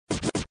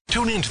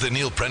Tune in to the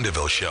Neil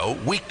Prendeville Show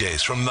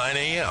weekdays from 9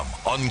 a.m.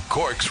 on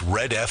Cork's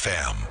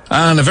RedFM.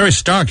 And a very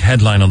stark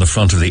headline on the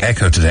front of the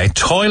Echo today.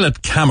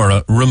 Toilet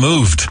camera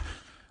removed.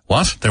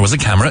 What? There was a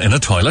camera in a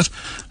toilet?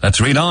 Let's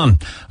read on.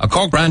 A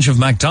Cork branch of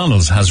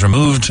McDonald's has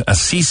removed a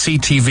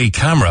CCTV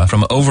camera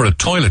from over a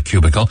toilet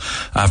cubicle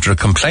after a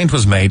complaint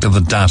was made to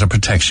the Data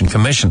Protection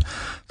Commission.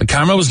 The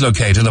camera was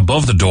located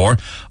above the door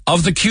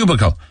of the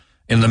cubicle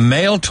in the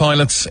male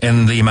toilets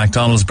in the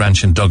McDonald's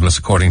branch in Douglas,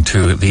 according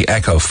to the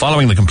Echo.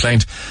 Following the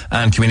complaint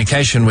and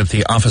communication with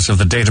the Office of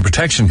the Data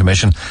Protection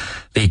Commission,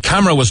 the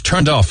camera was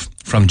turned off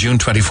from June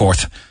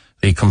 24th.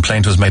 The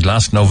complaint was made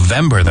last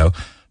November, though,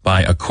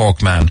 by a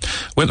Cork man.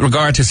 With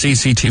regard to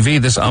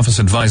CCTV, this office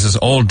advises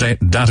all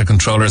data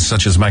controllers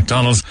such as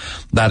McDonald's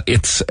that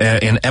it's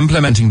in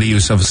implementing the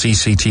use of a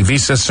CCTV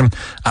system,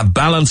 a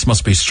balance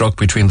must be struck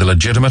between the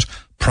legitimate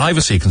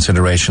privacy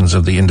considerations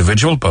of the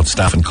individual, both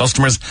staff and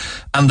customers,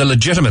 and the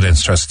legitimate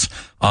interests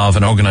of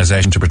an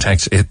organisation to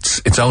protect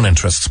its own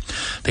interests.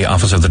 The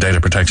Office of the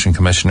Data Protection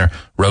Commissioner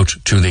wrote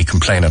to the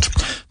complainant.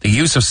 The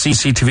use of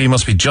CCTV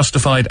must be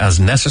justified as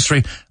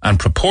necessary and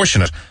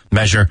proportionate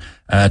measure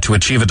to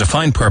achieve a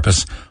defined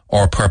purpose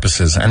or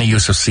purposes. Any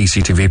use of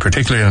CCTV,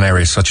 particularly in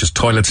areas such as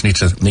toilets, needs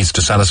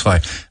to satisfy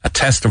a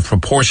test of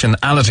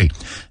proportionality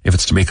if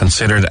it's to be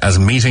considered as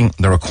meeting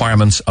the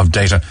requirements of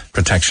data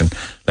protection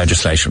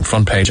legislation.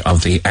 Front page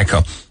of the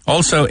Echo.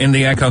 Also in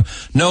the Echo,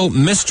 no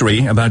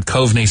mystery about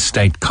Coveney's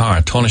state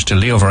car. Taoiseach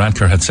Leo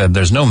Varadkar had said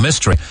there's no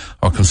mystery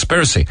or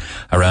conspiracy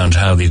around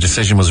how the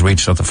decision was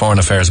reached that the Foreign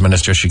Affairs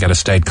Minister should get a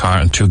state car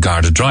and 2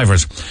 guarded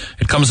drivers.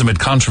 It comes amid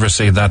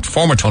controversy that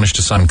former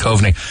Taoiseach Simon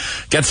Coveney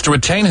gets to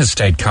retain his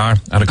state car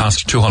at a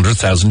cost of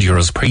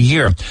 €200,000 per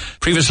year.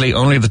 Previously,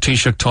 only the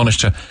Taoiseach,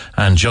 Taoiseach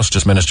and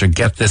Justice Minister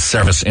get this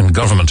service in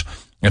government.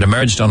 It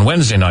emerged on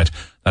Wednesday night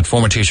that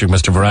former Taoiseach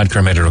Mr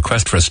Varadkar made a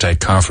request for a state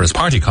car for his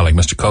party colleague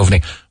Mr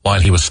Coveney while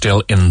he was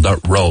still in the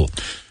role.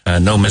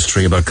 No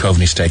mystery about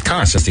Coveney's state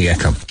car, says the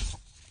Echo.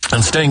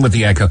 And staying with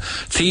the Echo,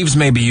 thieves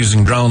may be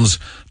using drones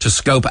to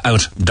scope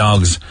out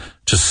dogs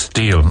to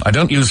steal. I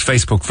don't use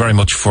Facebook very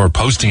much for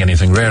posting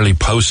anything, rarely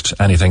post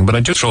anything, but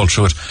I do troll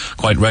through it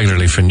quite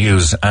regularly for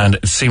news, and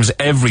it seems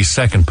every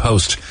second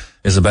post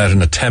is about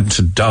an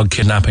attempted dog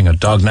kidnapping, a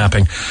dog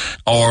napping,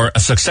 or a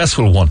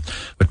successful one,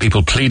 with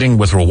people pleading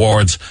with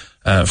rewards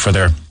for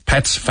their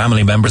pets,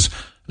 family members,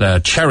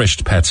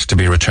 cherished pets to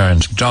be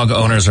returned. Dog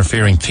owners are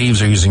fearing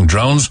thieves are using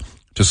drones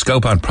to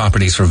scope out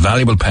properties for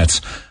valuable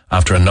pets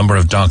after a number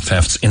of dog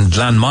thefts in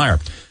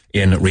Glanmire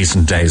in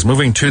recent days.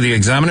 Moving to the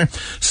Examiner,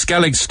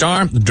 Skellig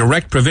Star,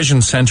 direct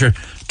provision centre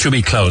to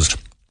be closed.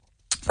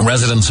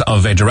 Residents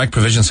of a direct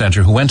provision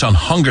centre who went on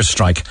hunger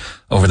strike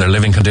over their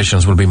living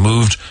conditions will be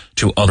moved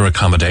to other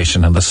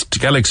accommodation, and the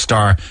Skellig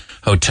Star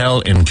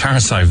Hotel in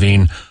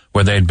Carsaiveen,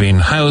 where they'd been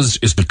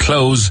housed, is to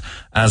close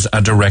as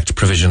a direct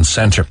provision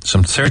centre.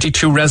 Some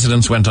 32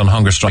 residents went on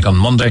hunger strike on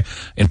Monday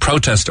in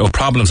protest over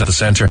problems at the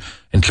centre,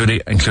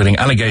 including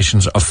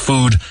allegations of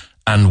food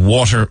and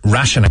water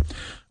rationing,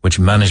 which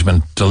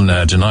management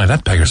deny.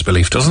 That beggars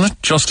belief, doesn't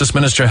it? Justice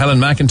Minister Helen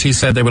McEntee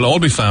said they will all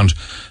be found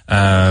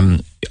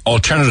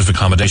alternative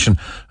accommodation,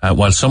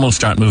 while some will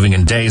start moving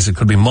in days. It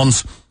could be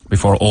months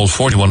before all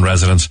 41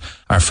 residents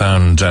are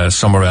found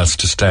somewhere else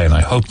to stay. And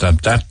I hope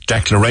that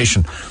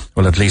declaration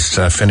will at least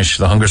finish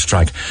the hunger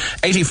strike.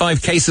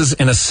 85 cases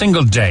in a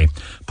single day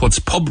puts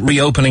pub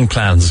reopening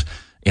plans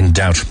in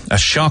doubt. A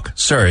shock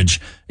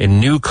surge in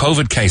new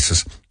COVID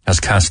cases has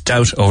cast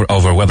doubt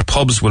over whether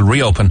pubs will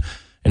reopen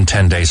in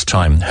 10 days'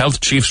 time. Health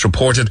chiefs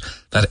reported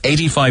that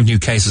 85 new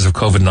cases of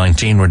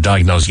COVID-19 were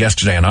diagnosed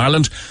yesterday in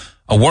Ireland,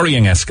 a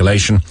worrying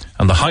escalation,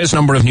 and the highest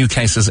number of new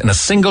cases in a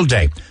single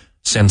day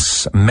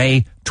since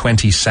May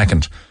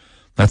 22nd.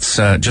 That's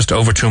just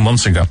over 2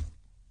 months ago.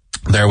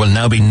 There will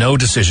now be no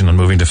decision on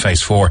moving to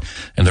phase 4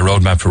 in the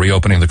roadmap for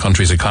reopening the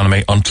country's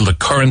economy until the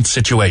current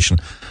situation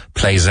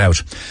plays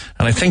out.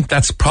 And I think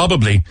that's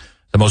probably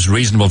the most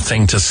reasonable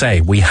thing to say.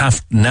 We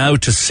have now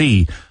to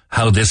see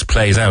how this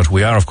plays out.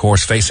 We are, of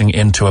course, facing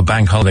into a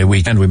bank holiday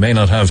weekend. We may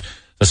not have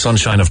the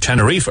sunshine of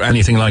Tenerife or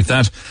anything like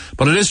that,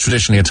 but it is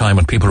traditionally a time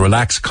when people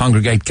relax,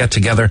 congregate, get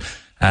together.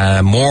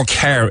 More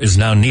care is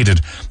now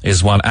needed,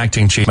 is what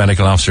Acting Chief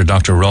Medical Officer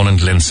Dr. Ronan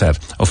Lynn said.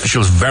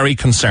 Officials very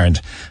concerned,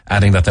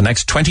 adding that the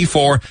next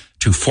 24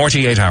 to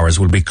 48 hours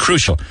will be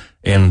crucial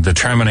in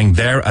determining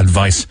their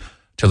advice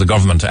to the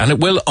government, and it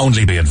will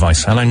only be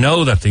advice. And I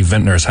know that the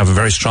vintners have a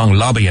very strong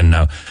lobby in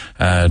now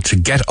to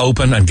get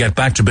open and get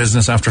back to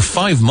business after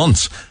 5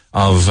 months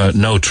of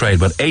no trade.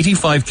 But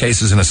 85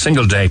 cases in a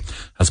single day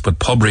has put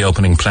pub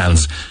reopening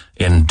plans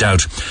in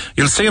doubt.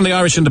 You'll see in the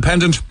Irish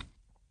Independent,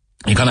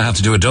 you're going to have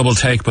to do a double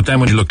take, but then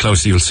when you look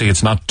closely, you'll see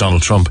it's not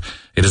Donald Trump,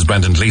 it is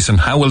Brendan Gleeson.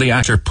 How will the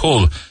actor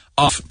pull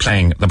off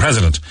playing the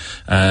president?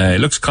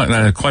 It looks quite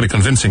a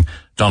convincing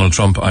Donald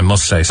Trump, I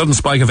must say. Sudden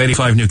spike of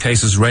 85 new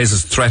cases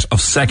raises threat of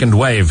second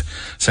wave,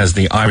 says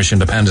the Irish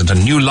Independent. A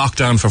new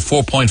lockdown for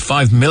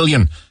 4.5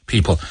 million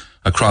people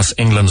across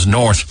England's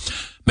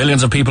north.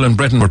 Millions of people in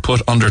Britain were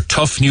put under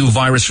tough new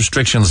virus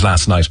restrictions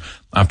last night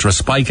after a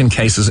spike in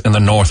cases in the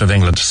north of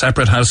England.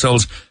 Separate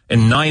households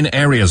in 9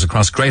 areas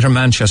across Greater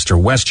Manchester,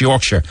 West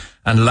Yorkshire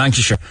and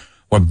Lancashire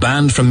were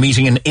banned from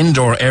meeting in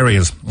indoor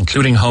areas,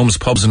 including homes,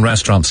 pubs and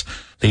restaurants.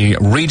 The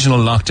regional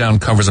lockdown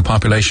covers a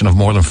population of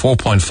more than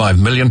 4.5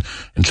 million,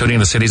 including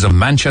the cities of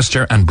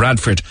Manchester and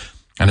Bradford,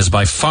 and is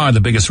by far the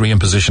biggest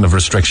reimposition of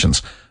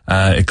restrictions.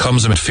 It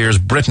comes amid fears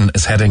Britain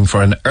is heading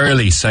for an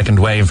early second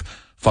wave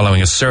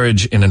following a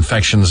surge in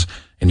infections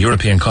in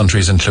European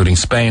countries, including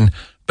Spain,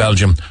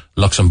 Belgium,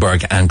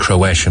 Luxembourg and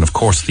Croatia. And of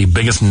course, the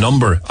biggest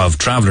number of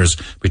travellers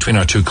between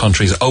our two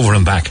countries over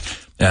and back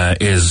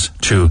is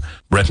to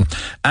Britain.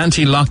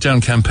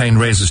 Anti-lockdown campaign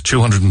raises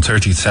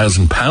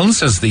 £230,000,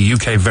 says the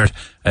UK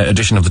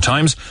edition of the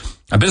Times.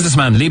 A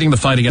businessman leading the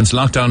fight against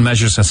lockdown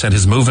measures has said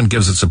his movement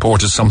gives its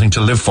supporters something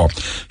to live for.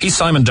 He's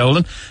Simon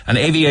Dolan, an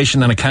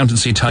aviation and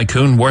accountancy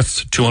tycoon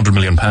worth £200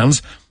 million,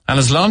 and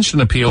has launched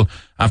an appeal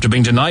after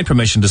being denied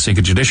permission to seek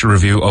a judicial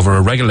review over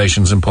a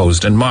regulations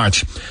imposed in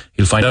March.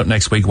 He'll find out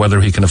next week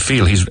whether he can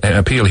appeal.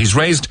 He's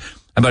raised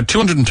about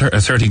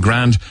 230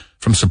 grand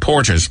from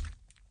supporters.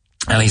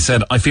 And he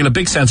said, I feel a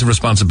big sense of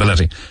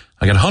responsibility.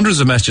 I get hundreds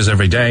of messages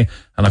every day,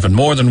 and I've had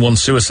more than one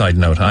suicide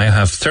note. I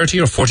have 30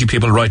 or 40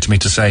 people write to me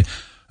to say,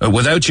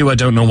 without you, I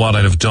don't know what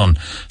I'd have done.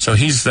 So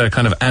he's the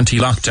kind of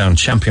anti-lockdown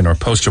champion or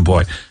poster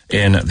boy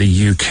in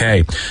the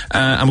UK.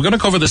 And we're going to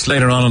cover this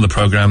later on in the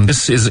programme.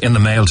 This is in the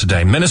Mail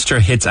today. Minister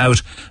hits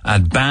out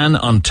at ban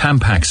on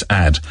Tampax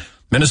ad.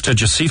 Minister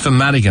Josepha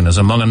Madigan is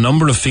among a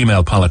number of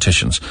female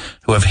politicians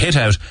who have hit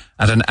out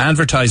at an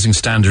Advertising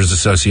Standards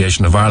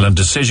Association of Ireland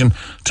decision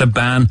to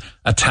ban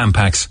a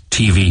Tampax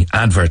TV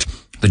advert.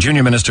 The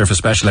Junior Minister for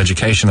Special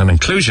Education and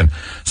Inclusion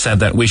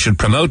said that we should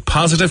promote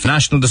positive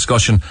national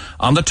discussion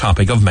on the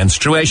topic of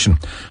menstruation.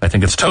 I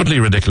think it's totally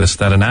ridiculous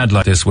that an ad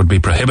like this would be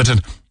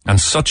prohibited, and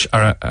such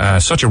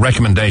a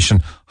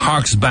recommendation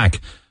harks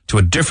back to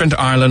a different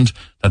Ireland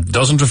that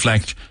doesn't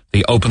reflect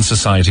the open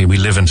society we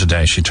live in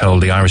today, she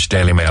told the Irish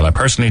Daily Mail. I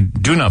personally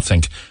do not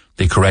think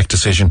the correct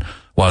decision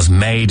was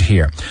made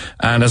here.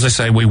 And as I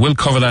say, we will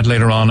cover that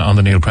later on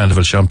the Neil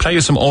Prendeville Show and play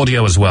you some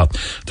audio as well.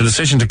 The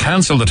decision to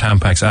cancel the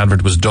Tampax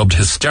advert was dubbed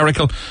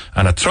hysterical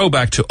and a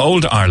throwback to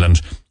old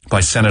Ireland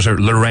by Senator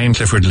Lorraine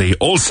Clifford Lee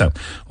also,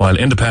 while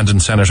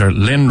Independent Senator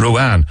Lynn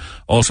Ruane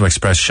also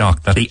expressed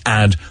shock that the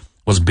ad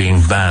was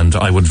being banned.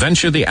 I would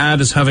venture the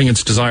ad is having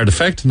its desired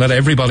effect and that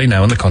everybody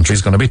now in the country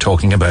is going to be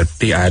talking about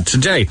the ad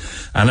today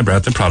and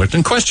about the product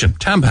in question,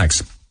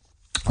 Tampax.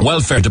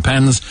 Welfare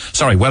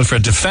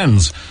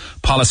defends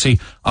policy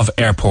of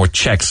airport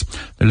checks.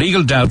 The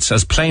legal doubts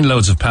as plane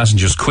loads of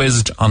passengers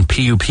quizzed on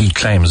PUP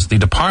claims. The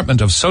Department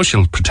of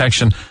Social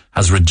Protection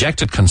has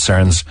rejected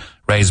concerns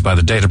raised by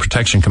the Data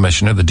Protection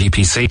Commissioner, the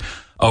DPC,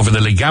 over the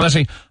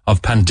legality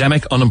of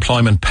pandemic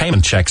unemployment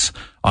payment checks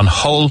on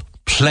whole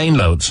plane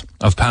loads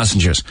of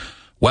passengers.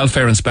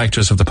 Welfare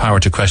inspectors have the power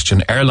to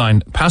question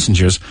airline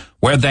passengers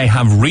where they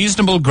have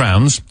reasonable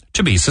grounds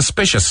to be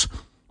suspicious.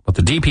 But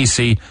the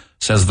DPC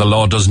says the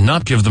law does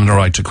not give them the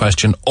right to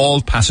question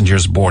all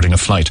passengers boarding a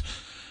flight.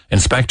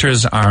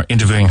 Inspectors are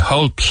interviewing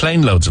whole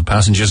plane loads of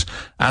passengers,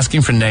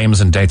 asking for names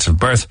and dates of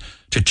birth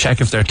to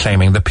check if they're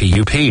claiming the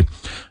PUP.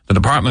 The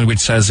department, which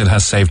says it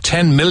has saved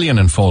 10 million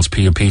in false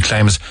PUP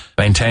claims,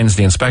 maintains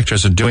the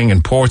inspectors are doing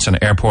in ports and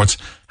airports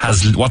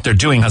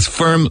has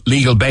firm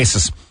legal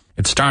basis.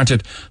 It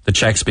started the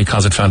checks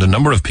because it found a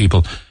number of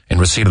people in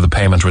receipt of the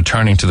payment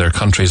returning to their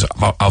countries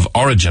of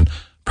origin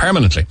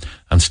permanently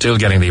and still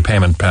getting the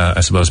payment,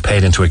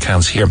 paid into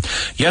accounts here.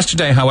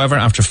 Yesterday, however,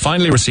 after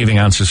finally receiving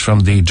answers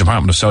from the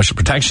Department of Social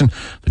Protection,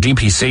 the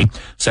DPC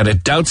said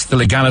it doubts the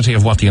legality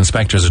of what the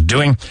inspectors are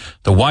doing.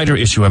 The wider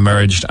issue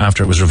emerged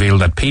after it was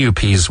revealed that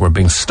PUPs were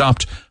being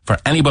stopped for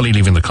anybody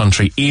leaving the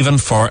country, even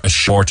for a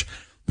short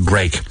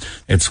break.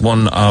 It's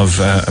one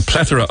of a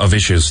plethora of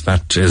issues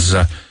that is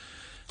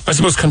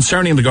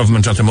concerning the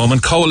government at the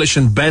moment.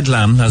 Coalition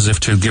Bedlam, as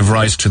if to give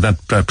rise to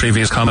that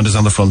previous comment, is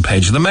on the front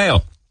page of the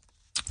Mail.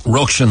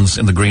 Ructions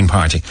in the Green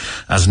Party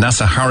as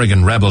Nasa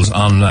Harrigan rebels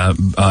on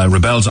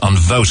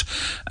vote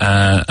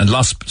and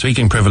lost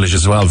speaking privilege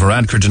as well.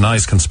 Varadkar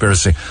denies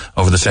conspiracy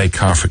over the state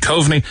car for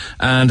Coveney,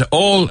 and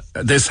all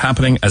this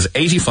happening as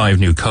 85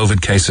 new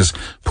COVID cases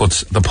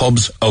puts the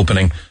pubs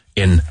opening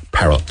in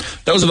peril.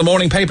 Those are the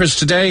morning papers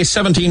today,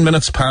 17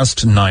 minutes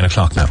past 9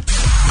 o'clock now.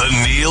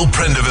 The Neil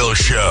Prendeville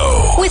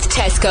Show. With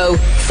Tesco.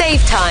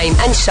 Save time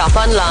and shop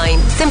online.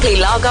 Simply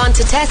log on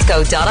to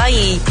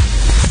tesco.ie.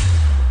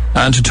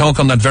 And to talk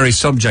on that very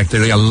subject,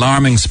 the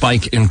alarming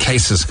spike in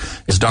cases,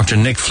 is Dr.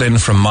 Nick Flynn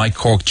from My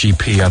Cork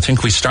GP. I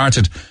think we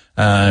started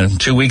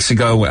 2 weeks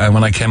ago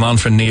when I came on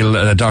for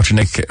Neil, Dr.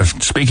 Nick,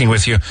 speaking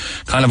with you.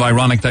 Kind of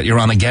ironic that you're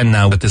on again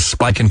now with this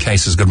spike in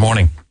cases. Good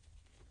morning.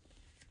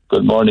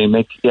 Good morning,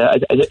 Mick. Yeah,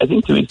 I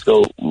think 2 weeks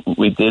ago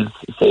we did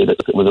say that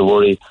it was a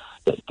worry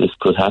that this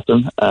could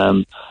happen,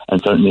 and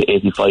certainly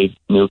 85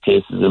 new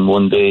cases in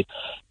one day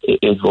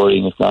is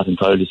worrying. It's not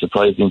entirely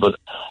surprising, but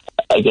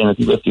again, I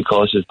think we have to be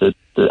cautious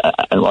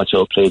and watch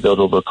how it plays out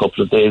over a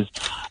couple of days,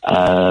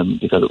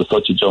 because it was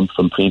such a jump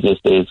from previous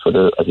days.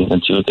 I think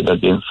on Tuesday there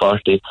had been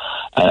 40,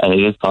 and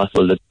it is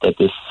possible that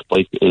this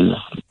spike is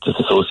just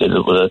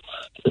associated with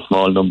a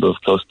small number of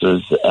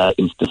clusters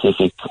in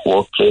specific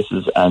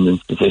workplaces and in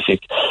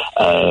specific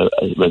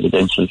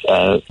residential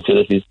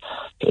facilities.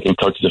 In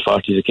 30 to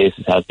 40 of the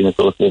cases have been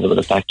associated with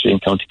a factory in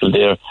County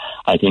Kildare.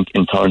 I think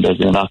in turn there's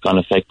been a knock-on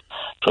effect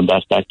from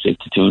that factory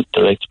to two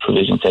direct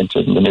provision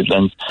centres in the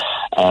Midlands.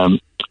 And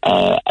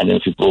then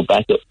if you go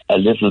back a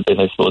little bit,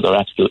 I suppose our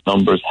absolute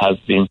numbers have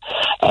been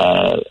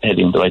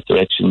heading in the right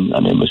direction.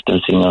 I mean, we're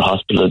still seeing our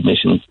hospital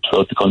admissions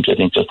throughout the country. I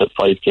think just at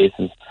 5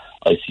 cases,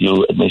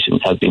 ICU admissions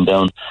have been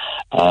down.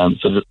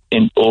 So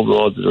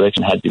overall, the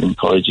direction had been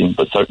encouraging,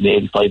 but certainly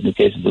 85 new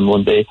cases in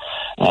one day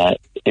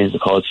is a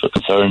cause for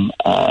concern.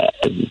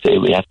 As you say,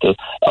 we have to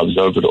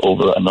observe it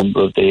over a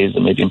number of days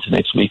and maybe into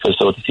next week or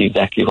so to see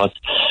exactly what's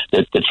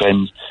the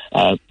trend.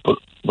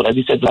 But as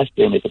you said last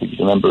day, I think if you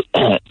remember,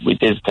 we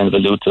did kind of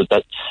allude to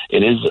that.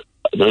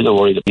 There is a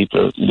worry that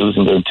people are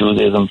losing their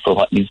enthusiasm for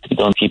what needs to be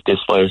done to keep this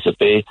virus at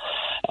bay,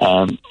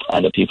 and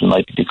that people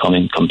might be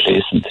becoming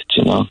complacent,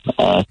 you know.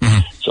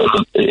 So I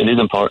think it is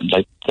important,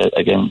 like,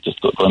 again,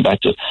 just going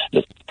back to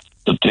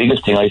the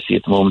biggest thing I see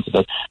at the moment is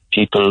that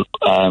people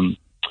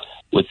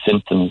with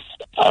symptoms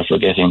are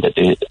forgetting that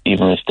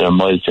even if they're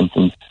mild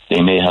symptoms,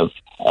 they may have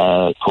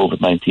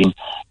COVID-19,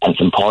 and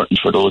it's important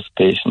for those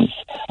patients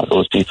or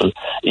those people,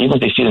 even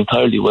if they feel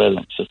entirely well,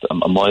 it's just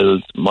a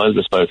mild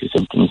respiratory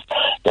symptoms,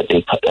 that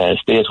they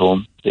stay at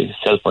home, they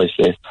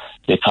self-isolate,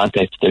 they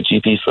contact their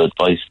GP for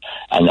advice,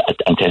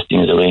 and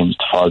testing is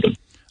arranged for them.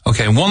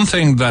 Okay, one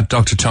thing that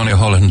Dr. Tony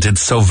O'Halloran did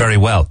so very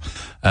well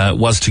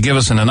was to give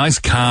us in a nice,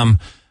 calm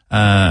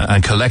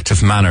and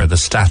collective manner the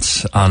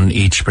stats on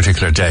each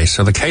particular day.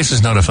 So the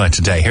cases notified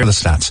today, here are the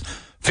stats.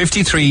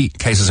 53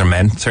 cases are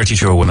men,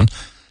 32 are women.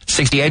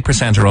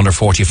 68% are under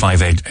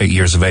 45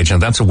 years of age,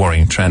 and that's a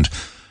worrying trend.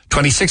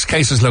 26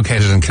 cases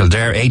located in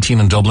Kildare, 18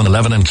 in Dublin,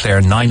 11 in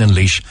Clare, 9 in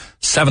Laois,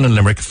 7 in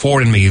Limerick,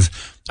 4 in Meath,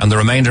 and the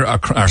remainder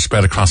are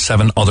spread across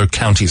 7 other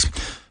counties.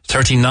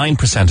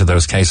 39% of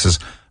those cases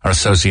are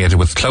associated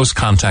with close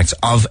contacts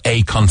of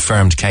a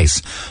confirmed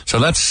case. So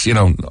that's,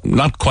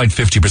 not quite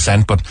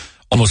 50%, but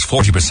almost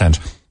 40%.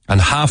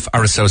 And half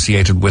are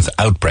associated with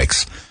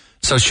outbreaks.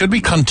 So should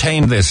we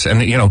contain this?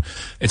 And,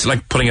 it's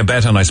like putting a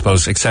bet on, I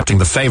suppose, accepting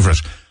the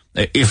favourite.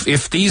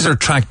 If these are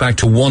tracked back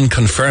to one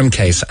confirmed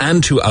case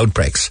and 2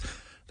 outbreaks,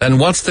 then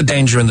what's the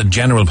danger in the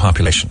general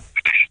population?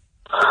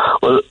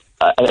 Well,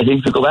 I think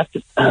if you go back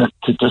to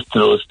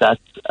those stats,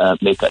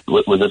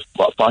 was it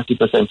what,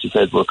 40% you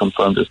said were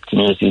confirmed as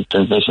community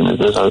transmission? Is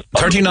it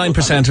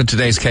 39% of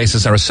today's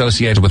cases are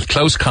associated with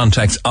close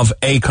contacts of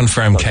a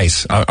confirmed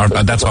case, or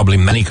that's probably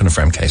many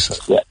confirmed cases.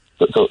 Yeah.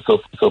 So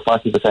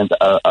 40%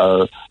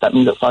 are that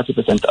means that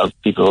 40% of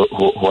people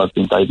who have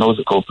been diagnosed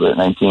with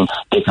COVID-19,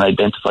 they can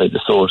identify the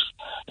source.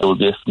 There will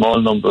be a small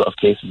number of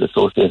cases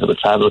associated with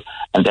travel,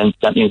 and then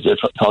that means you're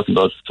talking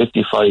about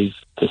 55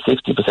 to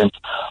 60%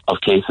 of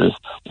cases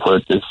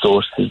where the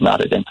source is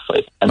not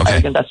identified. And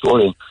again, that's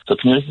worrying. So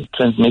community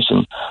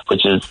transmission,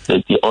 which is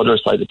the other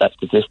side of that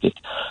statistic,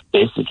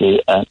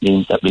 basically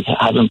means that we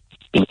haven't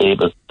been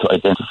able to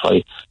identify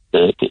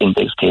the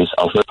index case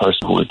of a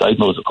person who was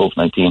diagnosed with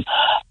COVID-19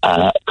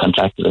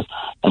 contracted it,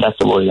 and that's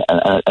the worry.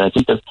 And I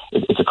think that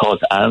it's a call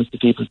to arms to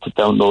people to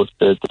download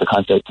the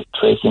contact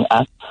tracing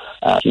app.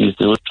 Please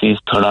do it. Please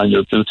turn on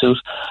your Bluetooth.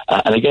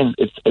 And again,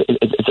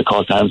 it's a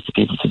call to arms to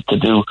people to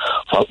do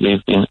what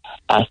we've been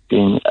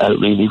asking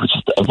really, which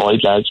is to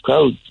avoid large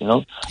crowds.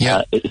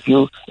 Yeah. If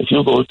you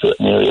go to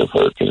an area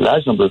where there's a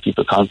large number of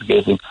people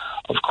congregating,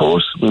 of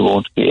course we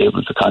won't be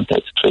able to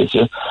contact trace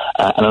you,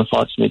 and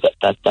unfortunately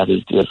that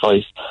is the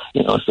advice.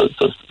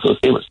 So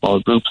stay with small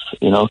groups.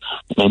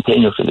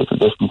 Maintain your physical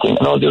distancing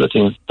and all the other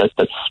things that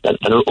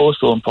are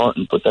also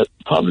important, but that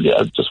probably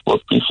are just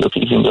worth briefly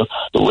repeating.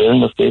 The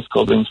wearing of face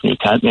coverings when you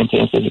can't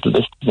maintain physical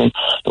distancing,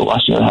 the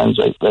washing your hands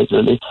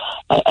regularly,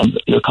 and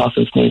your cough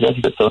and sneeze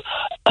etiquette. So,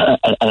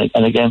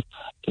 and again,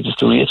 just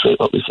to reiterate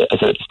what I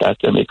said at the start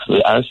there, because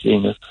we are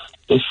seeing this.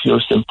 If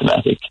you're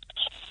symptomatic,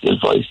 the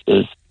advice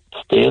is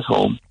stay at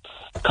home,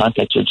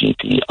 contact your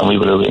GP, and we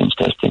will arrange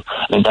testing.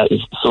 I mean, that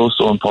is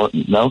so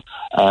important now,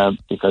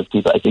 because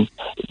people, I think,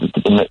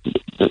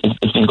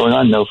 it's been going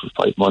on now for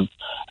 5 months,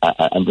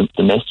 and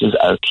the messages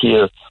are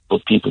clear,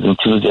 but people's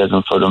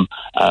enthusiasm for them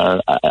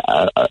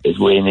is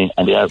waning,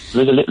 and there's a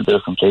little bit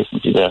of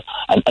complacency there.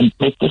 And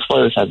this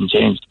virus hasn't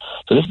changed.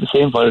 So this is the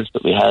same virus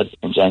that we had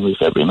in January,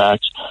 February,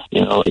 March.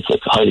 It's a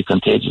highly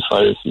contagious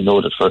virus. We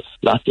know that for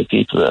lots of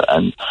people,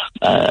 and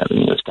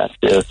stats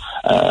there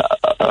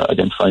are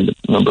identifying the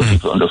number of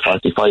people under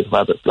 45 who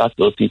have it. Lots of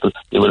those people,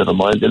 they will have a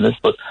mild illness,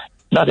 but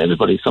not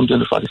everybody. Some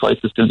under 45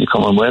 will still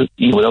become unwell,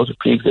 even without a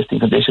pre-existing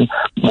condition,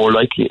 more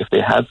likely if they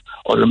have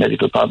other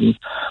medical problems.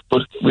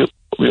 But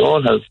we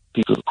all have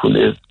people who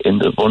live in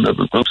the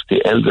vulnerable groups,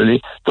 the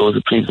elderly, those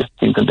with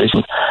pre-existing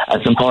conditions. And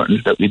it's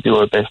important that we do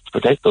our best to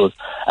protect those.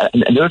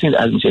 And the other thing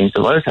that hasn't changed,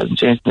 the virus hasn't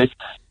changed, Nick,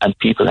 and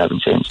people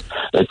haven't changed.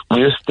 Like,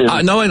 we're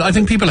still... No, I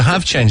think people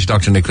have changed,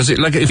 Dr. Nick, because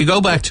if you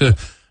go back to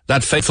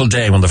that fateful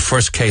day when the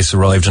first case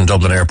arrived in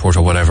Dublin Airport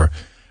or whatever,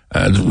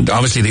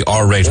 obviously the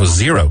R rate was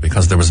 0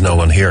 because there was no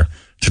one here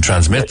to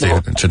transmit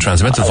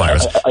the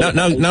virus.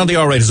 Now the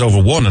R rate is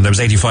over 1, and there was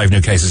 85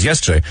 new cases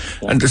yesterday.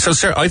 And so,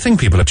 sir, I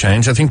think people have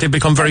changed. I think they've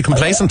become very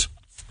complacent.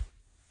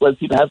 Well,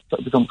 people have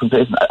become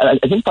complacent. I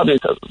think probably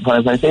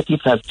when I say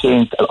people have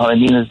changed, what I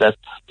mean is that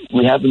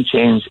we haven't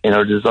changed in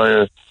our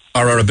desire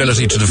or our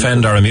ability to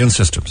defend our immune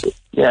systems.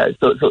 Yeah,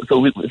 so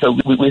we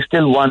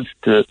still want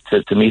to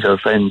meet our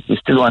friends. We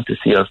still want to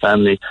see our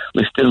family.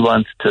 We still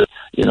want to,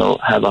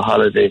 have a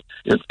holiday.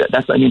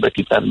 That's what I mean by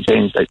people haven't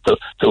changed. Like, so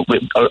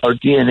our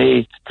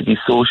DNA to be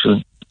social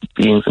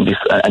beings and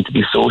to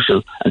be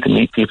social and to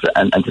meet people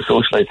and to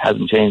socialise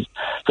hasn't changed.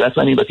 So that's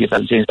what I mean by people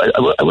haven't changed. But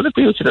I would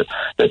agree with you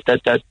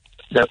that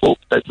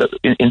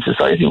in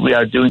society we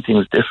are doing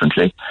things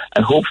differently,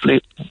 and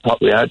hopefully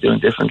what we are doing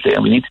differently,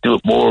 and we need to do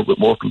it more with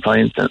more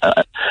compliance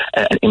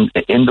and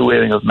in the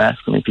wearing of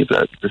masks. I mean,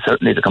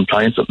 certainly the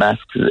compliance with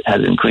masks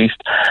has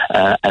increased,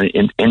 and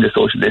in the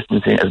social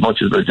distancing, as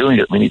much as we're doing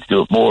it, we need to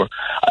do it more.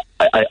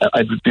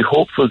 I would be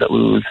hopeful that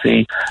we will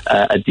see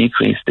a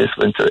decrease this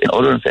winter in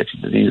other infectious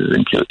diseases,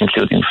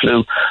 including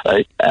flu.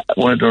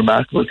 One of the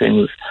remarkable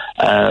things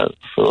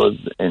for us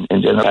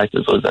in general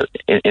practice was that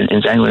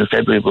in January and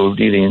February we were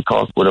dealing in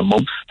Cork with a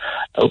mumps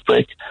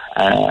outbreak,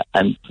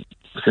 and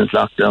since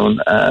lockdown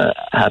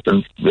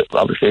happened,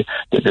 obviously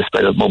the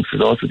spread of mumps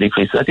has also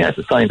decreased. So I think that's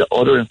a sign that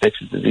other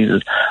infectious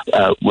diseases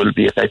will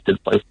be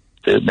affected by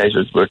the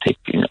measures we're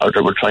taking or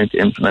that we're trying to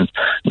implement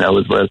now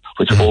as well,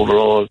 which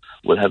overall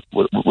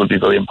will be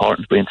very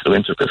important going into the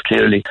winter, because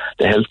clearly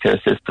the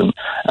healthcare system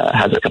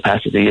has a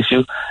capacity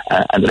issue,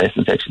 and the less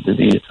infectious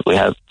disease we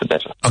have, the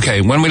better.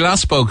 Okay, when we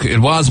last spoke, it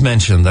was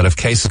mentioned that if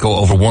cases go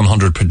over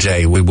 100 per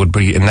day, we would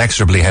be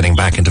inexorably heading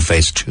back into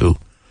phase 2.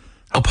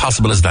 How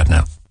possible is that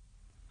now?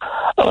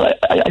 Well,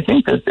 I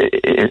think that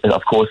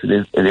of course it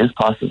is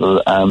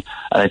possible, and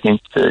I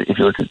think if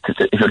you were to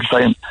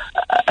try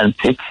and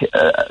pick,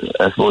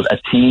 I suppose, a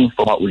team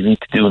for what we need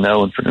to do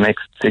now and for the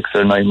next 6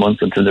 or 9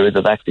 months until there is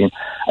a vaccine,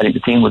 I think the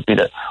team would be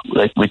that,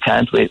 like, we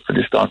can't wait for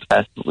this storm to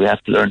pass, but we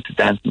have to learn to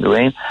dance in the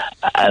rain.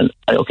 And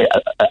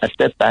a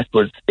step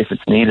backwards, if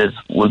it's needed,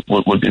 would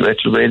be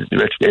retrograde. Be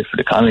retrograde for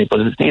the economy, but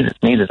if it's needed,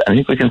 it's needed. And I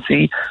think we can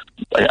see.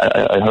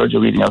 I heard you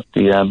reading out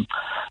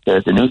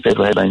the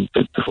newspaper headlines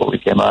before we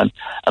came on,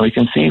 and we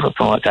can see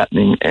from what's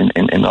happening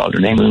in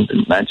Northern England,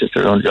 in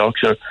Manchester, around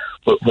Yorkshire,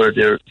 where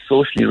their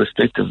socially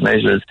restrictive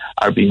measures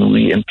are being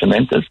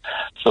re-implemented.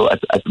 So at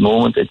the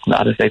moment it's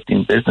not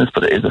affecting business,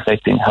 but it is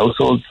affecting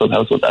households. Some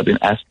households have been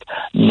asked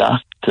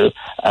not to,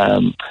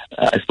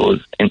 I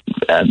suppose,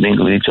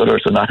 mingle with each other,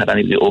 so not have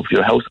anybody over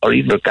your house or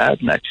even your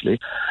garden, actually,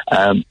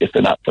 if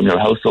they're not from your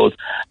household.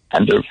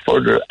 And they're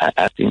further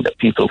asking that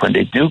people, when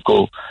they do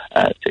go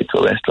to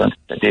a restaurant,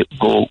 that they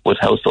go with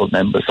household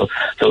members.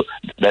 So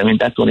I mean,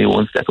 that's only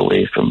one step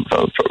away from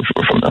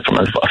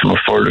a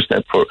further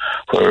step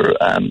where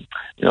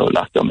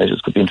lockdown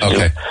measures could be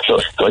introduced. Okay.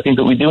 So I think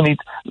that we do need,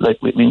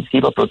 we need to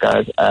keep up our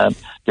guard.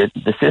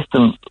 The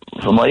system,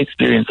 from my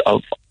experience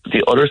of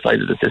the other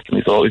side of the system,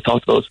 is all we've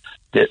talked about.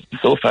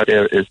 So far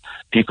there is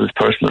people's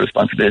personal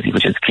responsibility,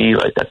 which is key,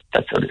 right?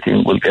 That's how the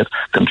thing will get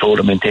controlled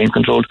and maintained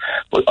controlled.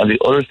 But on the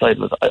other side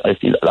of it, I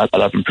see a lot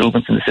of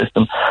improvements in the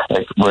system.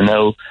 Like, we're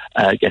now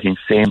getting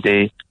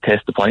same-day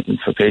test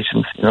appointments for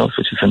patients,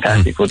 which is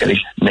fantastic. We're getting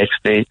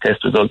next-day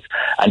test results,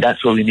 and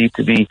that's where we need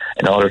to be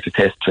in order to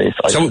test, trace,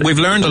 isolate. So we've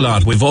learned a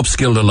lot, we've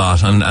upskilled a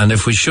lot, and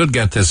if we should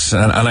get this,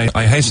 and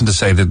I hasten to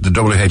say that the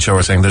WHO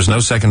are saying there's no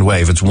second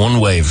wave, it's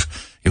one wave.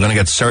 You're going to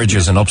get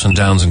surges and ups and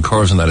downs and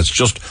curves and that. It's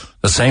just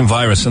the same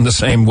virus and the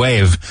same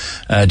wave,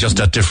 just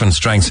at different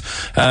strengths.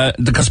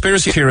 The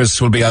conspiracy theorists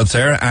will be out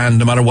there, and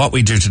no matter what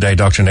we do today,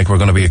 Dr. Nick, we're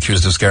going to be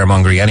accused of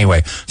scaremongering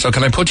anyway. So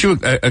can I put you,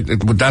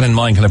 with that in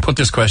mind, can I put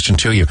this question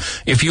to you?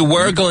 If you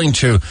were going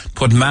to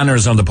put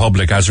manners on the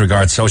public as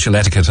regards social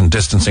etiquette and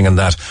distancing and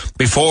that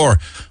before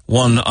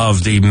one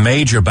of the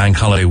major bank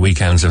holiday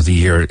weekends of the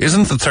year,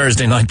 isn't the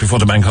Thursday night before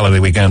the bank holiday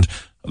weekend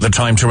the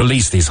time to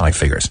release these high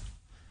figures?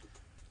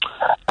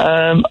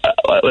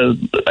 Well,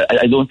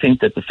 I don't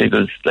think that the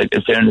figures,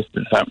 in fairness to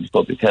the Department of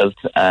Public Health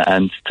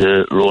and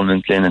to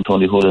Ronan Glynn and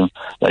Tony Hullen,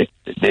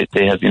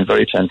 they have been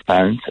very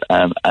transparent,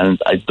 and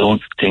I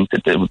don't think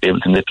that they would be able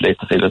to manipulate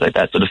the figures like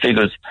that. So the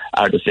figures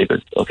are the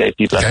figures, okay?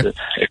 People have to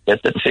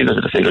accept that the figures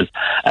are the figures.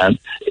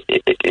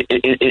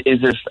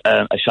 is it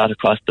a shot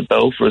across the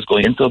bow for us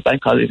going into a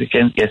bank holiday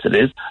weekend? Yes, it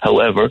is.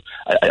 However,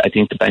 I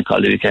think the bank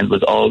holiday weekend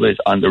was always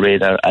on the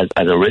radar as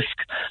a risk.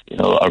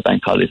 Our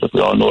bank holidays,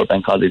 we all know our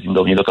bank holidays,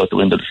 when you look out the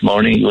window this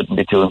morning, you wouldn't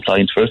be too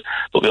inclined for it,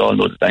 but we all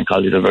know that bank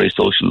holidays are very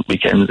social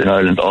weekends in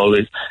Ireland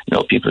always.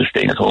 People are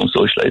staying at home,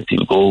 socialise,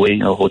 people go away,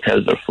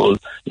 hotels are full,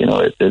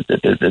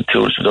 the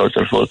tourist resorts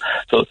are full.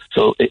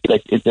 So it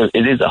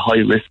is a high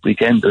risk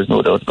weekend, there's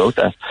no doubt about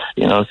that.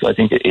 So I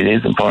think it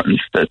is important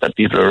that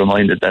people are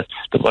reminded that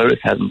the virus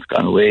hasn't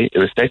gone away,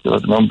 irrespective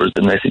of the numbers.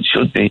 The message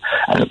should be,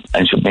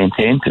 and should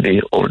maintain to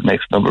be over the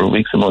next number of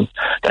weeks and months,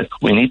 that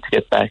we need to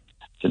get back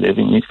to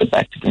living, we need to get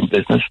back to doing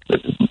business.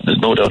 There's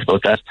no doubt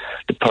about that.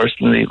 The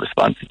personally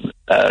responsible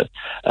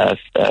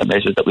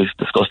measures that we've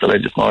discussed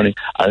already this morning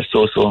are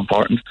so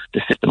important.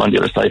 The system on the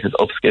other side has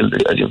upskilled,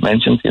 as you've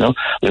mentioned.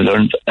 We've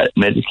learned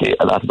medically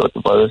a lot about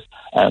the virus.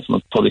 From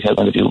a public health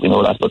point of view, we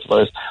know a lot about the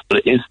virus, but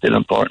it is still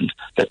important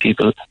that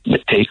people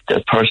take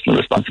their personal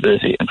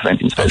responsibility in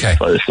preventing the spread of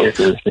the virus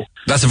seriously.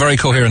 That's a very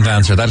coherent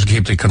answer. That'll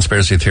keep the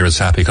conspiracy theorists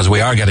happy, because we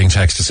are getting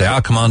texts to say,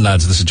 come on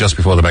lads, this is just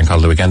before the bank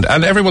holiday weekend,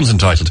 and everyone's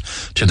entitled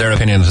to their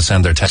opinion to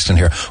send their text in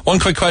here. One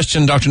quick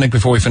question, Dr. Nick,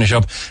 before we finish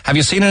up. Have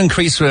you seen an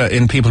increase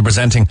in people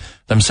presenting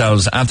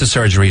themselves at the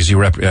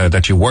surgeries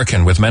that you work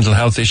in with mental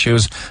health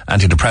issues,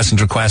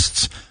 antidepressant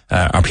requests?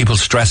 Are people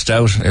stressed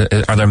out?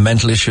 Are there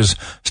mental issues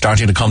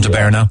starting to come to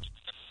bear now?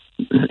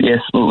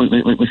 Yes,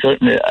 we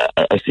certainly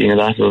are seeing a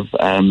lot of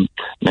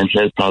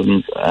mental health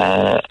problems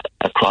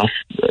across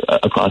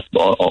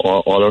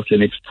all our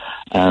clinics,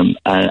 and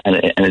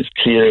it's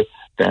clear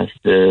that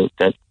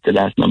the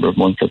last number of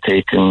months have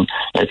taken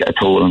a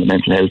toll on the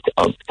mental health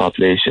of the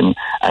population,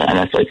 and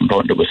that's why it's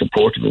important that we're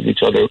supportive of each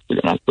other.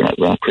 We're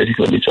not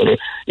critical of each other,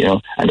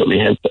 and that we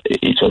help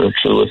each other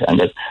through it, and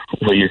that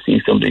where you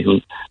see somebody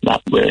who's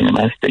not wearing a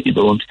mask, that you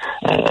don't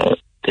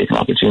take an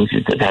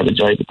opportunity to have a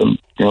jibe with them.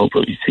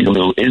 But you see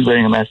somebody who is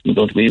wearing a mask and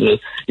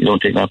you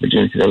don't take an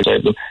opportunity to have a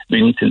jibe with them.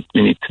 We need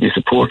to be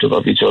supportive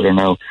of each other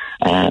now,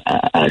 and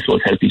I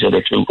suppose help each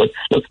other through. But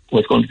look,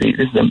 what's going to be,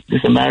 this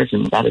is a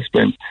marathon, not a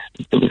sprint.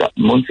 We've got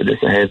months of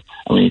this ahead,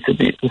 and we need to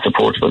be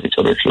supportive of each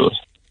other through it.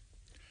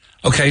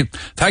 Okay,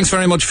 thanks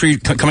very much for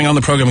coming on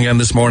the programme again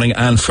this morning,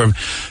 and for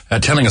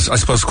telling us, I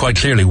suppose, quite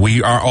clearly,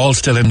 we are all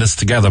still in this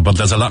together, but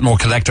there's a lot more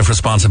collective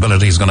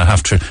responsibility is going to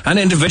have to, and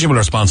individual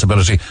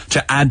responsibility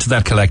to add to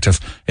that collective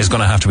is going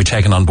to have to be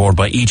taken on board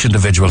by each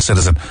individual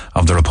citizen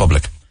of the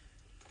Republic.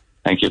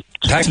 Thank you.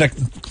 Thanks, Nick.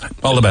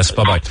 All the best.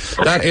 Bye-bye.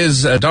 That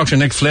is Dr.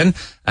 Nick Flynn,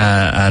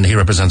 and he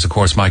represents, of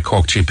course, my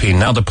Cork GP.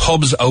 Now, the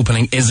pub's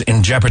opening is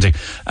in jeopardy,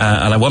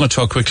 and I want to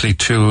talk quickly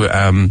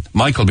to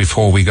Michael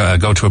before we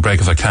go to a break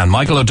if I can.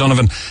 Michael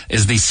O'Donovan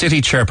is the city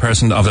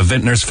chairperson of the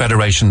Vintners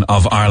Federation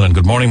of Ireland.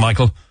 Good morning,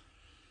 Michael.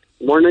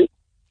 Good morning.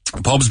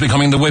 Pub's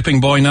becoming the whipping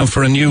boy now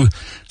for a new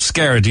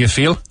scare, do you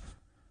feel?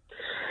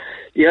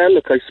 Yeah,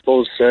 look, I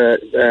suppose,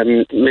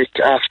 Mick,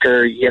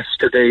 after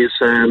yesterday's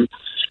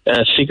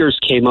figures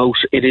came out,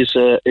 it is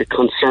a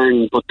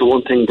concern, but the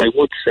one thing I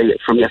would say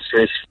from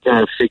yesterday's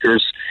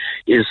figures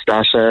is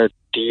that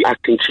the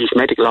acting chief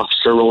medical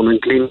officer, Ronan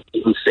Glynn,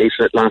 even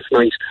stated last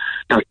night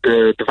that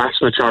the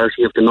vast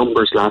majority of the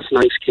numbers last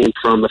night came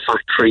from a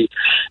factory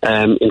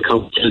in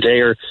County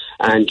Kildare,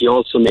 and he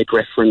also made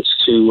reference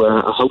to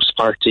a house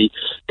party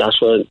that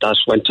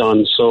went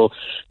on. So,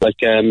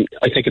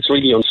 I think it's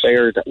really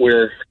unfair that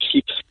we're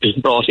keep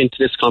being brought into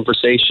this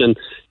conversation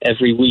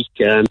every week,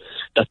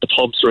 that the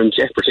pubs are in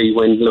jeopardy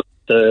when, look,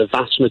 the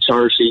vast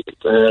majority,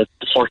 the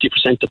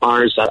 40% of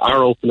bars that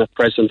are open at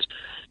present,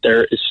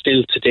 there is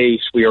still to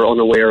date, we are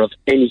unaware of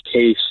any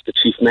case. The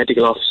chief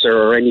medical officer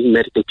or any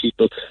medical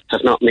people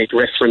have not made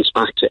reference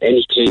back to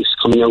any case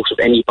coming out of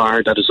any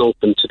bar that is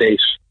open to date.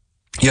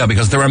 Yeah,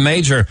 because there are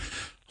major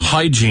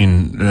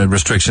hygiene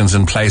restrictions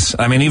in place.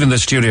 I mean, even the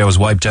studio is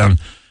wiped down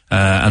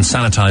and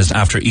sanitised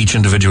after each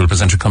individual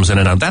presenter comes in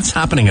and out. That's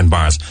happening in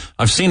bars.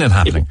 I've seen it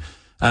happening.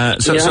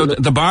 So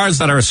the bars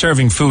that are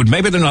serving food,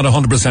 maybe they're not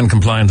 100%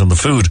 compliant on the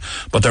food,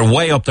 but they're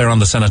way up there on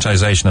the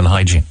sanitisation and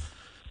hygiene.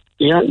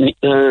 Yeah,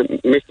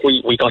 Mick,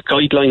 we got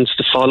guidelines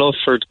to follow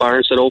for the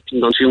bars that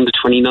opened on June the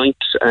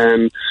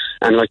 29th,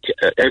 and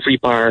every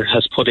bar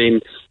has put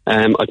in,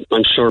 I'm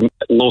sure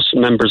most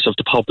members of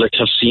the public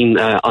have seen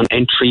on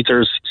entry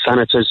there's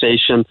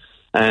sanitisation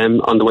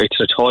on the way to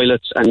the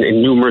toilets, and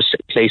in numerous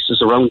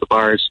places around the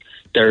bars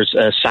there's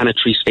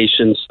sanitary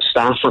stations.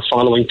 Staff are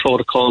following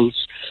protocols,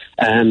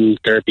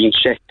 they're being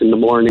checked in the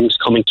mornings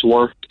coming to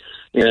work.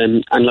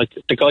 And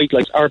the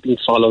guidelines are being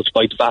followed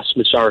by the vast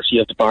majority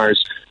of the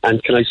bars.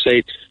 And can I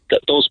say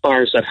that those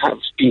bars that have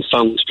been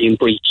found to be in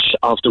breach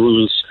of the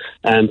rules,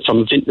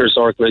 from Vintners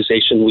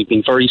organisation, we've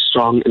been very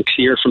strong and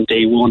clear from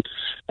day one.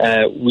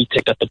 We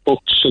think that the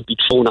book should be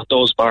thrown at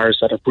those bars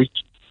that are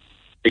breached,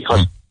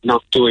 because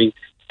not doing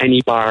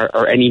any bar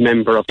or any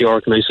member of the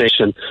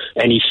organisation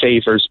any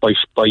favours by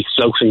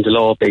flouting the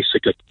law,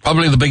 basically.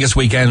 Probably the biggest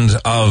weekend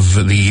of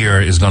the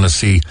year is going to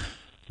see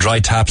dry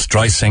taps,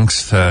 dry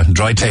sinks,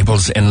 dry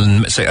tables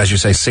in, as you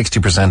say,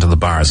 60% of the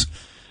bars.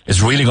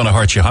 Is really going to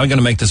hurt you. How are you going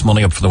to make this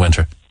money up for the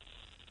winter?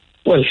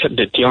 Well,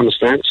 the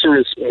honest answer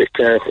is, Nick,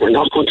 we're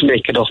not going to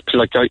make it up.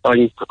 Like,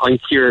 I'm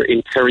here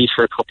in Kerry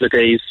for a couple of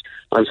days.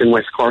 I was in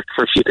West Cork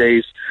for a few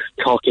days,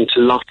 talking to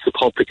lots of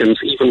publicans.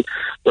 Even,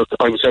 look,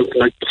 I was out the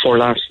night before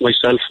last,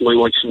 myself, my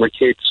wife and my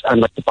kids,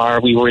 and at the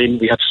bar we were in,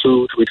 we had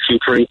food, we had a few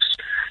drinks.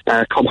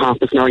 Come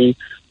 9:30,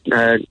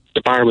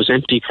 the bar was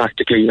empty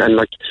practically, and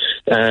look,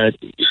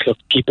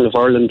 people of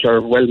Ireland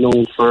are well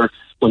known for,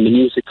 when the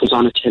music comes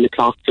on at 10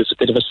 o'clock, there's a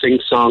bit of a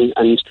sing-song,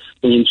 and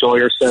we enjoy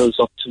ourselves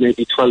up to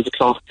maybe 12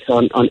 o'clock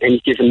on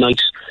any given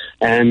night.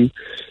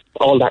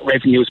 All that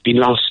revenue has been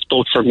lost,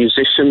 both for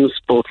musicians,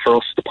 both for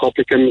us, the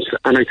publicans,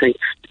 and I think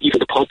even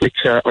the public,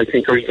 I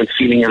think, are even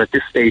feeling it at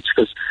this stage,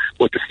 because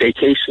with the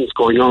staycations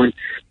going on,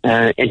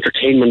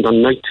 entertainment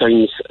on night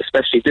times,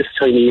 especially this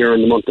time of year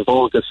in the month of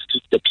August,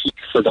 the peak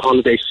for the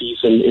holiday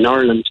season in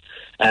Ireland,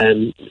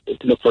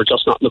 look, we're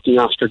just not looking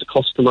after the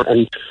customer,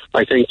 and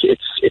I think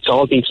it's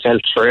all being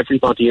felt for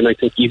everybody, and I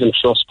think even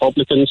for us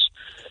publicans.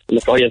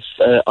 Look, I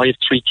have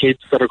 3 kids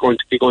that are going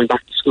to be going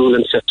back to school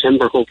in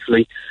September,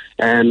 hopefully.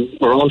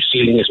 We're all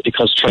feeling it,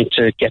 because trying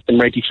to get them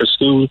ready for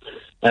school,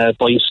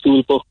 buying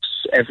school books,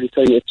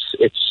 everything,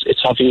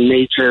 it's having a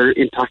major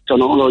impact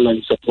on all our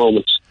lives at the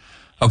moment.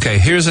 Okay,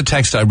 here's a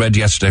text I read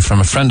yesterday from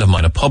a friend of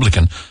mine, a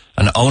publican,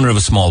 an owner of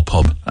a small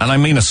pub, and I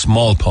mean a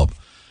small pub.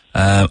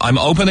 I'm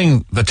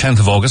opening the 10th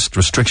of August,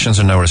 restrictions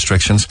or no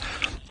restrictions.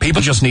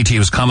 People just need to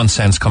use common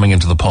sense coming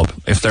into the pub.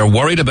 If they're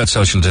worried about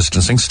social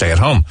distancing, stay at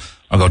home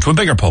or go to a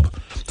bigger pub.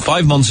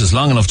 5 months is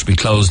long enough to be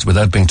closed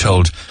without being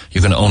told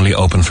you can only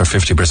open for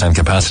 50%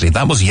 capacity.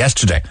 That was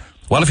yesterday.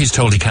 What if he's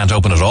told he can't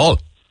open at all?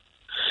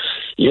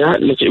 Yeah,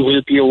 look, it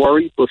will be a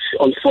worry, but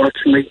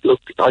unfortunately,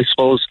 look, I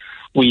suppose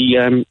we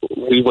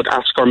would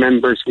ask our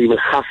members, we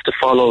will have to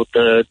follow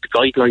the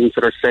guidelines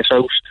that are set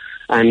out,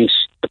 and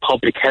the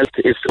public health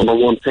is the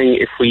number one thing.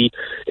 If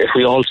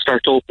we all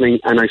start opening,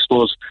 and I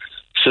suppose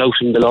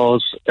flouting the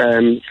laws,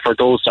 for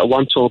those that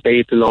want to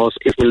obey the laws,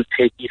 it will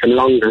take even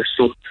longer.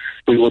 So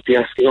we would be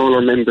asking all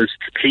our members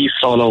to please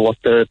follow what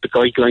the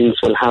guidelines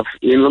will have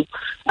in them,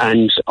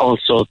 and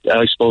also,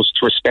 I suppose,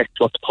 to respect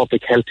what the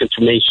public health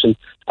information,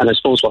 and I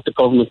suppose what the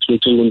government will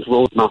do in the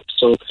roadmap.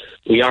 So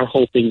we are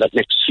hoping that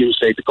next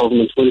Tuesday the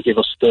government will give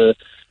us the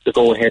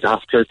go-ahead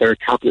after their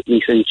cabinet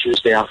meeting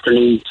Tuesday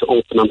afternoon to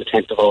open on the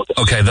 10th of August.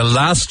 Okay, the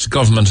last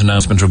government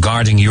announcement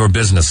regarding your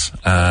business,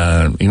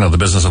 the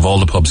business of all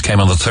the pubs, came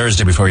on the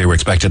Thursday before you were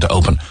expected to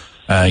open.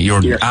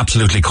 You're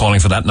absolutely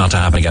calling for that not to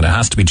happen again. It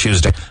has to be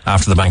Tuesday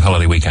after the bank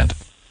holiday weekend.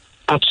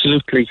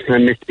 Absolutely,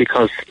 and it's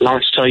because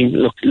last time,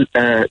 look,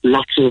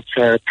 lots of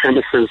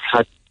premises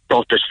had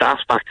brought their staff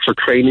back for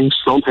training.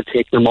 Some had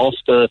taken them off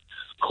the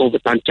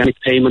COVID pandemic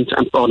payment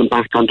and brought them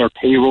back on their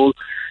payroll.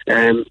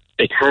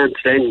 They can't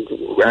then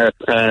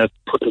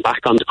put them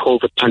back on the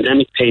COVID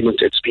pandemic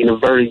payment. It's been a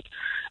very,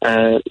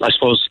 I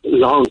suppose,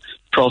 long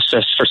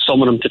process for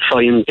some of them to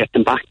try and get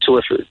them back to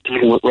it,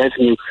 dealing with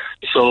revenue.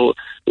 So,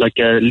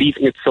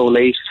 leaving it so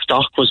late,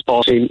 stock was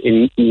bought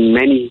in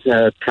many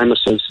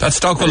premises. That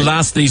stock will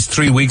last these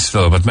 3 weeks,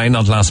 though, but may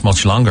not last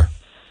much longer.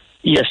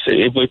 Yes,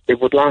 it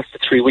would last the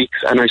 3 weeks,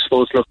 and I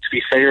suppose, look, to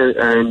be fair,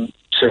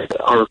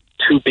 to our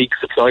 2 big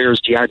suppliers,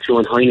 Diageo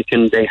and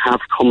Heineken, they have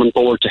come on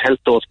board to help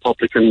those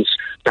publicans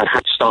that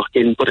had stock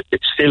in, but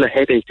it's still a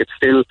headache. It's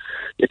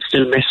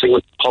still messing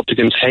with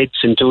publicans' heads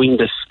in doing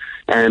this,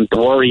 and the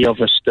worry of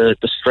it,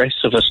 the stress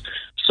of it.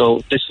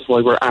 So this is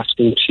why we're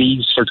asking,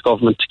 please, for the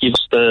government to give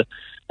us the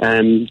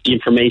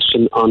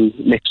information on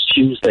next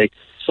Tuesday,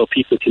 so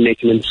people can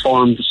make an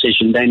informed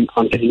decision then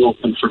on getting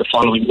open for the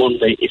following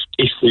Monday,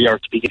 if we are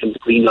to be given the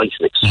green light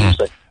next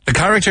Tuesday. The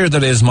character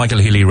that is Michael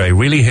Healy-Rae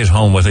really hit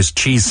home with his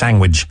cheese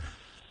sandwich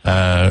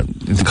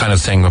kind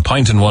of thing, a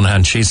pint in one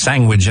hand, cheese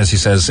sandwich, as he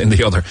says, in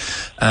the other.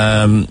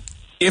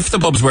 If the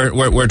pubs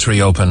were to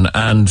reopen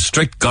and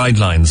strict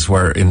guidelines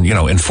were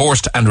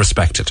enforced and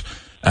respected,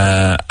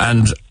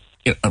 and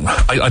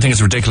I think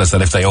it's ridiculous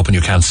that if they open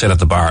you can't sit at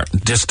the bar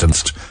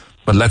distanced,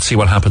 but let's see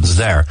what happens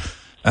there.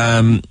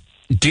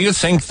 Do you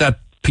think that,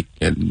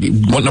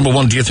 number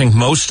one, do you think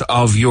most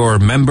of your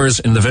members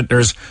in the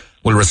vintners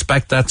will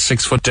respect that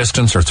 6 foot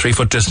distance or 3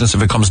 foot distance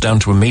if it comes down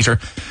to a metre?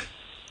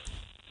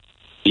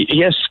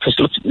 Yes, because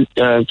look,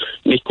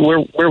 Nick,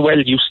 we're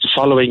well used to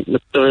following.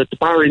 The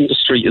bar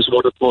industry is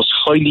one of the most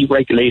highly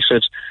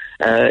regulated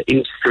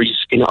industries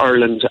in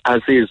Ireland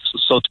as is.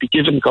 So to be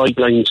given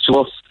guidelines to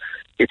us,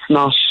 it's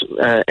not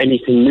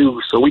anything new.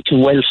 So we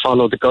can well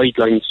follow the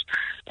guidelines.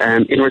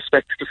 In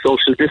respect to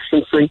social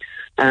distancing,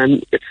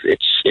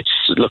 it's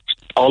look,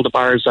 all the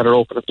bars that are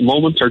open at the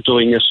moment are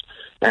doing it,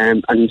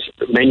 and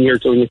many are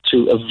doing it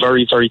to a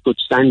very, very good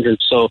standard.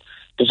 So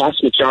the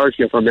vast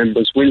majority of our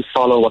members will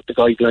follow what the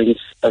guidelines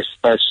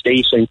are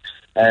stating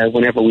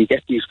whenever we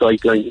get these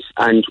guidelines,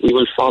 and we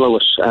will follow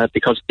it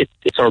because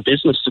it's our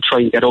business to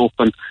try and get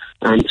open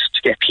and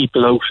to get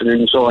people out and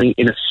enjoying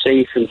in a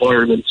safe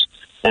environment.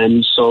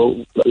 And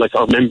so,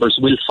 our members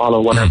will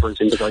follow whatever is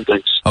in the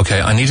guidelines. Okay,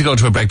 I need to go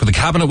to a break, but the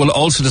Cabinet will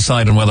also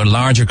decide on whether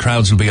larger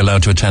crowds will be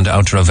allowed to attend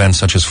outdoor events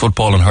such as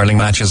football and hurling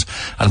matches.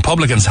 And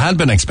publicans had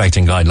been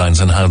expecting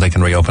guidelines on how they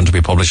can reopen to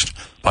be published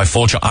by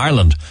Fáilte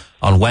Ireland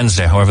on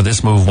Wednesday. However,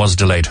 this move was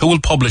delayed. Who will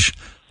publish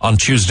on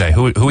Tuesday?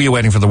 Who are you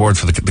waiting for the word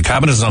for? The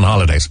cabinet is on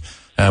holidays.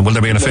 Will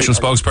there be an official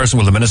spokesperson?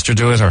 Will the minister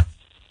do it, or?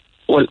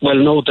 Well,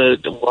 no.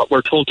 What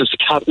we're told is the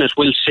cabinet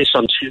will sit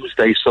on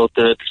Tuesday, so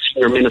the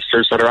senior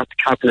ministers that are at the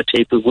cabinet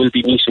table will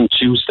be meeting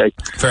Tuesday.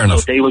 Fair enough.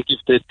 So they will give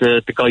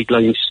the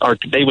guidelines, or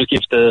they will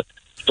give the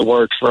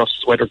word for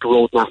us whether the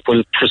roadmap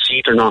will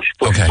proceed or not.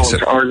 But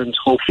to Ireland,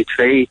 hopefully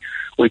today,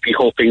 we'll be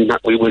hoping that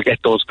we will get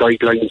those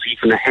guidelines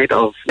even ahead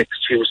of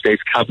next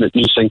Tuesday's cabinet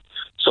meeting,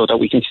 so that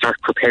we can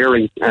start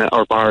preparing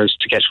our bars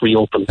to get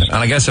reopened. And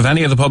I guess if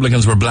any of the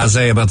publicans were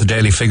blasé about the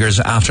daily figures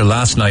after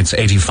last night's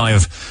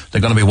 85,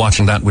 they're going to be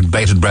watching that with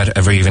bated breath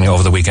every evening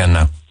over the weekend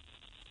now.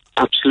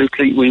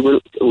 Absolutely, we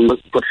will.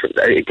 But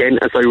again,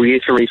 as I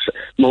reiterate,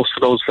 most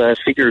of those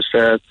figures,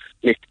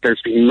 Nick,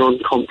 there's been none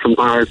come from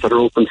bars that are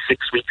open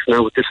 6 weeks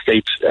now at this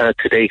stage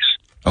to date.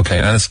 Okay,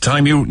 and it's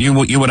time you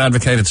would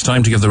advocate it's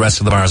time to give the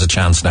rest of the bars a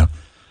chance now.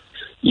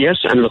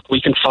 Yes, and look,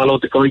 we can follow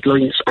the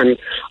guidelines, and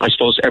I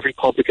suppose every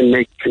publican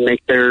can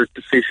make their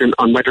decision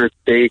on whether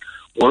they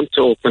want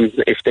to open,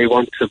 if they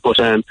want to. But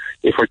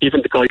if we're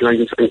given the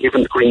guidelines and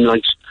given the green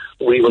light,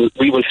 we will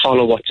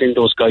follow what's in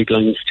those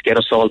guidelines to get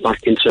us all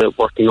back into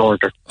working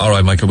order. All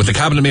right, Michael. With the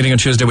cabinet meeting on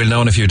Tuesday, we'll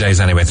know in a few days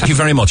anyway. Thank you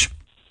very much.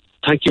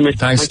 Thank you, Mick.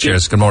 Thanks.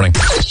 Cheers. Good morning.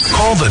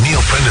 Call the Neil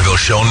Prendeville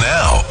Show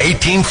now.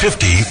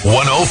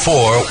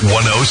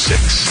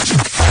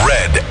 1850-104-106.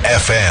 Red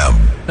FM.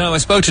 Now, I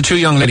spoke to two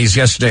young ladies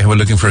yesterday who were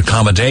looking for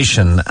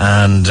accommodation,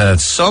 and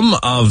some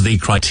of the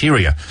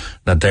criteria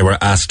that they were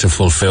asked to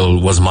fulfill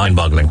was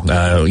mind-boggling.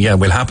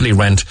 We'll happily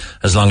rent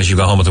as long as you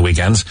go home at the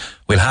weekends.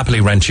 We'll happily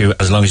rent you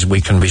as long as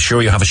we can be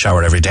sure you have a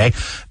shower every day.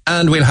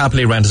 And we'll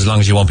happily rent as long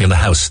as you won't be in the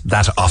house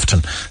that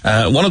often.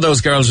 One of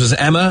those girls was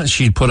Emma.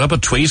 She put up a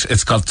tweet.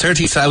 It's got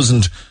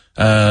 30,000,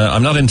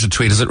 I'm not into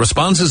tweet. Is it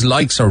responses,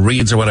 likes, or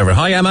reads, or whatever?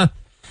 Hi, Emma.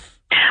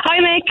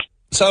 Hi, Mick.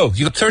 So,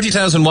 you got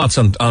 30,000 watts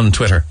on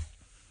Twitter?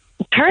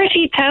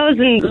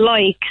 30,000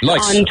 likes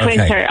on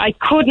Twitter. Okay. I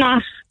could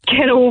not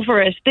get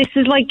over it. This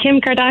is like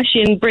Kim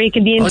Kardashian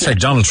breaking the internet. I'd say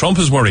Donald Trump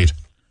is worried.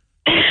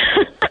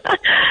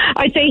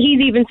 I'd say he's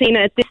even seen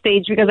it at this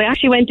stage, because I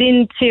actually went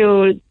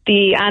into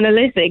the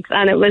analytics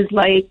and it was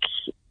like,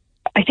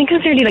 I think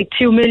it's nearly like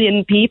 2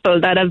 million people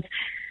that have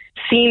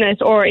seen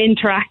it or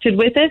interacted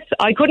with it.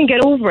 I couldn't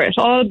get over it,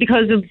 all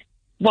because of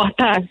what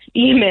that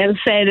email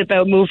said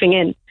about moving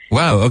in.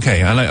 Wow,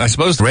 okay. And I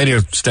suppose the radio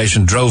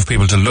station drove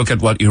people to look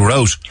at what you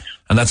wrote,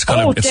 and that's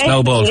kind of, it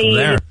snowballed from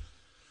there.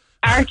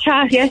 Our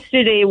chat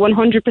yesterday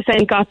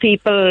 100% got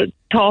people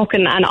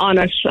talking and on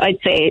it, I'd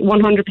say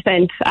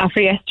 100%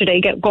 after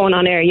yesterday going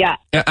on air, yeah.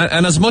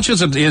 And as much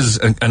as it is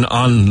an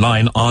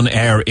online,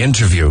 on-air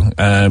interview,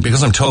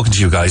 because I'm talking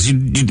to you guys,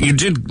 you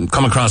did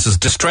come across as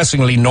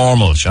distressingly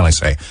normal, shall I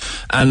say.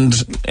 And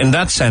in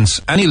that sense,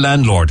 any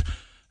landlord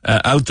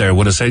out there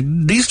would have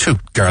said, these two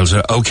girls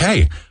are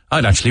okay.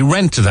 I'd actually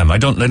rent to them.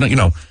 I'd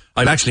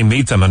actually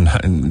meet them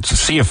and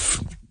see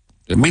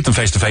meet them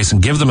face to face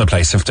and give them a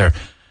place if they're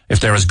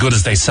as good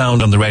as they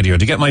sound on the radio.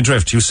 Do you get my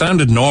drift? You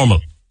sounded normal.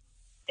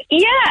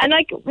 Yeah, and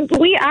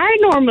we are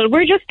normal.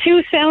 We're just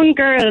two sound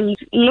girls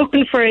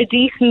looking for a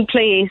decent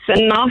place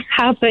and not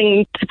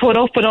having to put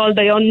up with all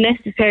the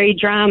unnecessary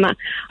drama.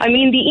 I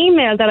mean, the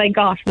email that I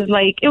got was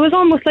like, it was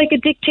almost like a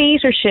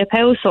dictatorship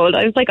household.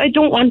 I was like, I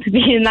don't want to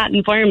be in that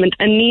environment,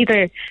 and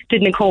neither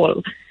did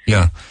Nicole.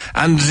 Yeah,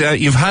 and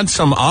you've had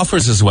some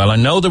offers as well. I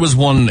know there was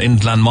one in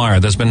Glanmire.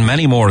 There's been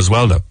many more as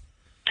well, though.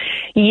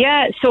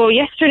 Yeah, so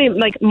yesterday,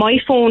 my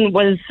phone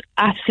was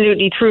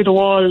absolutely through the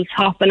walls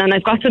hopping, and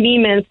I've got some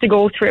emails to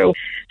go through.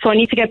 So I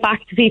need to get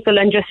back to people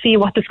and just see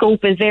what the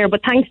scope is there.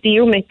 But thanks to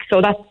you, Mick,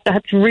 so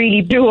that's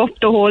really blew up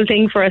the whole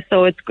thing for us.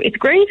 So it's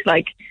great,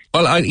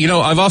 Well,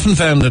 I've often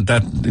found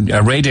that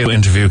a radio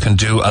interview can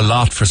do a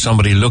lot for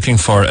somebody looking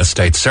for a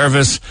state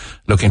service,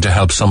 looking to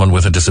help someone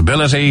with a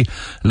disability,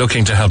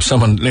 looking to help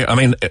someone. I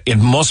mean, it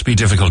must be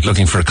difficult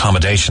looking for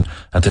accommodation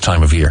at the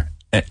time of year,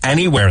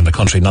 anywhere in the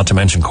country, not to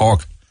mention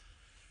Cork.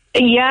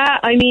 Yeah,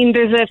 I mean,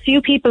 there's a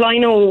few people I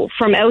know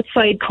from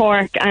outside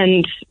Cork,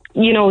 and,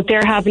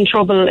 they're having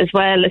trouble as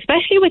well,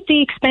 especially with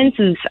the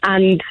expenses,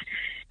 and,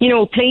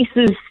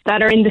 places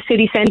that are in the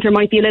city centre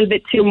might be a little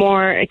bit too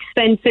more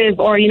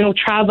expensive, or,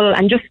 travel,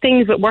 and just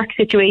things with work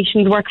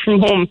situations, work from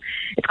home.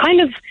 It's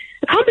kind of,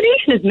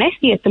 accommodation is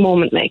messy at the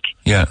moment, Mick.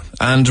 Yeah,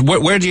 and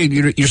where do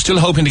you're still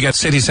hoping to get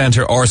city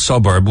centre or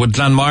suburb? Would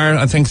Glanmire,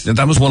 I think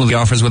that was one of the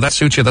offers, would that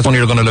suit you? That's one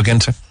you're going to look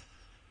into?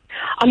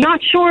 I'm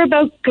not sure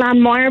about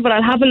Glanmire, but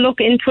I'll have a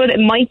look into it. It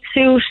might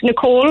suit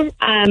Nicole,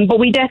 but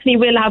we definitely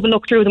will have a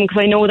look through them,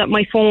 because I know that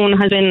my phone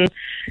has been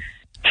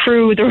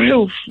through the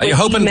roof. Are you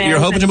hoping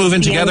to move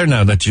in together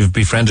now that you've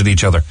befriended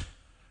each other?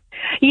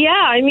 Yeah,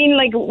 I mean,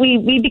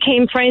 we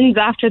became friends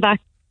after that,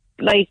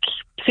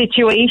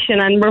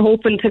 situation, and we're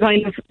hoping to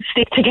kind of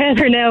stick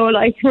together now.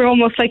 We're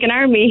almost like an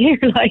army here,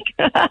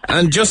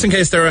 And just in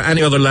case there are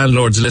any other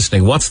landlords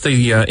listening, what's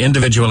the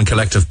individual and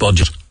collective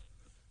budget?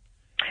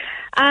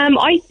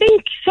 I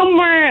think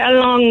somewhere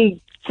along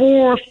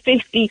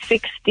 450,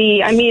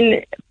 60. I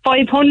mean,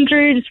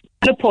 500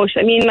 a push.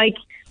 I mean,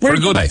 For a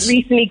good price.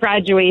 Recently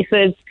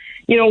graduated.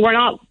 You know, we're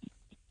not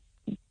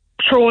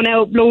throwing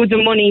out loads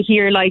of money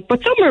here, like,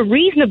 but some are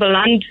reasonable,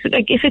 and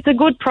like if it's a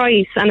good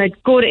price and a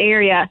good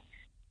area,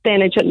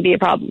 then it shouldn't be a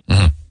problem.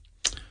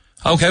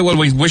 Mm-hmm. Okay, well,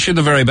 we wish you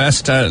the very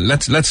best.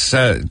 Let's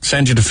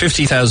send you to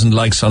 50,000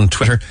 likes on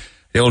Twitter,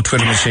 the old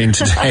Twitter machine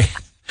today.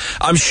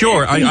 I'm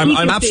sure,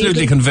 I'm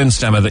absolutely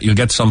convinced, Emma, that you'll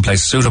get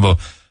someplace suitable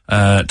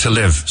to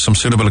live, some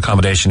suitable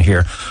accommodation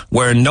here,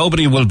 where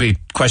nobody will be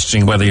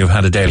questioning whether you've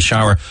had a daily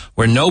shower,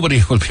 where nobody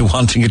will be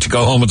wanting you to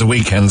go home at the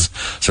weekends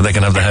so they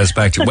can have the house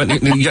back to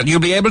you. You'll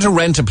be able to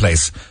rent a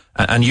place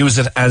and use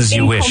it as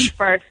you wish.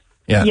 Comfort.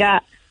 Yeah.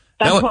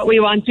 That's what we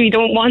want. We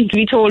don't want to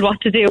be told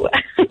what to do.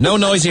 No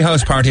noisy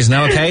house parties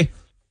now, okay?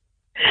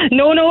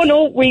 No.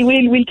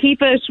 We'll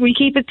keep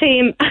it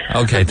tame.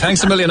 Okay.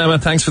 Thanks a million, Emma.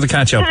 Thanks for the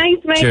catch up.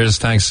 Thanks, mate. Cheers.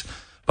 Thanks.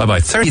 Bye-bye.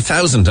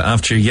 30,000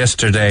 after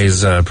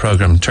yesterday's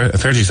programme.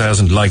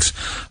 30,000 likes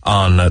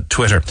on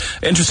Twitter.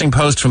 Interesting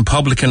post from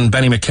publican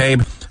Benny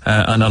McCabe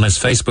and on his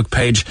Facebook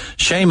page.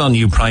 Shame on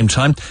you,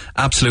 Primetime.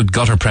 Absolute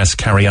gutter press,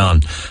 carry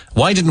on.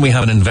 Why didn't we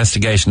have an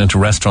investigation into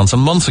restaurants a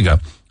month ago,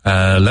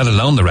 let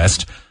alone the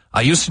rest?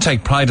 I used to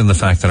take pride in the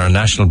fact that our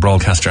national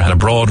broadcaster had a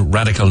broad,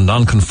 radical,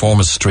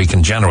 non-conformist streak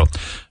in general,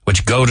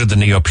 which goaded the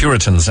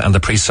neo-Puritans and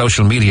the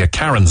pre-social media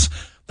Karens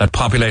that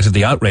populated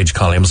the outrage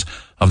columns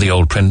of the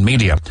old print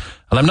media.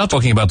 And I'm not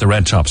talking about the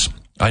red tops.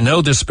 I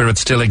know this spirit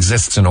still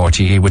exists in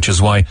RTE, which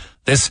is why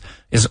this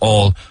is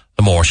all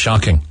the more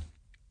shocking.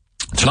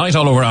 Tonight,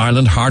 all over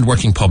Ireland,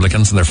 hard-working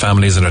publicans and their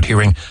families are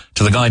adhering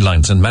to the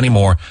guidelines, and many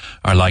more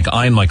are like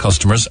I and my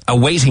customers,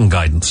 awaiting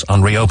guidance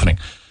on reopening.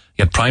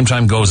 Yet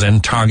Primetime goes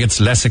in,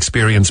 targets less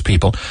experienced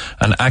people,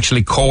 and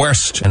actually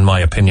coerced, in my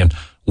opinion,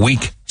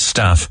 weak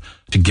staff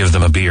to give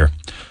them a beer.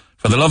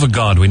 For the love of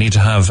God, we need to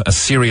have a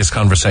serious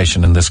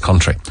conversation in this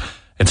country.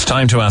 It's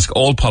time to ask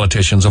all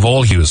politicians of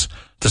all hues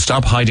to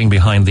stop hiding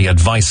behind the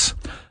advice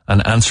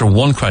and answer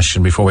one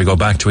question before we go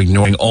back to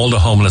ignoring all the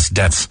homeless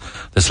deaths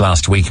this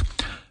last week.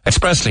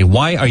 Expressly,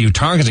 why are you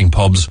targeting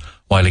pubs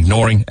while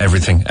ignoring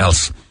everything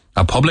else?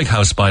 A public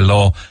house by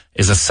law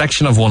is a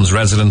section of one's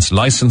residence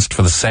licensed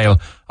for the sale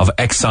of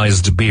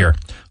excised beer,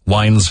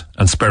 wines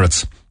and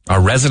spirits. Our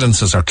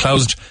residences are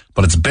closed,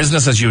 but it's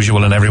business as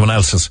usual in everyone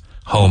else's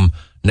home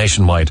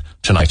nationwide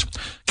tonight.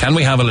 Can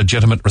we have a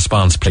legitimate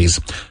response, please?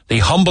 The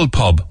humble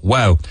pub,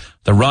 wow,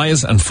 the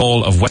rise and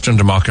fall of Western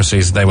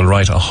democracies, they will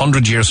write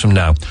 100 years from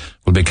now,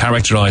 will be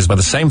characterized by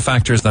the same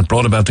factors that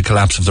brought about the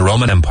collapse of the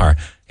Roman Empire: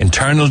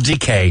 internal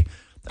decay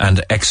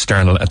and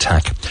external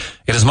attack.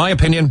 It is my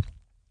opinion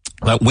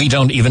that we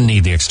don't even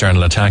need the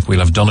external attack. We'll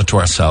have done it to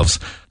ourselves.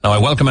 Now, I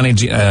welcome any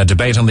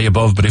debate on the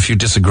above, but if you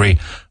disagree,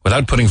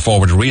 without putting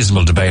forward a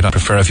reasonable debate, I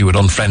prefer if you would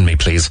unfriend me,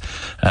 please.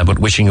 But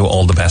wishing you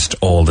all the best,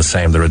 all the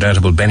same. The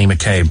redoubtable Benny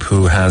McCabe,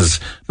 who has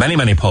many,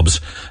 many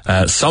pubs,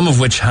 some of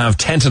which have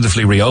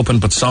tentatively reopened,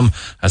 but some,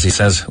 as he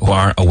says, who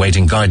are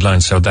awaiting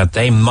guidelines so that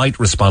they might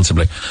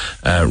responsibly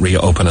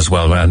reopen as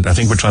well. And I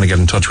think we're trying to get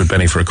in touch with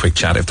Benny for a quick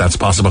chat, if that's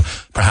possible.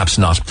 Perhaps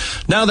not.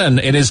 Now then,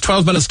 it is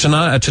 12 minutes to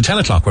 10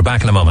 o'clock. We're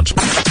back in a moment.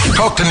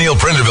 Talk to Neil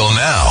Prendeville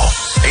now.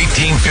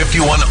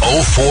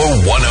 1851-04-106.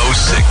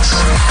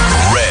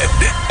 Red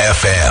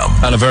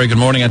FM. And a very good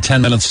morning at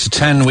 10 minutes to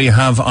 10. We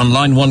have on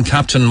line one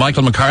Captain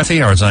Michael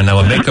McCarthy, or as I know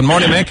him, Mick. Good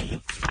morning,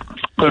 Mick.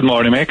 Good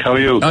morning, Mick. How are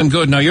you? I'm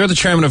good. Now, you're the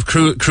chairman of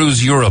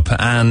Cruise Europe,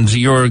 and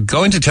you're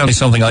going to tell me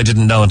something I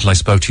didn't know until I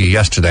spoke to you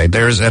yesterday.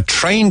 There's a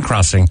train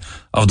crossing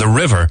of the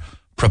river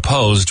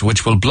proposed,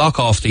 which will block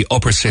off the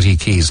upper city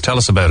quays. Tell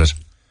us about it.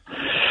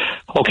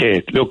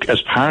 Okay, look,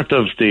 as part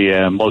of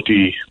the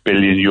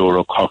multi-billion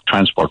euro Cork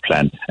transport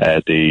plan,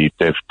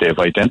 they've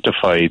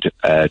identified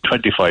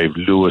 25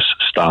 Lewis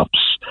stops,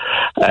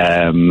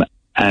 and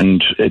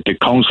the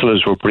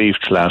councillors were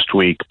briefed last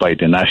week by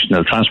the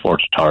National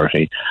Transport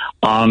Authority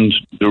on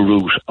the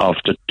route of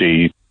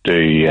the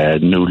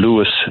new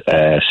Lewis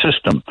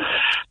system.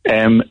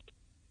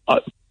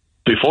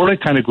 Before I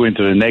kind of go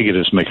into the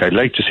negatives, Mick, I'd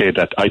like to say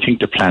that I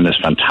think the plan is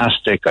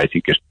fantastic. I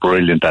think it's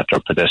brilliant that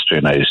they're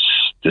pedestrianised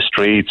the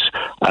streets,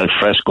 al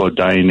fresco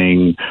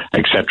dining,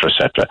 etc.,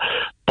 etc.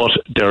 But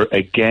they're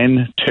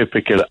again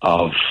typical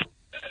of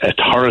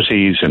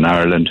authorities in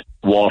Ireland.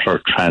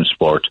 Water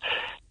transport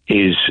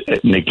is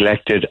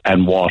neglected,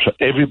 and water,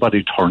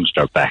 everybody turns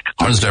their back.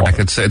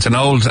 It's an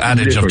old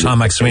adage of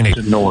Tom McSweeney.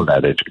 It's an old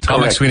adage.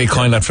 Tom McSweeney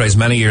coined that phrase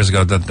many years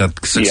ago,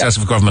 that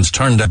successive governments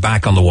turned their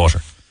back on the water.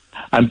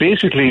 And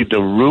basically, the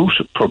route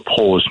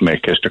proposed,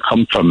 Mick, is to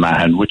come from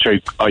Mahon, which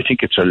I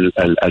think it's,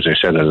 as I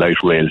said, a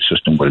light rail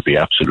system will be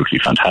absolutely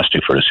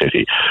fantastic for the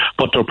city.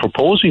 But they're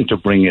proposing to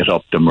bring it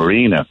up the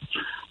marina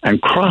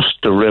and cross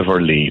the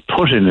River Lee,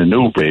 put in a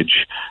new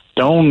bridge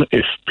down.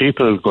 If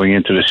people going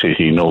into the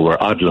city know where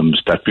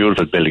Odlum's, that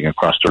beautiful building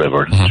across the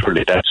river,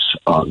 literally that's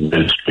on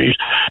Mill Street,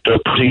 they're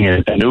putting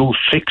a new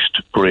fixed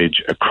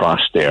bridge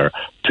across there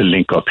to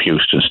link up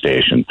Houston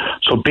Station.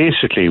 So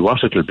basically,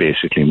 what it'll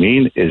basically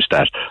mean is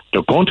that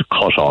they're going to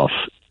cut off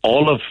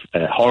all of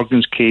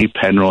Horgan's Quay,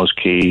 Penrose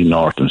Quay,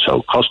 North and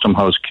South Custom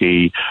House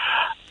Quay,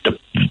 the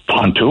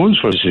pontoons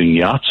for visiting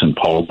yachts and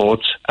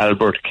powerboats,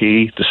 Albert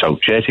Quay, the South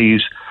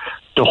Jetties,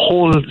 the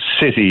whole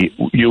city,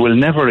 you will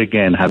never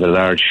again have a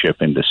large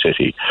ship in the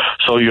city.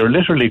 So you're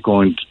literally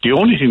the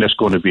only thing that's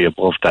going to be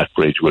above that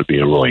bridge will be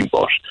a rowing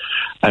boat.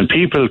 And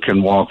people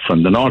can walk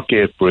from the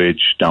Northgate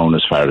Bridge down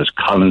as far as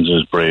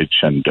Collins's Bridge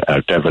and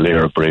De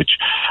Valera Bridge,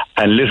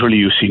 and literally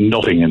you see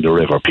nothing in the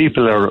river.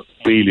 People are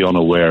really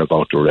unaware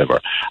about the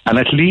river. And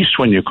at least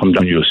when you come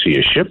down, you'll see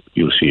a ship,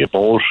 you'll see a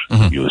boat,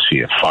 you'll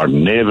see a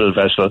foreign naval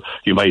vessel,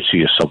 you might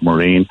see a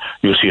submarine,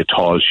 you'll see a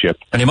tall ship.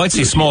 And you might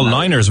see small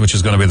liners, which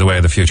is going to be the way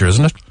of the future,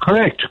 isn't it?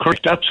 Correct,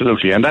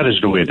 absolutely. And that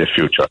is the way of the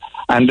future.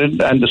 And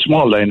the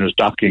small liners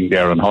docking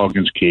there on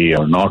Horgan's Quay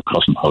or North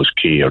Custom House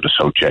Quay or the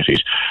South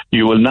Jetties,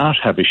 you will not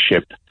have a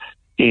ship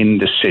in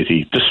the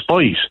city,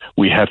 despite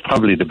we have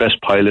probably the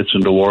best pilots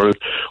in the world.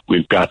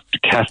 We've got the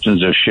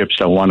captains of ships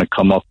that want to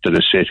come up to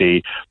the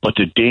city, but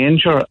the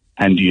danger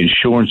and the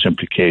insurance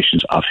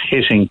implications of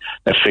hitting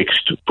a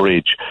fixed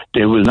bridge,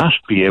 they will not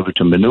be able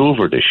to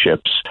manoeuvre the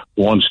ships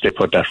once they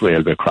put that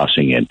railway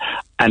crossing in.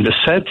 And the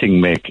sad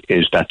thing, Mick,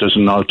 is that there's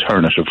an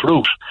alternative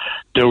route.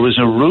 There was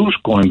a route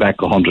going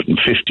back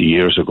 150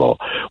 years ago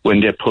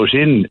when they put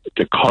in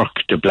the Cork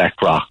to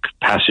Blackrock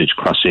Passage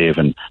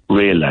Crosshaven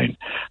rail line,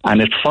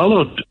 and it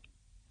followed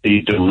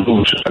the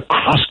route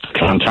across the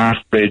Clontarf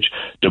Bridge,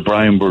 the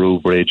Brian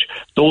Boru Bridge.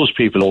 Those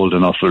people old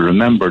enough will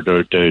remember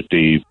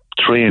the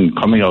train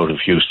coming out of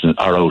Houston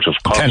or out of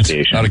Cork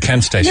Station. Out of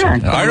Kent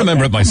Station. Yeah, I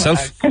remember it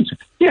myself.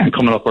 Yeah,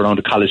 coming up around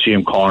the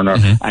Coliseum corner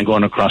and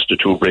going across the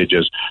two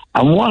bridges.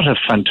 And what a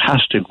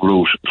fantastic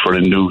route for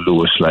a new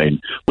Lewis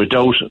line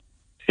without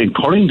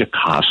incurring the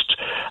cost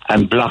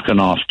and blocking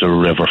off the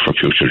river for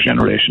future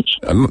generations.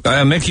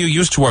 Mick, you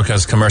used to work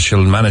as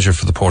commercial manager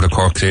for the Port of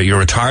Cork. You're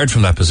retired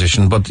from that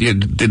position, but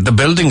the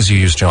buildings you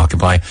used to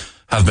occupy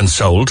have been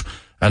sold,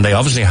 and they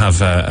obviously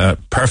have a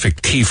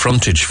perfect quay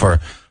frontage for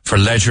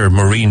leisure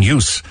marine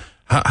use.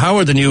 How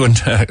are the new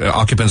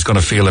occupants going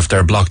to feel if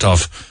they're blocked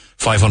off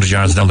 500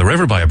 yards down the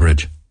river by a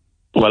bridge?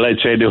 Well, I'd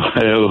say,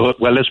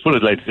 well, let's put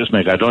it like this,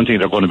 Mick. I don't think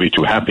they're going to be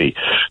too happy,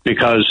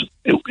 because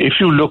if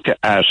you look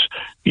at,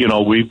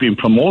 we've been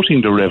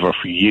promoting the river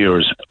for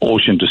years,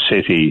 ocean to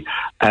city,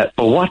 but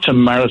what's a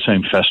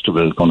maritime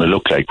festival going to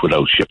look like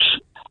without ships?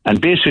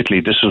 And basically,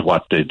 this is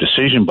what the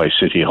decision by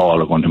City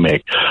Hall are going to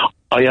make.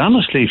 I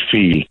honestly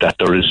feel that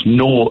there is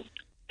no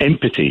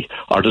empathy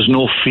or there's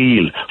no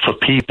feel for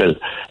people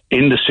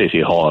in the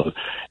City Hall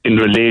in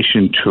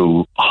relation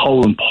to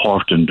how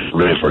important the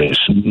river is.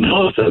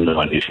 None of them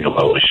know anything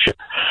about a ship.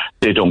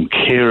 They don't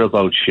care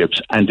about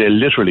ships, and they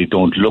literally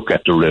don't look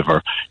at the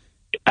river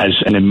as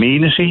an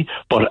amenity,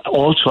 but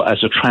also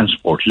as a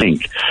transport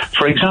link.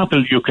 For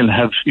example, you could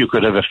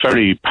have a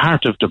ferry.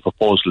 Part of the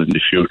proposal in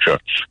the future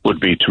would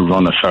be to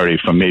run a ferry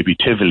from maybe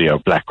Tivoli or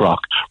Blackrock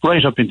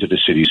right up into the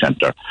city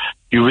centre.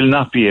 You will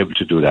not be able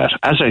to do that.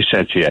 As I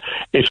said to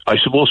you, I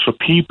suppose for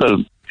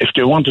people, if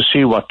they want to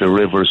see what the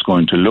river is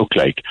going to look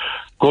like,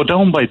 go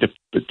down by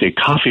the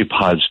coffee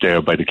pods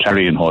there by the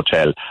Clarion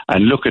Hotel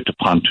and look at the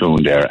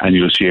pontoon there, and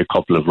you'll see a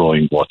couple of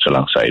rowing boats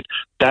alongside.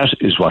 That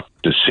is what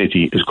the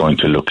city is going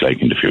to look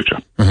like in the future.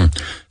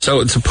 So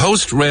it's a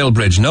post-rail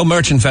bridge. No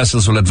merchant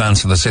vessels will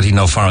advance to the city,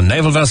 no foreign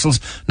naval vessels,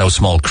 no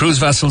small cruise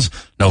vessels,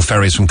 no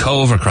ferries from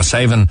Cove or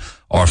Crosshaven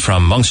or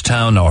from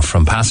Monkstown or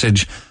from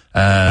Passage.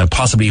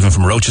 Possibly even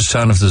from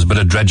Rochestown if there's a bit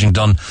of dredging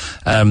done.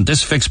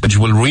 This fixed bridge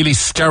will really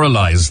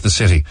sterilise the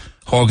city,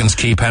 Horgan's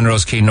Quay,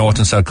 Penrose Quay, North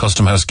and South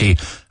Custom House Quay,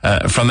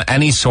 from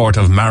any sort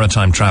of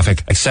maritime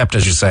traffic, except,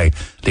 as you say,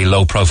 the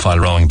low-profile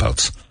rowing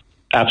boats.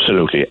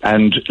 Absolutely.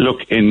 And look,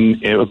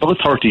 in about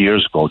 30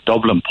 years ago,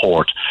 Dublin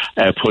Port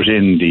put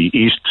in the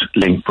East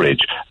Link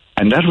Bridge.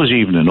 And that was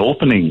even an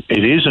opening.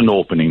 It is an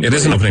opening bridge. It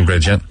is an opening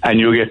bridge, yeah. And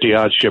you get the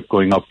odd ship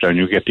going up there, and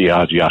you get the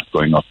odd yacht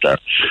going up there.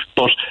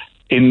 But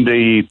in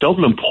the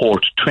Dublin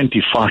Port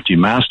 2040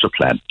 Master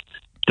Plan,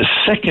 the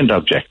second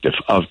objective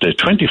of the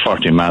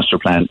 2040 Master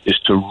Plan is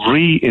to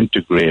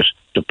reintegrate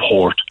the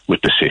port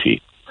with the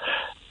city.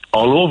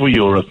 All over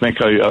Europe,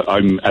 Mick,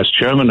 I'm as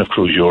chairman of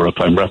Cruise Europe,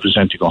 I'm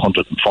representing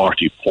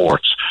 140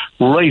 ports,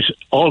 right,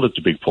 all of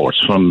the big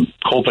ports, from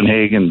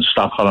Copenhagen,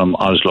 Stockholm,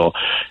 Oslo.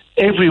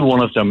 Every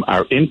one of them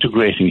are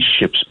integrating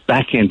ships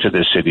back into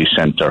the city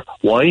centre.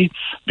 Why?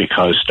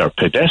 Because they're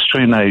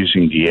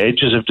pedestrianising the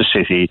edges of the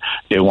city.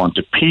 They want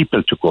the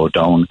people to go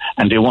down,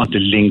 and they want to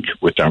link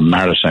with their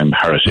maritime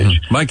heritage.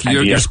 Mike,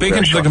 you're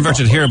speaking to the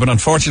converted here, but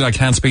unfortunately I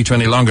can't speak to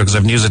you any longer because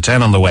I've News at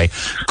 10 on the way.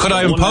 Could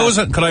I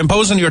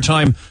impose on your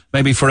time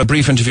maybe for a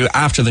brief interview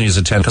after the News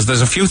at 10? Because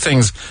there's a few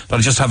things that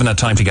I just haven't had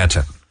time to get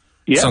to.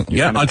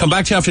 Yeah, I'll come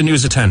back to you after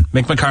News at 10.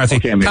 Mick McCarthy,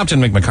 Captain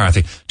Mick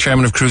McCarthy,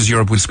 Chairman of Cruise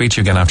Europe. We'll speak to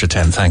you again after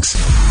 10. Thanks.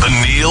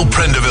 The Neil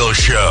Prendeville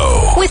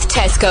Show. With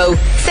Tesco.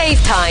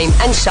 Save time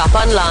and shop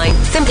online.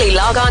 Simply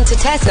log on to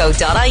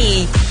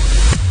tesco.ie.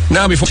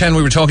 Now, before 10,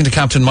 we were talking to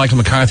Captain Michael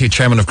McCarthy,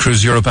 Chairman of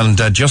Cruise Europe, and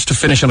just to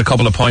finish on a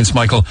couple of points,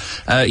 Michael,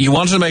 you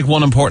wanted to make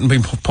one important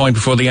point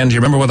before the end. Do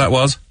you remember what that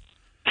was?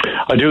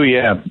 I do,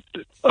 yeah.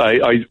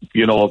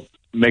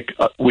 Mick,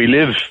 we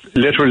live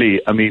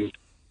literally,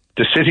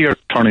 the city are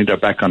turning their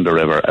back on the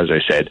river, as I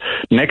said.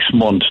 Next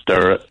month,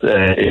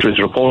 it was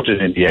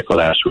reported in the Echo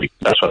last week.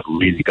 That's what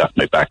really got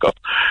my back up.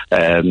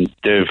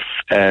 They've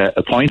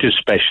appointed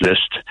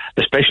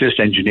a specialist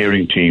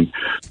engineering team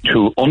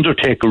to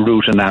undertake a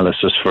route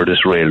analysis for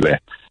this railway.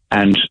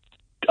 And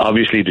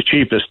obviously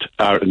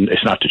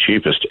it's not the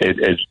cheapest,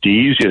 it's the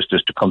easiest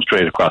is to come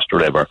straight across the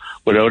river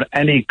without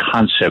any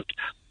concept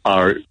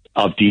or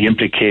of the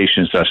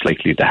implications that's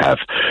likely to have.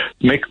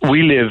 Mick,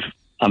 we live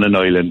on an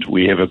island.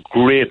 We have a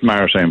great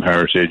maritime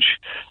heritage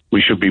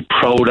we should be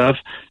proud of,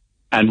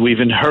 and we've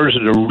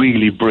inherited a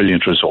really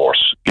brilliant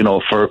resource.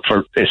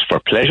 It's for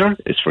pleasure,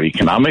 it's for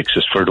economics,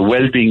 it's for the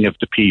well-being of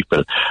the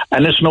people,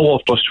 and it's no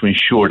up to us to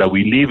ensure that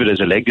we leave it as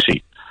a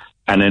legacy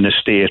and an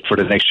estate for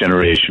the next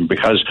generation,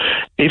 because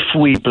if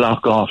we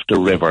block off the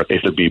river,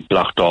 it'll be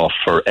blocked off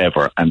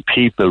forever and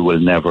people will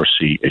never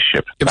see a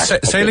ship.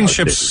 Sailing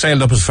ships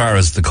sailed up as far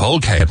as the Coal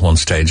Quay at one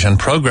stage, and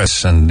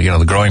progress and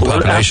the growing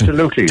population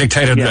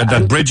dictated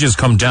that bridges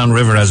come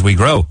downriver as we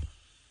grow.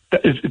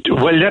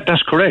 Well,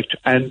 that's correct,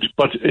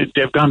 but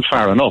they've gone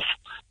far enough.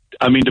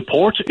 I mean, the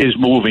port is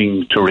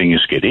moving to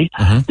Ringaskiddy.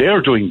 Mm-hmm.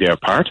 They're doing their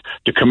part.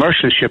 The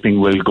commercial shipping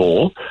will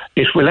go.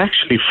 It will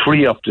actually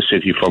free up the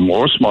city for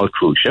more small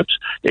cruise ships.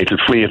 It'll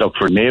free it up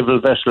for naval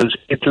vessels.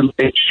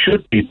 It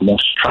should be the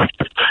most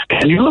attractive.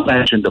 Can you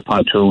imagine the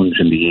pontoons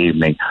in the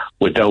evening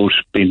without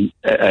being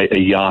a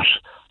yacht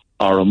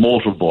or a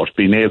motorboat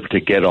being able to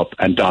get up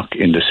and dock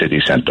in the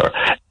city centre?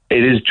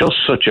 It is just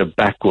such a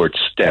backward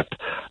step.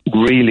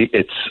 Really,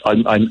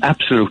 I'm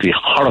absolutely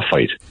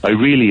horrified. I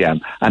really am.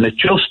 And it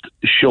just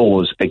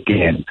shows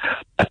again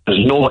that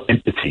there's no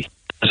empathy.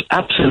 There's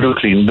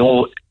absolutely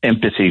no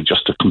empathy,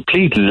 just a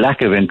complete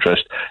lack of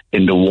interest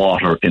in the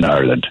water in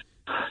Ireland.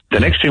 The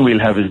next thing we'll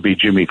have will be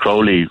Jimmy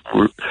Crowley.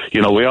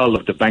 We all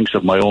love the banks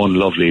of my own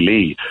lovely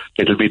Lee.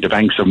 It'll be the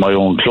banks of my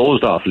own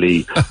closed off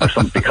Lee or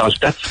something, because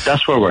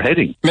that's where we're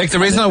heading. Mick, the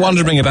reason I wanted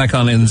to bring it back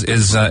on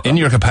is in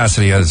your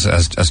capacity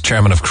as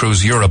chairman of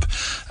Cruise Europe.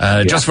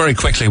 Just very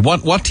quickly,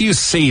 what do you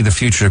see the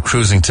future of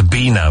cruising to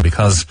be now?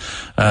 Because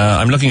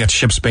I'm looking at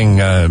ships being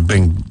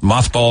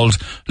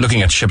mothballed,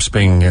 looking at ships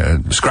being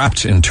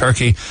scrapped in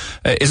Turkey.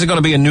 Is it going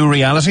to be a new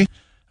reality?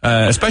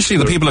 Especially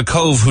the people at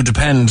Cove who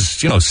depend,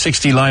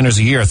 60 liners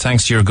a year,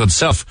 thanks to your good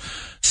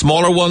self.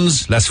 Smaller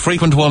ones, less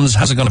frequent ones,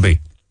 how's it going to be?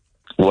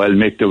 Well,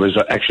 Mick, there was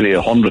actually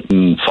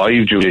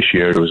 105 due this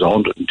year. There was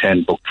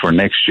 110 booked for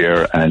next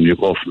year, and you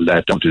go from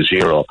that down to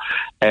zero.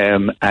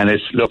 And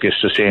it's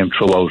the same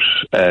throughout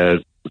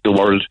the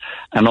world.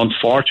 And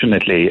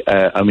unfortunately,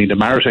 the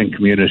maritime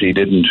community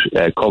didn't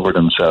cover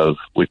themselves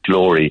with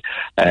glory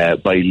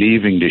by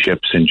leaving the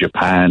ships in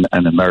Japan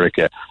and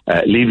America,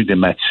 leaving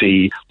them at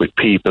sea with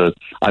people.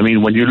 I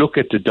mean, when you look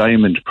at the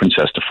Diamond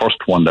Princess, the first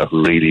one that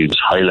really was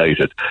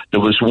highlighted,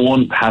 there was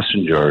one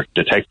passenger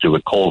detected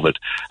with COVID,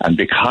 and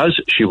because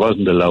she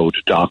wasn't allowed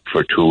to dock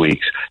for 2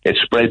 weeks, it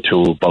spread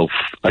to about,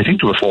 I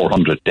think there were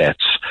 400 deaths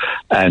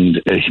and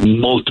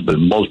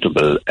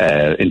multiple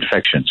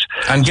infections.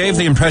 And gave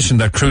the impression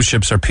that cruise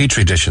ships are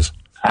petri dishes.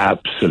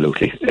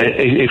 Absolutely.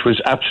 It was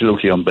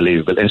absolutely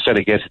unbelievable. Instead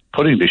of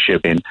putting the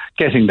ship in,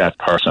 getting that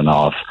person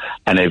off,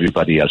 and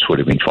everybody else would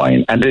have been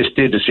fine. And they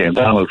did the same.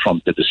 Donald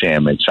Trump did the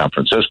same in San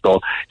Francisco.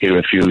 He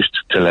refused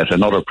to let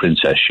another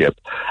princess ship.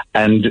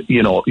 And,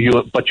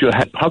 but you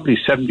had probably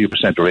 70%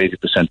 or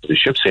 80% of the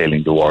ships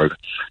sailing the world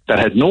that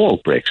had no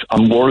outbreaks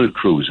on world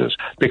cruises.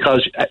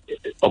 Because,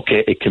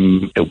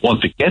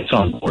 once it gets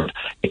on board,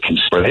 it can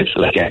spread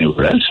like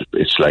anywhere else.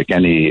 It's like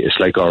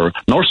our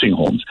nursing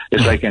homes.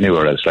 It's like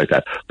anywhere else like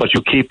that. But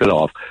you keep it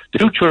off. The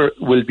future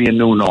will be a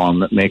new norm,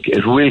 Mick.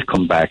 It will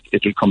come back.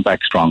 It will come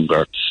back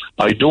stronger.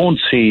 I don't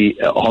see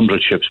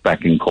 100 ships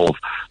back in Cove,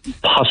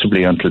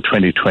 possibly until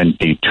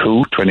 2022,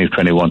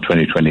 2021,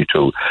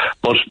 2022.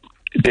 But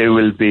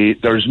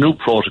there's new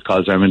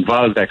protocols. I'm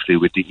involved actually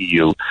with the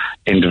EU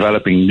in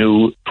developing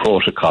new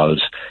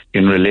protocols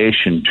in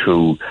relation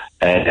to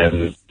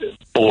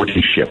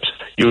boarding ships.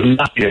 You'll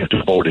not be able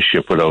to board a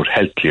ship without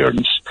health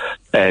clearance.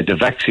 The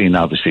vaccine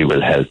obviously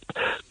will help.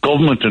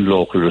 Government and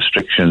local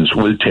restrictions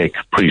will take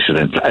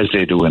precedence, as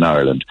they do in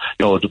Ireland.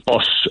 The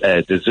bus,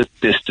 the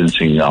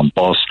distancing on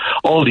bus,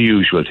 all the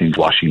usual things,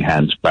 washing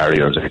hands,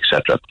 barriers,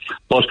 etc.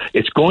 But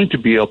it's going to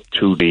be up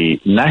to the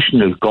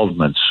national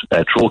governments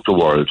throughout the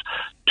world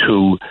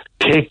to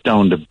take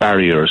down the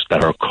barriers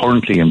that are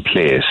currently in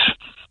place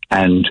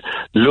and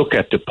look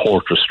at the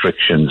port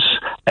restrictions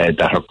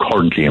that are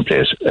currently in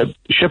place. Cruise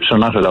ships are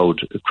not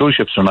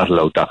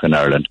allowed dock in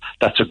Ireland.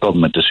 That's a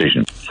government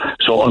decision.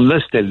 So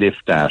unless they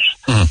lift that,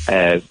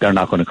 they're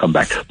not going to come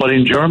back. But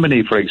in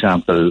Germany, for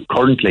example,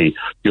 currently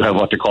you have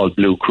what they call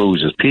blue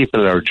cruises.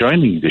 People are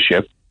joining the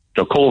ship.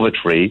 They're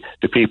COVID-free.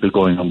 The people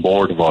going on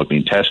board have all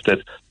been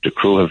tested. The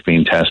crew have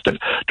been tested.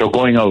 They're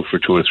going out for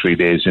 2 or 3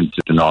 days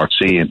into the North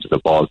Sea, into the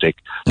Baltic.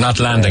 Not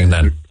landing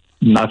then?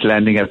 Not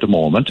landing at the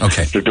moment.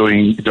 Okay. They're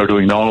doing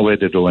Norway,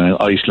 they're doing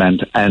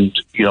Iceland, and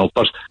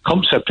but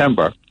come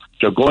September,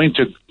 they're going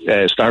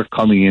to start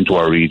coming into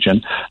our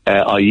region.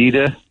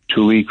 AIDA,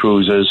 2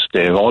 cruises,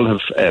 they all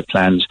have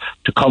plans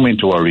to come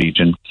into our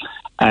region.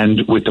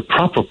 And with the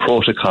proper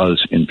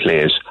protocols in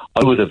place,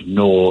 I would have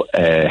no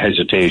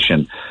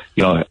hesitation,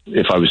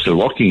 if I was still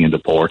working in the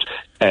port,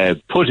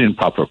 put in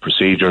proper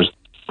procedures,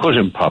 put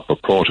in proper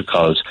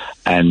protocols,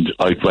 and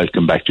I'd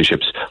welcome back the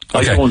ships.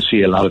 Okay. I don't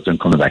see a lot of them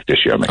coming back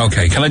this year, mate.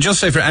 Okay, can I just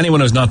say, for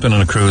anyone who's not been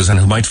on a cruise and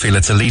who might feel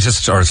it's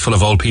elitist or it's full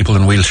of old people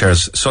in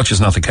wheelchairs, such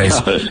is not the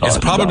case. It's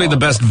probably the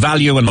best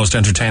value and most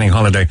entertaining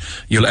holiday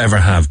you'll ever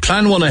have.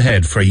 Plan one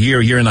ahead for a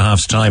year and a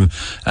half's time,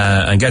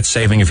 and get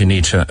saving if you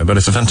need to. But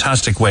it's a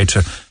fantastic way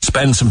to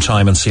spend some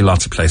time and see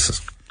lots of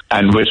places.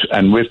 And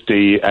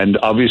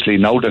obviously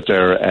now that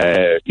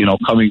they're,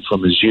 coming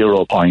from a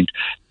 0 point,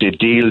 the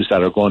deals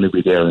that are going to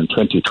be there in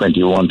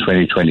 2021,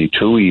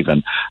 2022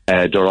 even,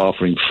 they're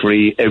offering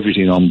free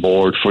everything on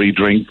board, free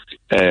drink,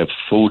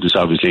 food is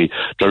obviously,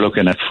 they're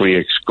looking at free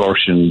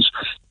excursions,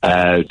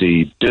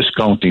 the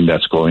discounting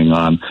that's going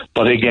on.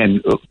 But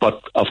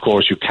of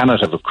course you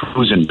cannot have a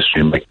cruise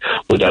industry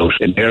without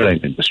an airline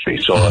industry.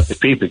 So if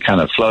people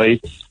cannot fly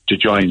to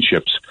join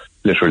ships,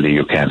 literally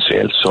you can't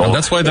sail. So and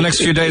that's why the next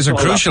few days are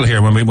crucial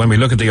here. When we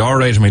look at the R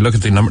rate and we look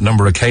at the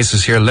number of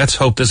cases here, let's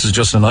hope this is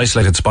just an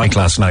isolated spike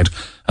last night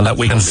and that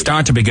we can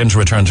start to begin to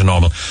return to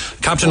normal.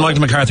 Captain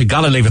Michael McCarthy,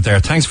 gotta leave it there.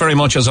 Thanks very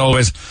much as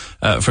always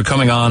for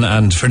coming on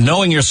and for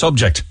knowing your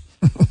subject.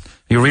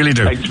 You really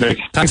do. Thanks, Mick.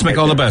 Thanks, Mick.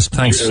 All the best.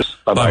 Thanks.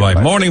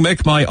 Bye-bye. Morning,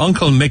 Mick. My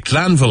uncle Mick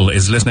Glanville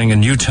is listening in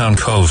Newtown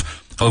Cove.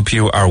 Hope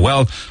you are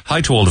well. Hi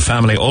to all the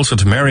family, also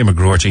to Mary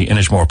McGroarty,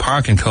 Inishmore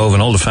Park in Cove,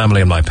 and all the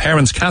family and my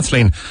parents,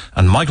 Kathleen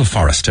and Michael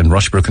Forrest in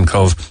Rushbrook and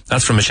Cove.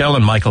 That's from Michelle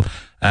and Michael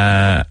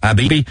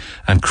Abibi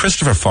and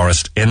Christopher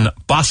Forrest in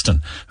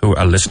Boston, who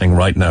are listening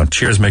right now.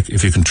 Cheers, Mick.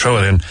 If you can throw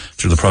it in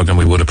through the program,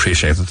 we would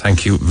appreciate it.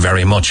 Thank you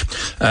very much.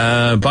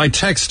 By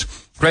text,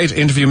 great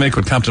interview, Mick,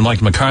 with Captain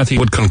Michael McCarthy.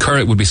 Would concur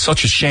it would be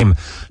such a shame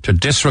to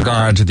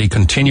disregard the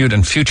continued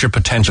and future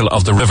potential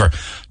of the river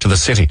to the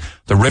city.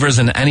 The rivers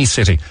in any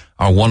city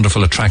are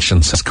wonderful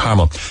attractions, says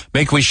Carmel.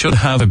 Mick, we should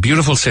have a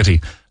beautiful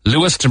city.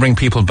 Lewis to bring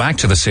people back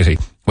to the city.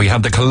 We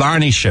have the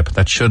Killarney ship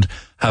that should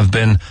have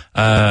been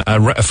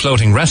a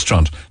floating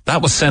restaurant.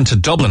 That was sent to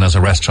Dublin as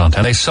a restaurant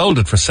and they sold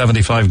it for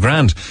 75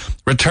 grand.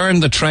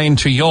 Return the train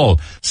to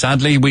Youghal.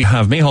 Sadly, we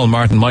have Micheál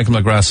Martin, Michael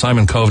McGrath,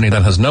 Simon Coveney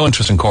that has no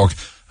interest in Cork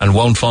and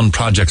won't fund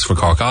projects for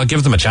Cork. I'll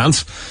give them a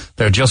chance.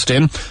 They're just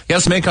in.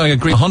 Yes, Mick, I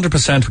agree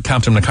 100% with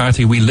Captain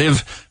McCarthy. We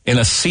live in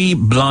a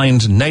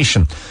sea-blind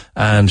nation,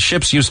 and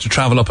ships used to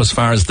travel up as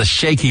far as the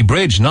Shaky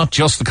Bridge, not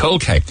just the Coal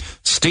Quay.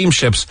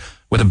 Steamships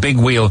with a big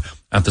wheel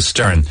at the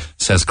stern,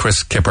 says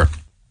Chris Kipper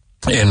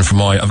in from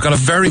Moy. I've got a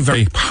very,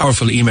 very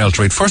powerful email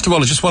to read. First of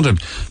all, I just want to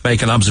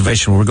make an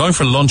observation. We were going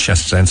for lunch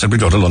yesterday and said we'd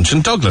go to lunch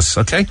in Douglas,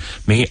 okay?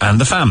 Me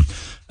and the fam.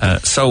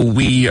 So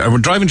we were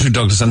driving through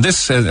Douglas, and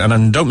this, and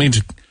I don't mean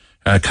to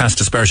cast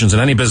aspersions in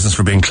any business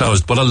for being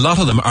closed, but a lot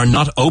of them are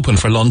not open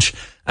for lunch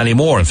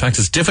anymore. In fact,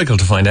 it's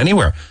difficult to find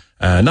anywhere,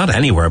 not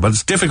anywhere, but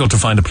it's difficult to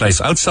find a place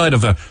outside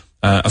of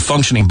a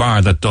functioning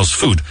bar that does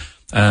food.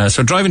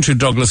 So driving through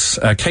Douglas,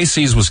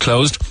 KC's was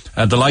closed.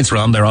 The lights were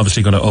on. They're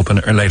obviously going to open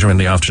later in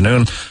the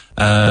afternoon.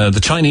 The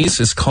Chinese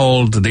is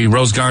called the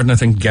Rose Garden, I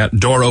think,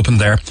 door open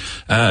there.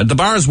 The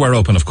bars were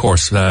open, of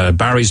course.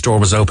 Barry's door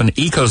was open.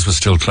 Eco's was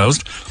still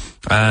closed.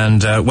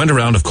 And went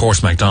around, of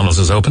course, McDonald's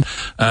is open.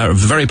 The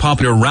very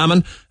popular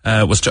ramen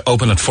was to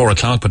open at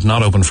 4:00, but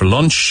not open for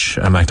lunch.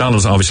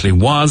 McDonald's obviously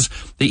was.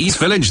 The East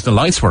Village, the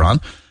lights were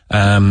on.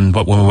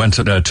 But when we went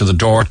to the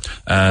door,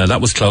 that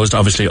was closed,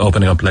 obviously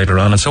opening up later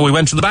on. And so we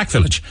went to the back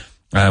village,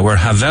 where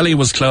Haveli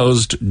was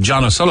closed.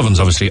 John O'Sullivan's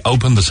obviously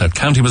open. The South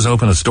County was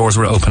open. The stores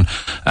were open.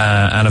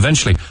 And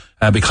eventually,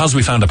 because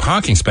we found a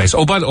parking space,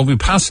 we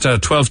passed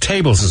 12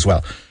 tables as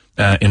well,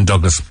 in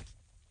Douglas.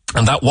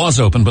 And that was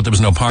open, but there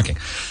was no parking.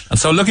 And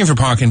so looking for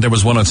parking, there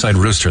was one outside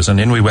Roosters, and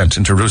in we went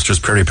into Roosters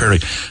Piri Piri.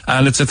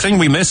 And it's a thing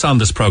we miss on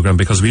this program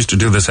because we used to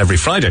do this every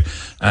Friday,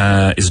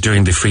 is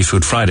doing the Free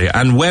Food Friday.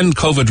 And when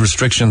COVID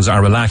restrictions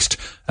are relaxed,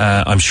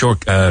 I'm sure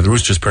the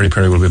Roosters Piri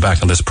Piri will be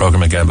back on this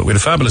program again. But we had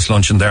a fabulous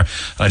luncheon there.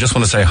 And I just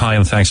want to say hi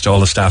and thanks to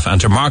all the staff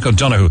and to Mark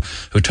O'Donoghue,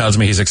 who tells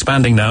me he's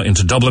expanding now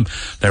into Dublin.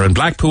 They're in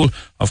Blackpool,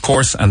 of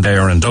course, and they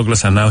are in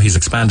Douglas, and now he's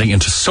expanding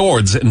into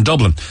Swords in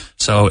Dublin.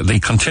 So the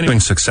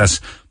continuing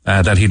success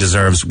that he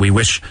deserves, we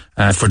wish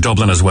for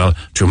Dublin as well,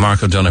 to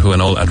Mark O'Donoghue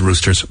and all at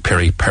Roosters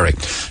Piri Piri.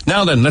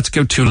 Now then, let's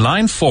go to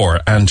line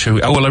 4 and to...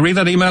 will I read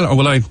that email or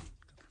will I...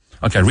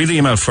 Okay, read the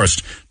email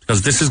first,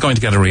 because this is going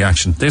to get a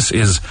reaction. This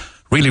is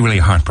really, really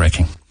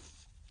heartbreaking.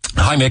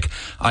 Hi, Mick.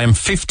 I am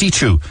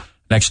 52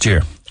 next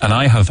year, and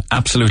I have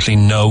absolutely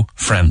no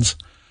friends.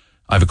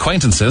 I have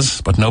acquaintances,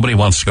 but nobody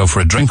wants to go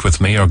for a drink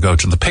with me or go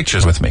to the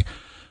pictures with me.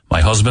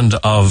 My husband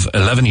of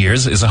 11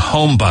 years is a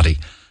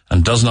homebody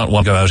and does not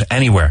want to go out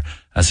anywhere,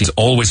 as he's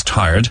always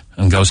tired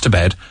and goes to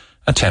bed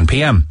at 10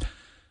 p.m.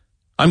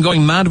 I'm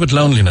going mad with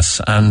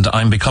loneliness, and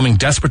I'm becoming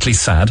desperately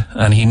sad,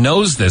 and he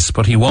knows this,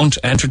 but he won't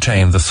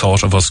entertain the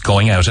thought of us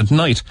going out at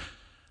night.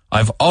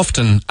 I've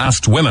often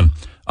asked women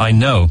I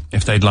know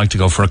if they'd like to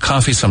go for a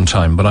coffee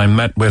sometime, but I'm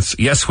met with,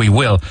 yes, we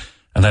will,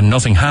 and then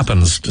nothing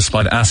happens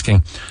despite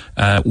asking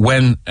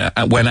when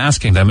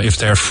asking them if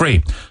they're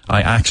free.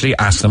 I actually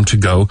ask them to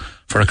go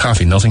for a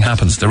coffee. Nothing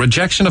happens. The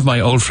rejection of my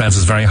old friends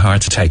is very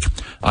hard to take.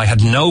 I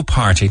had no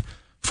party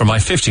for my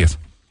 50th.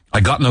 I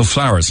got no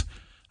flowers.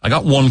 I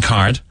got one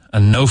card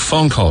and no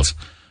phone calls.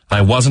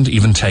 I wasn't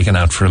even taken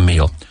out for a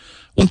meal.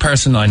 One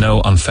person I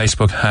know on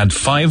Facebook had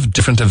 5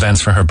 different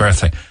events for her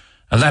birthday,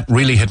 and that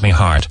really hit me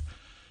hard.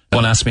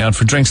 One asked me out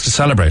for drinks to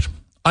celebrate.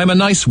 I'm a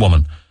nice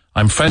woman.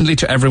 I'm friendly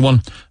to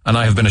everyone, and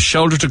I have been a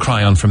shoulder to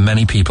cry on for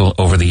many people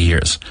over the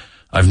years.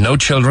 I've no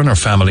children or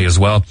family as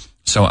well,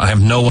 so I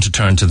have no one to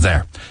turn to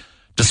there.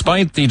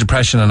 Despite the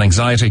depression and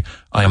anxiety,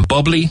 I am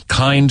bubbly,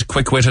 kind,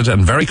 quick-witted,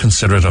 and very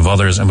considerate of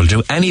others and will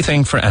do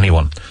anything for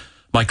anyone.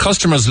 My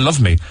customers love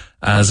me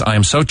as I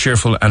am so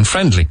cheerful and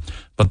friendly,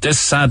 but this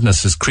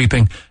sadness is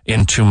creeping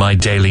into my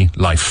daily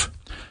life.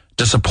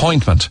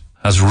 Disappointment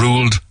has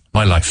ruled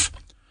my life.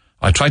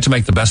 I try to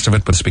make the best of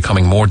it, but it's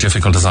becoming more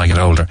difficult as I get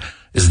older.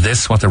 Is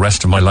this what the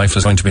rest of my life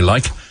is going to be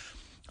like?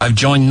 I've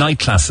joined night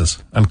classes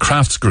and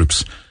crafts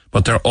groups,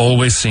 but there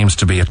always seems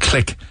to be a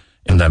clique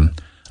in them.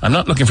 I'm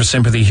not looking for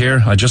sympathy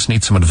here. I just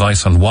need some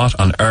advice on what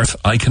on earth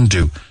I can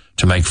do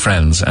to make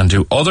friends, and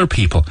do other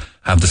people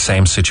have the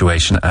same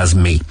situation as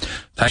me?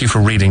 Thank you for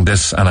reading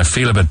this, and I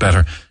feel a bit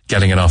better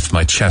getting it off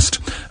my chest.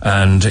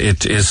 And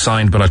it is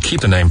signed, but I'll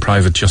keep the name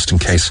private just in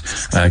case,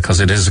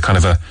 because it is a kind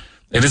of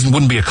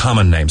wouldn't be a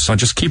common name, so I'll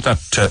just keep that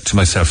to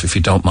myself if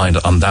you don't mind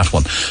on that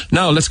one.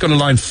 Now, let's go to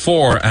line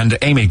 4 and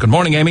Amy. Good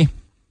morning, Amy.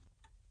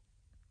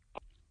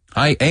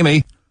 Hi,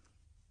 Amy.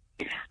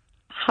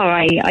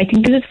 Hi, I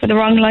think this is for the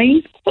wrong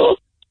line. Oh,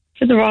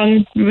 for the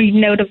wrong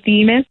reading out of the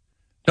email.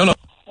 No.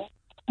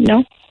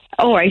 No?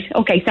 Oh, right.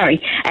 Okay,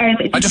 sorry.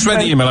 I just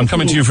read the email. I'm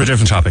coming to you for a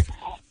different topic.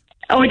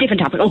 Oh, a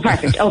different topic. Oh,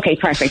 perfect. Okay,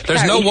 perfect.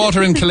 There's no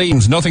water in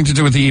Killeens. Nothing to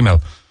do with the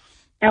email.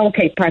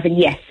 Okay, perfect.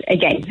 Yes,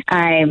 again,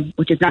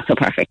 which is not so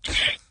perfect.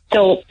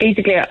 So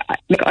basically,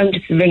 I'm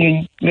just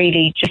ringing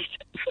really just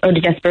out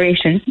of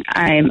desperation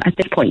at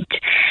this point.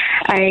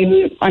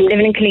 I'm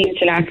living in Killeens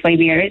for the last 5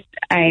 years.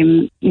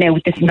 Now,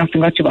 this is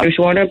nothing got to Irish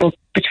Water, but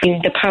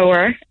between the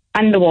power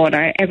and the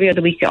water, every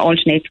other week it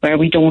alternates where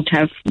we don't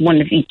have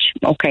one of each,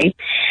 okay?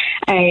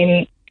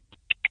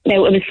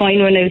 Now, it was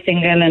fine when I was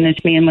single and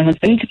it's me and my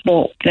husband,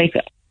 but like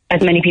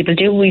as many people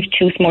do, we've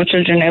 2 small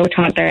children now, a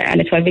toddler and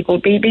a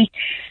 12-week-old baby.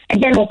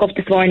 Again, woke up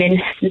this morning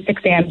at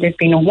 6 a.m, there's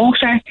been no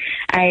water.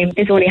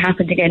 This only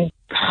happened again,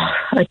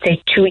 I'd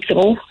say 2 weeks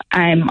ago.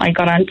 I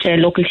got on to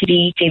local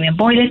TD, Jamie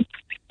Boylan.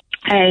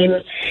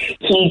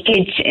 He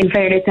did, in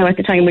fairness now at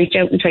the time, reach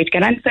out and try to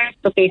get answers,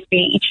 but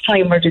basically each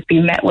time we're just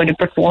being met with a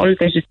brick wall.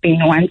 There's just been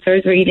no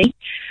answers really.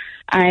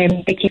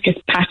 They keep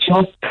just patching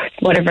up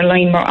whatever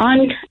line we're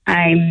on.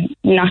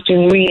 Not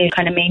doing real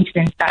kind of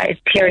maintenance that is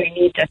clearly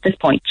needed at this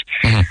point.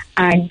 Mm-hmm.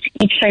 And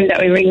each time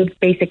that we ring,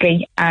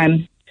 basically,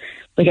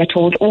 we get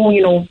told,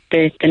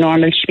 the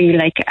normal spiel,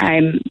 like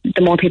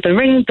the more people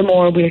ring, the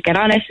more we'll get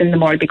on it and the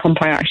more it'll become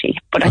priority.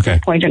 But at this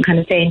point, I'm kind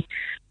of saying,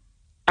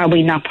 are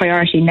we not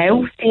priority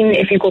now? Seeing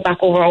if you go back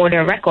over all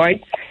their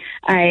records,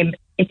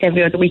 it's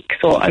every other week.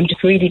 So I'm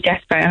just really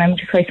desperate, and I'm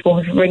just, I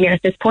suppose, ringing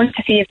at this point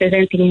to see if there's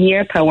anything in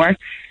your power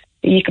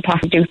that you could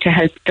possibly do to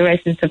help the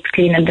residents of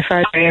Killeen and the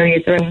further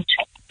areas around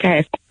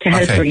to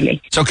help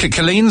really. So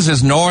Killeens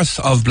is north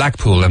of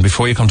Blackpool and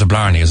before you come to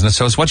Blarney, isn't it?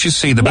 So it's what you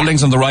see, the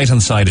buildings on the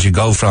right-hand side as you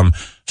go from,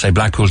 say,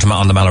 Blackpool to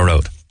on the Mallow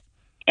Road.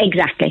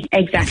 Exactly.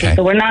 Okay.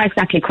 So we're not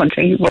exactly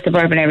country, we're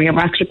suburban area. We're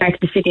actually part of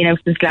the city now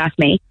since last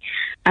May.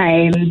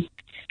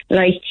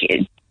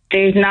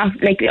 There's not,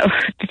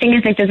 the thing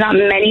is, there's not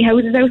many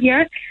houses out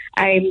here.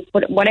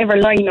 But whatever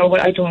line, or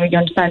what, I don't really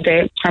understand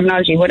the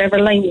terminology, whatever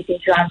line you seem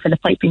to have for the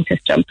piping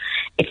system,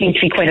 it seems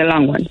to be quite a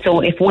long one.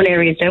 So if one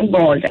area is down,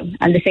 we're all down.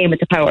 And the same with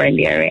the power in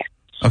the area.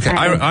 Okay,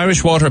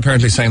 Irish Water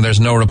apparently saying there's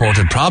no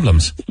reported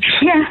problems.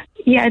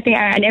 Yeah, they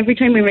are. And every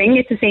time we ring,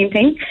 it's the same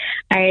thing.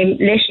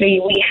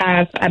 Literally, we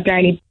have a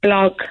Blarney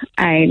blog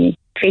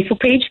Facebook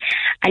page,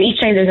 and each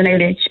time there's an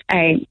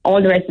outage,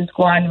 all the residents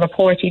go on,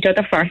 report each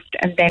other first,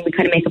 and then we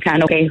kind of make a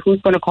plan. Okay,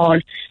 who's going to call?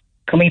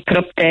 Can we put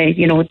up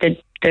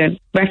the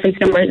reference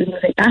numbers and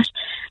things like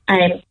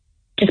that?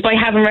 Just by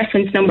having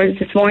reference numbers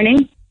this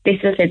morning, this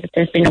has said that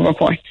there's been no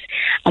reports.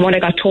 And what I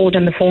got told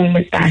on the phone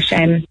was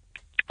that,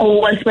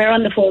 once we're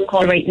on the phone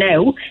call right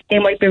now, they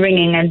might be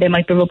ringing and they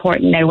might be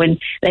reporting now. And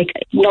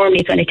normally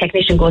it's when a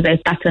technician goes out,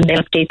 that's when they'll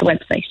update the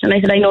website. And I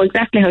said, I know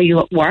exactly how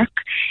you work.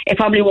 It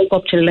probably won't go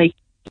up till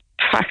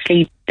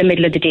practically the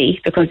middle of the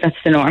day, because that's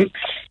the norm.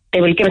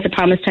 They will give us a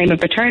promised time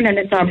of return, and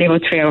it's normally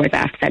about 3 hours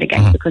after that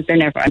again, because they're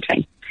never on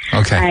time.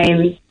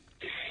 Okay.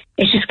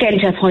 It's just getting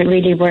to a point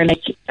really where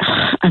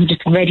I'm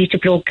just ready to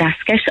blow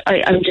gasket.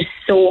 I'm just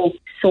so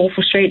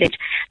frustrated.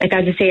 As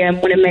I say,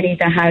 I'm one of many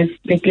that has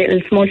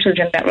little small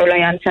children that rely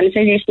on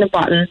sanitisation of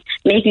bottles,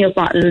 making of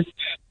bottles.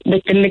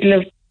 With the middle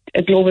of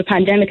a global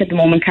pandemic at the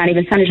moment, can't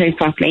even sanitise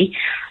properly.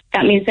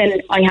 That means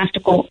then I have to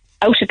go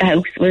out of the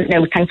house. Well,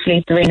 now,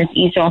 thankfully, the rain has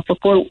eased off, but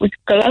go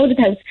out of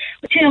the house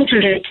with 2 young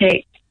children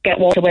to get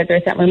water, whether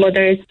it's at my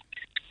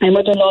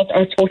mother-in-law's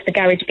or to go to the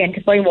garage again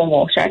to buy more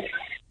water.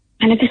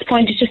 And at this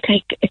point, it's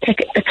like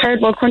a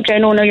third world country. I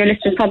know now your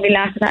listeners probably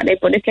laughing at it,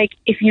 but it's like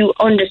if you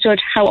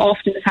understood how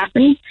often this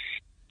happens,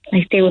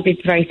 like they would be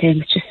the very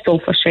same. It's just so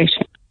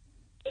frustrating.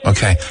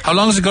 Okay. How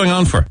long is it going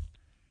on for?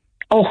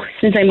 Oh,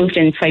 since I moved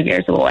in 5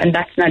 years ago, and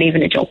that's not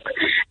even a joke.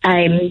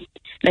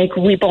 Like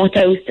we bought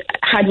out,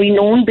 had we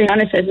known, being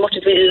honest, as much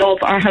as we love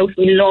our house,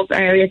 we love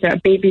our areas, our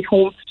baby's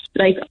home,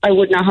 like I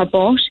would not have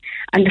bought.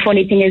 And the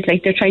funny thing is,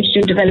 like, they're trying to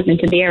do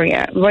development in the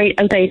area, right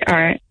outside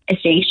our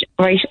estate,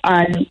 right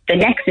on the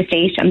next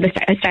estate, and the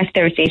start of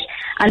their estate,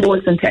 and the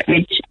Old Sunset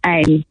Ridge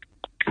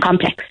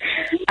complex.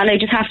 And I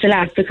just have to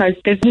laugh because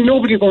there's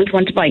nobody going to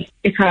want to buy,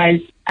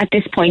 because at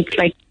this point,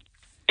 like,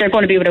 they're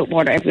going to be without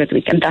water every other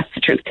week, and that's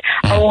the truth.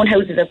 Our own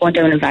houses are going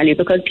down in value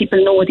because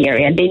people know the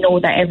area, and they know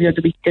that every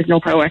other week there's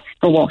no power,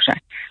 no water.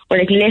 We're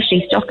like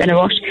literally stuck in a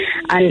rush,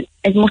 and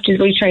as much as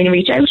we try to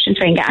reach out and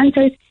try and get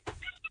answers,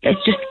 it's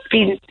just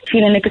feeling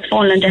like it's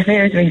falling on deaf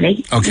ears,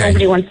 really. Okay.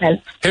 Nobody wants help.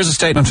 Here's a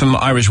statement from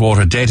Irish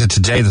Water, dated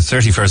today, the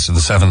 31st of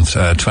the 7th,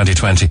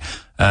 2020.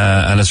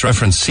 And it's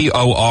referenced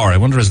COR. I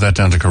wonder, is that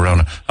down to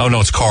Corona? Oh, no,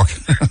 it's Cork.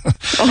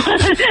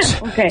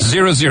 Okay.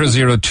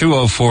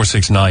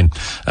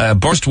 000-20469.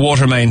 Burst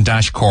water main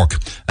Cork.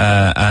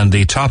 And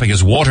the topic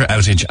is water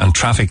outage and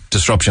traffic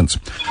disruptions.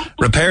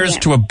 Repairs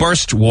to a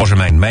burst water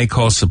main may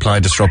cause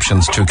supply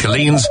disruptions to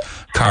Killeens,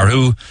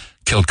 Carhu,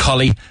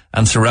 Kilcully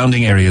and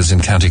surrounding areas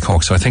in County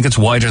Cork. So I think it's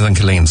wider than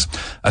Killeens.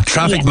 A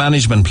traffic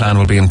management plan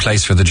will be in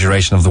place for the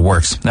duration of the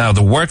works. Now,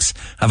 the works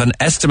have an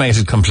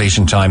estimated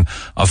completion time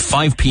of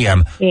 5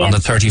 p.m. on the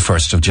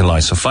 31st of July.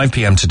 So 5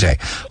 p.m. today.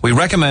 We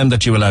recommend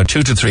that you allow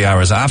 2 to 3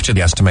 hours after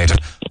the estimated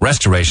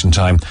restoration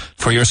time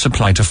for your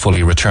supply to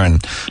fully return.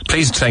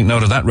 Please take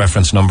note of that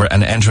reference number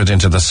and enter it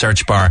into the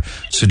search bar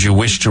should you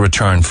wish to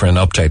return for an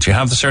update. You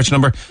have the search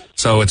number?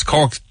 So it's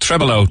Cork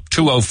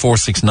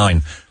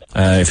 000-20469.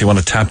 If you want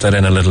to tap that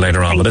in a little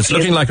later on. But it's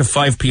looking like a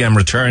 5 p.m.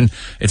 return.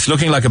 It's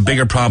looking like a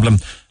bigger problem.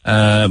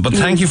 But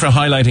thank you for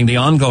highlighting the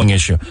ongoing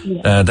issue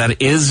that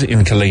is in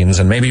Killeens,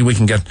 and maybe we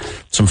can get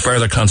some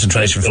further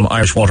concentration from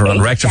Irish Water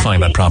on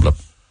rectifying that problem.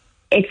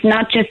 It's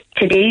not just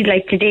today.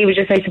 Like today was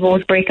just, I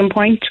suppose, breaking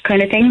point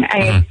kind of thing.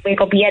 I wake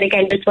up yet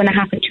again. This one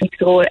happened 2 weeks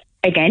ago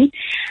again.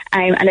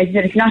 And as I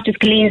said, it's not just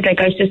Killeens.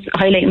 Like I was just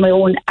highlighting my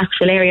own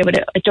actual area, but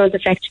it does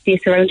affect the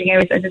surrounding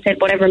areas. As I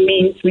said, whatever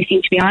means we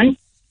seem to be on,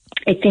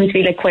 it seems to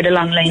be like quite a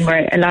long line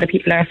where a lot of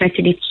people are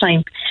affected each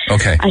time.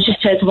 Okay. I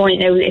just to the point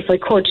now, if I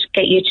could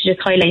get you to just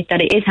highlight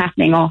that it is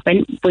happening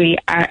often, we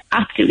are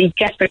absolutely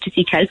desperate to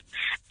seek help,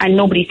 and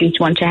nobody seems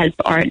to want to help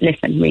or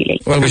listen, really.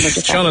 Well, we've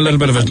shone a little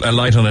bit of a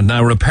light on it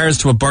now. Repairs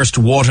to a burst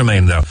water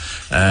main, though.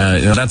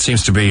 That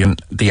seems to be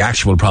the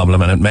actual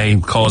problem, and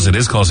it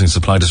is causing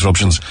supply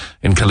disruptions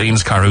in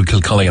Killeens, Carhu,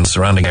 Kilcully and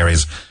surrounding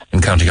areas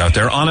in County Cork.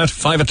 They're on it,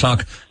 5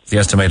 o'clock. The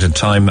estimated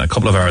time, a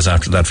couple of hours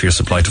after that for your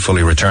supply to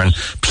fully return.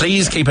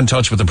 Please keep in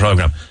touch with the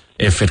programme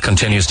if it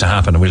continues to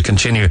happen, and we'll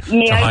continue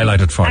to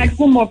highlight it for you. Add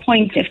one more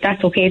point, if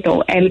that's okay, though.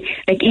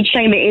 Like each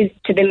time it is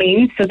to the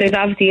mains, so there's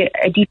obviously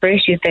a deeper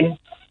issue than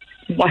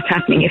what's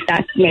happening, if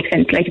that makes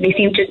sense. Like they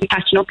seem to be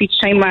patching up each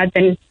time rather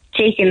than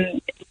taking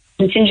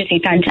contingency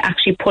plan to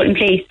actually put in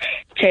place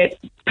to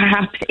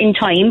perhaps in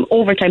time,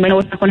 over time, I know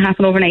it's not going to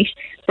happen overnight,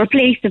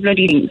 replace the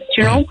bloody things,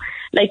 do you know?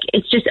 Like,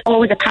 it's just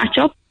always a patch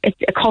up, it's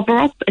a cover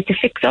up, it's a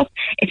fix up.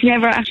 It's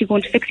never actually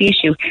going to fix the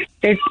issue.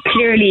 There's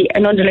clearly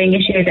an underlying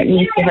issue that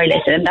needs to be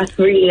highlighted, and that's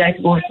really, I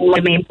suppose,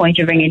 the main point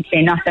of ringing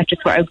today, not that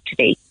just we're out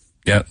today.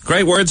 Yeah,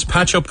 great words: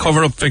 patch up,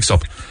 cover up, fix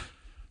up.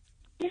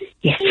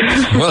 Yes.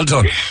 Well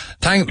done.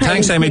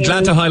 Thanks, Amy.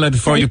 Glad to highlight it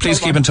for you.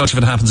 Please keep in touch if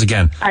it happens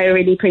again. I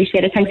really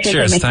appreciate it. Thanks.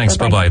 Cheers. Thanks.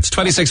 Bye-bye. It's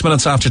 26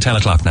 minutes after 10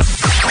 o'clock now.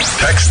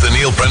 Text the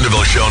Neil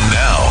Prendeville Show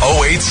now.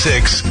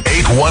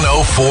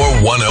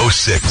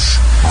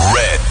 086-8104-106.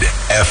 Red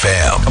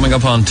FM. Coming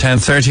up on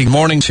 10:30.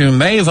 Morning to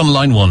Maeve on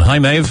line 1. Hi,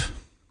 Maeve.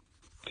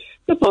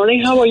 Good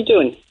morning. How are you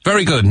doing?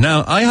 Very good.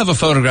 Now, I have a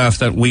photograph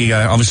that we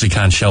obviously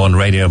can't show on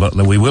radio, but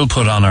we will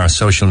put on our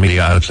social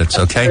media outlets,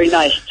 okay? Very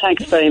nice.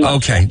 Thanks very much.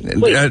 Okay.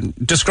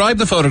 Describe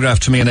the photograph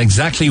to me and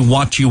exactly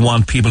what you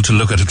want people to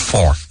look at it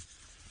for.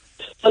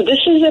 Well, this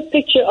is a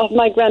picture of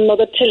my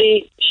grandmother,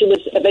 Tilly. She was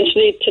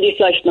eventually Tilly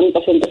Fleischman,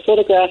 but in the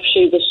photograph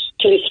she was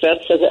Tilly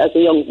Stretz as a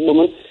young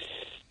woman.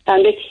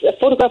 And it's a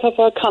photograph of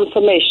her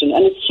confirmation,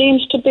 and it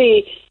seems to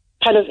be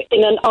kind of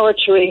in an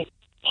oratory,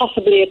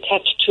 possibly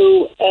attached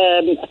to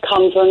a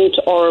convent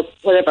or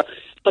whatever.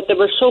 But there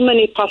were so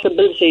many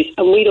possibilities,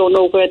 and we don't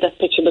know where that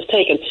picture was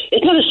taken.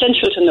 It's not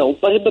essential to know,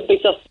 but it would be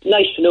just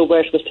nice to know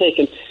where it was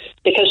taken,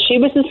 because she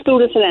was in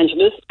school in St.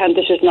 Angeles, and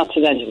this is not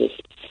St. Angeles.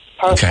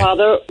 Her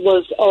father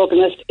was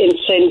organist in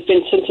St.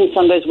 Vincent in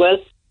Sunday as well,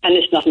 and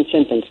it's not in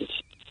St. Vincent.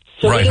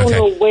 So we don't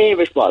know where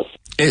it was.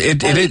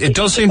 It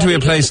does seem to be a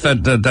place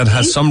that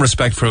has some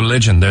respect for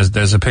religion.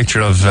 There's a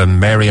picture of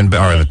Mary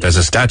or there's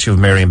a statue of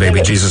Mary and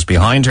baby Jesus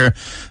behind her.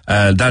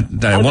 I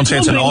won't say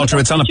it's an altar.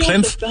 It's on a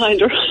plinth.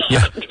 Behind her.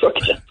 Yeah.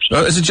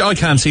 I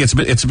can't see. It's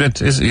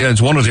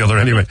one or the other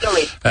anyway.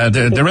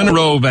 They're in a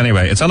robe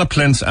anyway. It's on a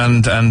plinth,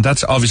 and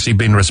that's obviously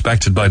been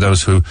respected by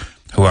those who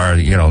who are,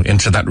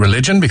 into that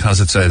religion, because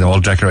it's all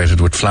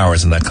decorated with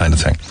flowers and that kind of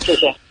thing.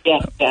 Yeah.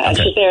 And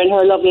she's there in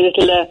her lovely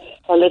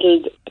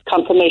little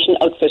confirmation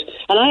outfit.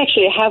 And I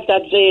actually have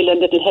that veil and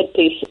little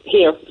headpiece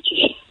here.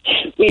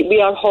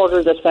 We are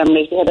hoarders as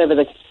families. We have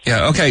everything.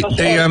 Yeah, okay. But,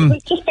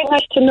 it's just been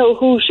nice to know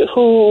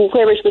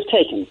where it was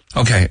taken.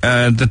 Okay.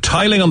 The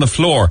tiling on the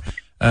floor,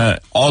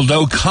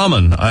 although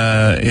common,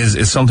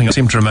 is something I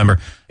seem to remember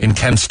in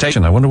Kent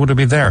Station. I wonder, would it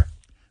be there?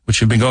 Would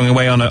she be going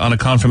away on a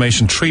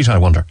confirmation treat, I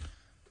wonder?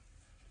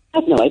 I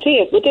have no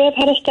idea. Would they have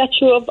had a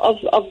statue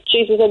of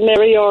Jesus and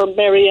Mary, or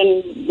Mary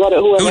and whoever?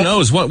 Who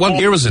knows? What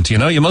year was it? Do you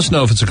know? You must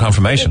know if it's a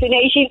confirmation.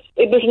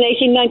 It was in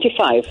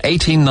 1895.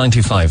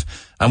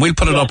 1895. And we'll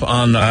put it up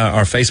on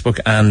our Facebook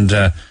and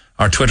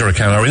our Twitter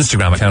account, our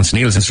Instagram accounts,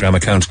 Neil's Instagram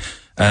account.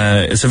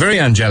 It's a very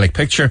angelic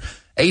picture.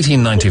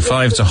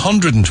 1895, it's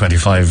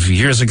 125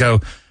 years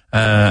ago.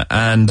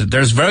 And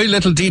there's very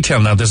little detail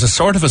now. There's a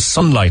sort of a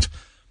sunlight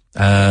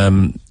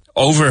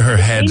over her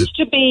head. It used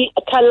to be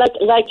kind of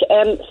like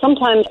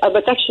sometimes I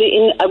went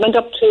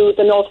up to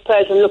the North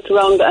Press and looked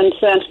around, and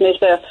St. Anthony's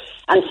there,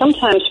 and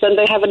sometimes when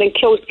they have an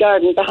enclosed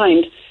garden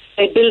behind,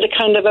 they build a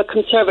kind of a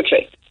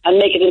conservatory and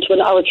make it into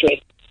an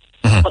oratory.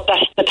 Mm-hmm. But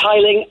that's the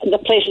tiling, the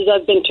places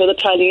I've been to, the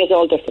tiling is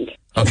all different.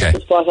 Okay.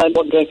 That's what I'm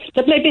wondering.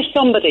 But maybe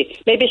somebody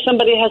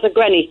has a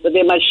granny that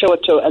they might show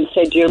it to and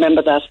say, do you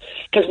remember that?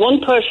 Because one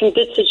person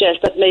did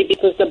suggest that maybe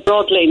it was the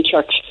Broad Lane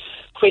Church,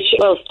 which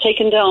was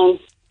taken down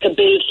to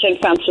build St.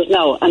 Francis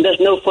now, and there's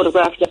no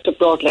photograph left of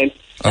Broad Lane.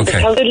 Okay.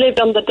 Because they lived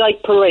on the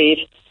Dyke Parade,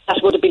 that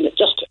would have been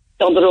just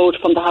down the road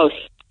from the house.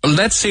 Well,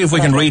 let's see if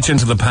we can reach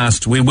into the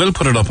past. We will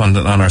put it up on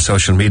our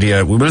social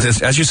media. We will,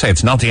 as you say,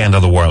 it's not the end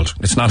of the world.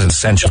 It's not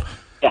essential.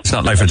 Yeah. It's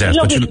not life or death.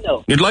 But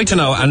you'd like to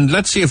know, and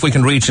let's see if we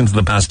can reach into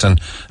the past and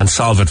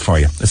solve it for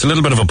you. It's a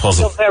little bit of a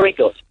puzzle. So very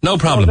good. No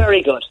problem. So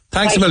very good.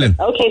 Thanks a million.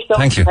 Okay, so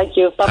thank you. Thank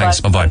you. Bye-bye. Thanks.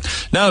 Bye-bye.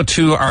 Now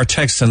to our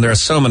texts, and there are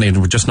so many,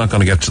 we're just not going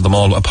to get to them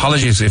all.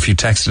 Apologies if you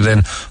texted in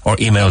or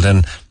emailed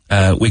in.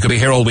 We could be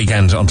here all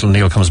weekend until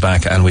Neil comes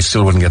back, and we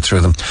still wouldn't get through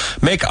them.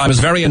 Mick, I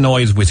was very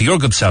annoyed with your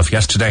good self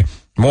yesterday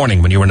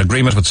morning when you were in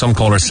agreement with some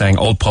callers saying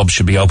all pubs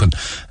should be open.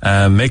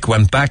 Mick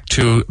went back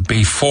to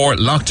before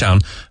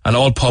lockdown, and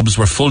all pubs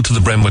were full to the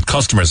brim with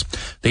customers.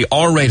 The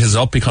R rate is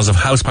up because of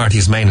house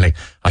parties mainly.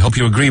 I hope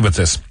you agree with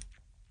this.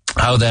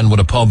 How then would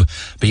a pub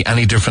be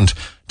any different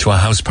to a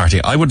house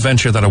party? I would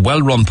venture that a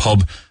well-run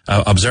pub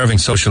observing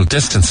social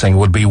distancing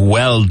would be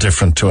well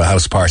different to a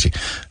house party,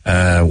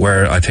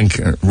 where I think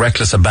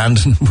reckless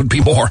abandon would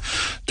be more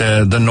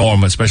the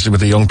norm, especially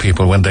with the young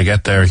people when they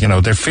get there.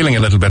 They're feeling a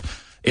little bit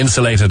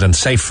insulated and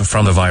safe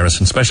from the virus,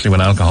 and especially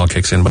when alcohol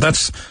kicks in. But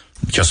that's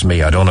just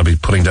me. I don't want to be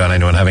putting down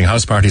anyone having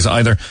house parties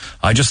either.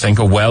 I just think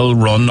a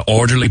well-run,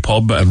 orderly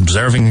pub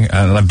observing,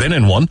 and I've been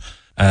in one,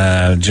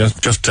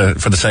 just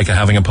for the sake of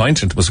having a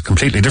pint. It was a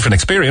completely different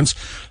experience,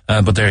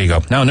 but there you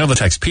go. Now another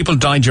text. People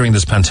died during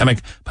this pandemic.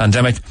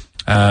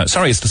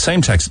 Sorry, it's the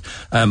same text.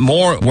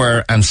 More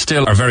were and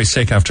still are very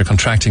sick after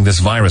contracting this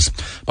virus.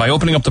 By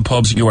opening up the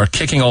pubs, you are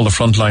kicking all the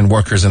frontline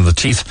workers in the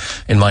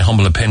teeth, in my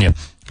humble opinion.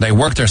 They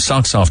work their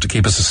socks off to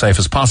keep us as safe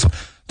as possible.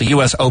 The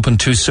US opened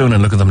too soon,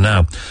 and look at them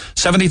now.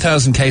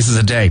 70,000 cases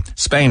a day.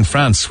 Spain,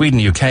 France, Sweden,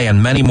 UK,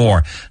 and many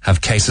more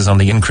have cases on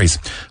the increase.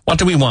 What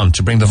do we want?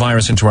 To bring the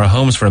virus into our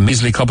homes for a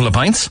measly couple of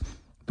pints?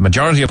 The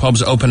majority of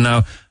pubs open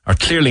now are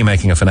clearly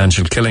making a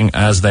financial killing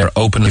as they're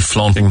openly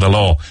flaunting the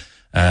law.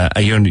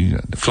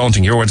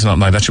 Flaunting, your words, not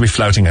mine. That should be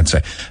flouting, I'd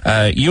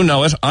say. You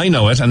know it, I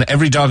know it, and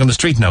every dog on the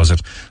street knows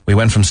it. We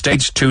went from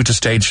stage 2 to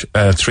stage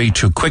 3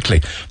 too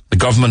quickly. The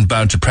government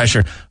bowed to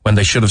pressure when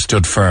they should have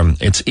stood firm.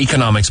 It's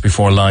economics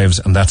before lives,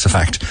 and that's a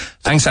fact.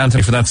 Thanks,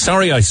 Anthony, for that.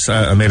 Sorry I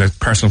made a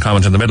personal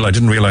comment in the middle. I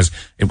didn't realise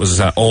it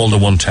was all the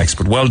one text,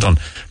 but well done.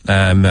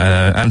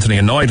 Anthony,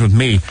 annoyed with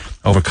me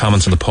over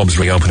comments on the pubs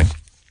reopening.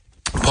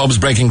 Pubs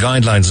breaking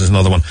guidelines is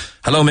another one.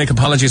 Hello, Mick,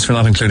 apologies for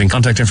not including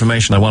contact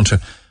information.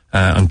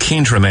 I'm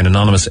keen to remain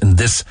anonymous in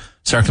this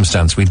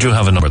circumstance. We do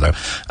have a number though.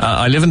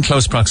 I live in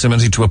close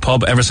proximity to a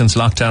pub. Ever since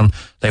lockdown,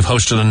 they've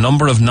hosted a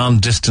number of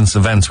non-distance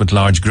events with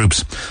large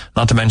groups,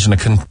 not to mention a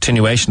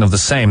continuation of the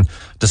same,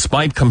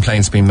 despite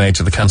complaints being made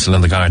to the council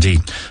and the Gardaí.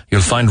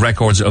 You'll find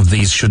records of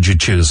these should you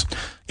choose.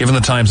 Given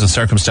the times and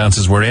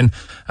circumstances we're in,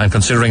 and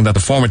considering that the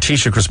former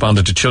Taoiseach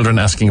responded to children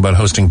asking about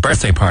hosting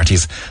birthday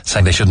parties,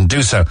 saying they shouldn't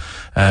do so,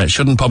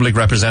 shouldn't public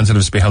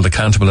representatives be held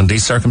accountable in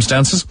these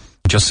circumstances?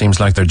 It just seems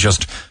like they're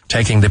just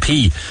taking the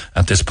pee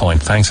at this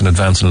point. Thanks in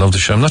advance and love the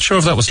show. I'm not sure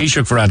if that was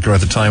Taoiseach Varadkar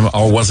at the time,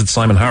 or was it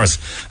Simon Harris,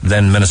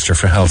 then Minister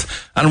for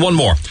Health. And one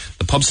more.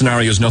 The pub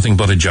scenario is nothing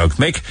but a joke.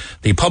 Mick,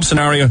 the pub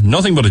scenario,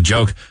 nothing but a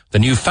joke. The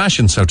new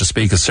fashion, so to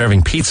speak, is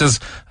serving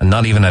pizzas and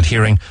not even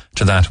adhering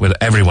to that with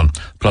everyone.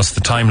 Plus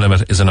the time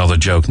limit is another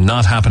joke.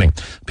 Not happening.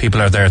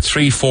 People are there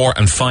 3, 4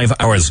 and 5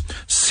 hours.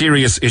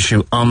 Serious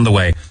issue on the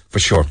way, for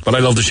sure. But I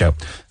love the show.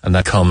 And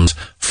that comes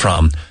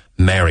from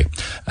Mary.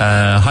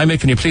 Hi, Mick,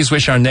 can you please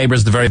wish our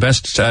neighbours the very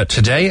best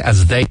today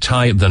as they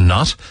tie the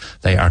knot?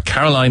 They are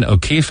Caroline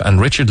O'Keefe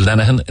and Richard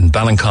Lenihan in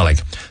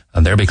Ballincollig,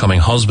 and they're becoming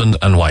husband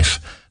and wife.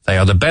 They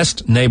are the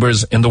best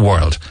neighbours in the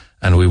world,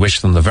 and we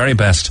wish them the very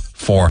best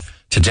for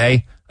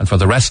today and for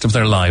the rest of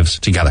their lives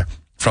together.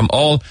 From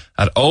all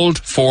at Old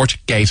Fort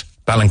Gate,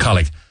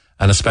 Ballincollig,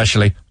 and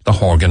especially the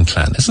Horgan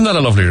clan. Isn't that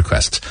a lovely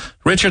request?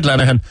 Richard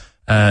Lenihan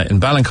in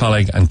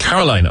Ballincollig and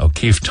Caroline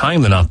O'Keefe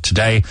tying the knot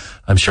today.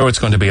 I'm sure it's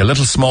going to be a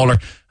little smaller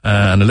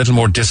and a little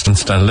more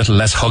distanced and a little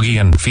less huggy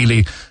and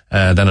feely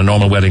than a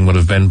normal wedding would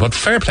have been. But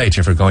fair play to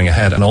you for going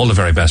ahead, and all the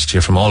very best to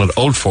you from all at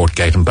Old Fort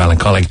Gate and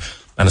Ballincollig,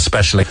 and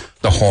especially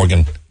the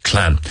Horgan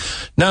clan.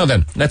 Now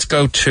then, let's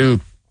go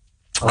to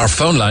our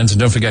phone lines, and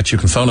don't forget you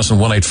can phone us on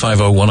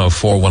 1850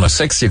 104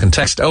 106. You can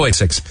text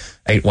 086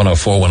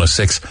 8104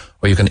 106,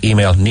 or you can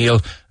email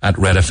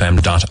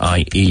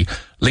neil@redfm.ie.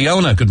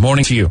 Leona, good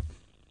morning to you.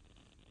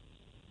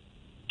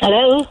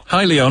 Hello.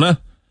 Hi, Leona.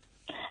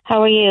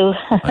 How are you?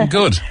 I'm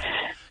good.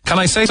 Can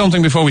I say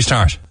something before we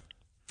start?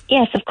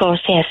 Yes, of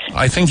course, yes.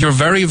 I think you're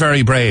very,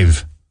 very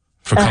brave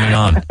for coming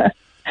on.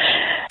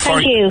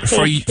 Thank you.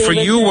 For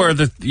you were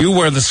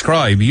the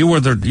scribe. You were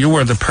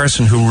the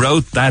person who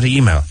wrote that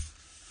email.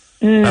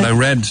 And I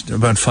read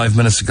about 5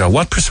 minutes ago.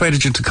 What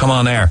persuaded you to come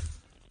on air?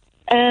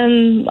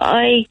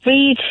 I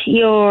read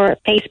your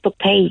Facebook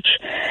page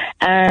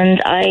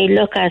and I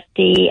look at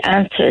the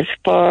answers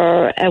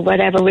for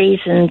whatever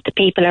reason the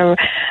people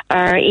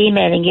are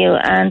emailing you,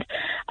 and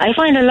I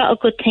find a lot of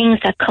good things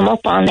that come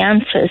up on the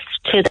answers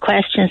to the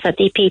questions that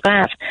the people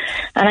have.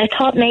 And I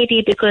thought maybe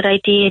it'd be a good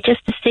idea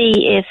just to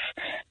see if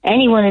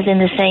anyone is in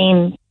the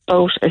same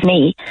boat as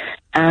me,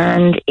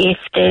 and if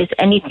there's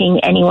anything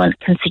anyone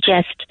can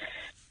suggest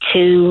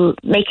to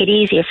make it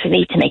easier for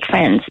me to make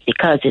friends,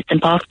 because it's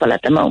impossible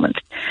at the moment.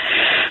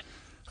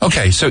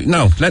 Okay, so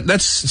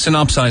let's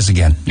synopsize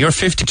again. You're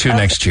 52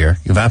 next year.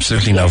 You've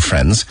absolutely no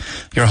friends.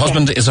 Your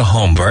husband is a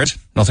home bird.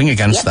 Nothing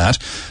against that.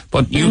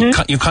 But you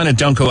kind of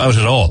don't go out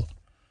at all.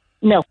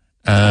 No.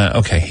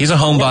 Okay, he's a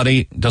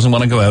homebody, doesn't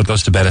want to go out,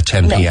 goes to bed at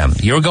 10 p.m.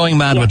 You're going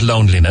mad with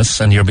loneliness,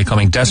 and you're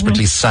becoming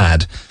desperately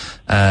sad.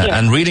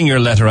 And reading your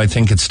letter, I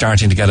think it's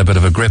starting to get a bit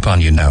of a grip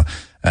on you now.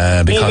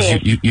 Because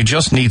you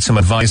just need some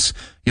advice.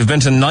 You've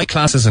been to night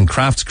classes and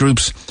crafts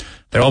groups.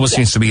 There always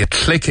seems to be a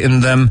click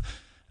in them.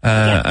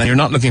 And you're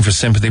not looking for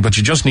sympathy, but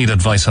you just need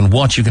advice on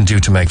what you can do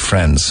to make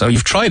friends. So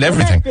you've tried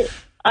everything.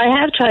 I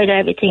have tried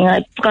everything.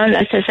 I've gone,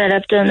 as I said,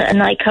 I've done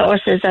night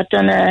courses, I've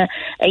done a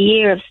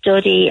year of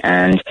study,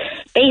 and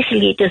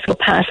basically just go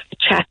past the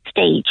chat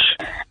stage.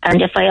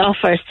 And if I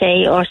offer,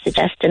 say, or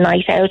suggest a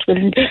night out,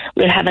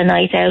 we'll have a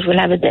night out, we'll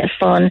have a bit of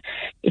fun.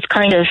 It's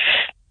kind of,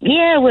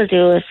 yeah, we'll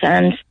do it,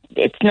 and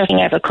it's nothing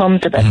ever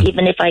comes of it.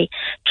 Even if I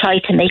try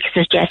to make a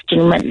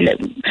suggestion,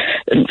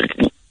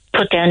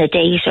 put down a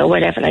date or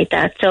whatever like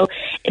that. So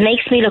it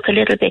makes me look a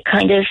little bit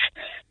kind of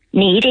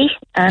needy,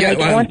 and I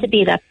don't want to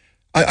be that.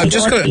 I'm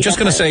just going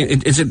to say,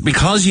 is it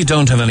because you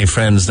don't have any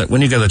friends that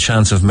when you get the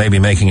chance of maybe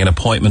making an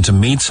appointment to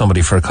meet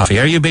somebody for a coffee,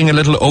 are you being a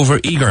little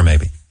over-eager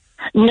maybe?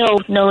 No.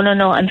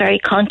 I'm very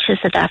conscious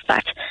of that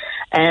fact.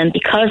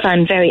 Because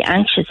I'm very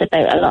anxious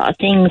about a lot of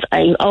things,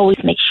 I always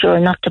make sure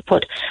not to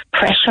put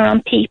pressure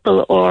on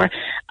people, or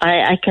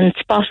I can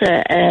spot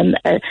a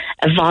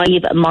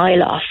vibe a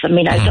mile off. I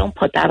mean, I don't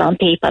put that on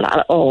people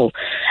at all.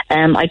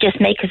 I just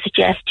make a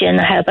suggestion.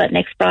 How about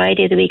next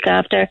Friday, the week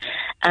after?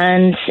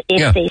 And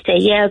if they say,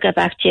 yeah, I'll get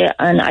back to you,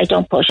 and I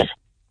don't push it.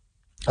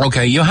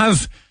 Okay, you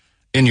have,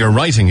 in your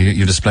writing,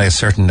 you display a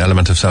certain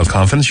element of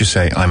self-confidence. You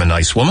say, I'm a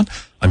nice woman.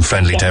 I'm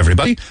friendly to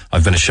everybody.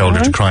 I've been a shoulder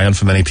to cry on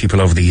for many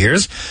people over the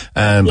years.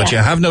 But you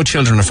have no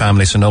children or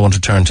family, so no one to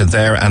turn to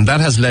there. And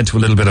that has led to a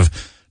little bit of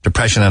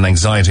depression and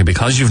anxiety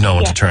because you've no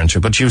one to turn to.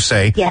 But you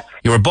say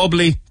you're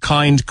bubbly,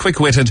 kind,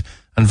 quick-witted,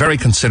 and very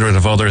considerate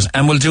of others,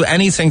 and will do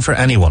anything for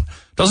anyone.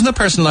 Doesn't a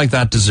person like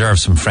that deserve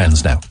some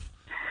friends now?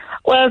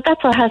 Well,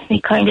 that's what has me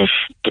kind of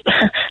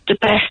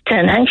depressed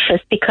and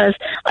anxious, because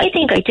I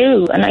think I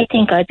do, and I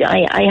think I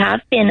have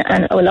been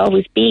and will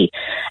always be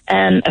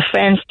a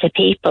friend to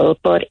people,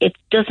 but it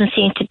doesn't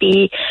seem to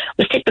be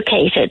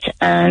reciprocated,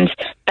 and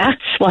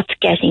that's what's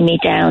getting me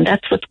down.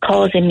 That's what's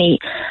causing me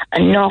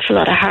an awful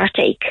lot of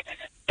heartache,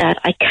 that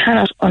I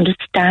cannot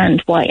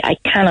understand why I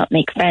cannot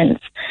make friends.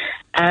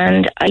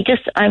 And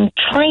I'm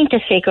trying to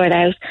figure it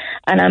out,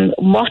 and I'm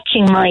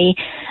watching my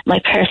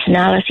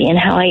personality and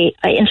how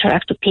I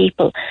interact with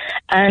people.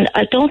 And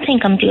I don't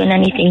think I'm doing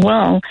anything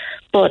wrong,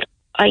 but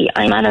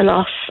I'm at a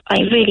loss. I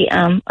really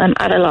am. I'm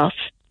at a loss.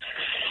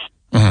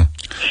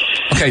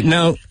 Okay,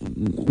 now,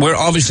 we're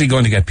obviously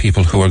going to get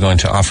people who are going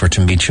to offer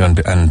to meet you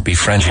and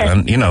befriend you.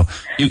 And,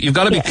 you've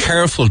got to be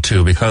careful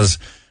too, because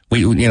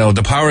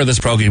the power of this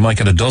program, you might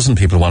get a dozen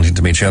people wanting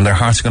to meet you, and their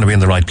hearts are going to be in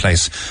the right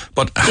place.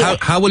 But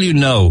how will you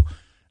know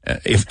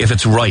if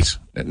it's right?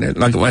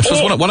 Like, I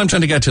suppose what I'm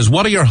trying to get to is,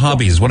 what are your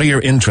hobbies? What are your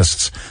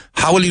interests?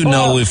 How will you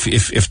know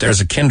if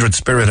there's a kindred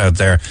spirit out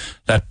there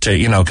that,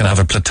 can have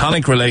a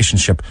platonic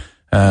relationship,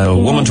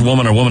 woman to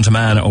woman or woman to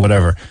man or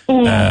whatever?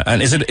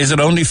 And is it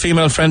only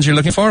female friends you're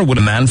looking for? Or would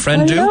a man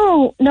friend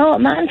do? No, a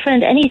man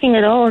friend, anything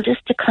at all,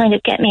 just to kind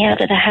of get me out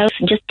of the house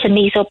and just to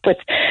meet up with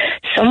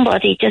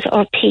somebody,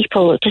 or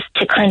people, just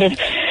to kind of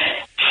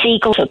see,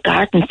 go to a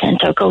garden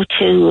centre, go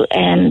to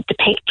the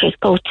pictures,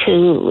 go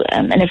to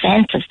an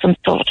event of some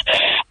sort.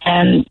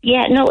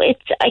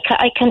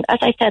 I can, as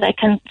I said, I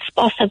can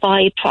spot a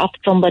vibe off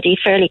somebody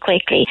fairly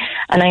quickly,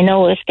 and I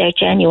know if they're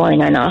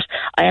genuine or not.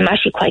 I am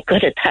actually quite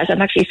good at that.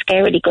 I'm actually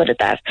scarily good at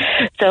that.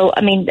 So,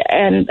 I mean,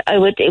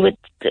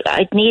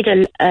 I'd need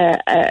a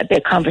bit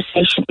of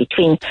conversation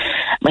between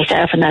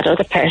myself and that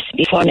other person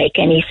before I make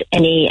any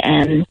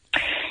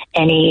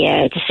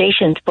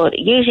decisions. But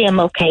usually I'm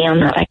okay on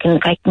that. I can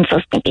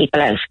suss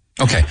people out.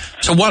 Okay.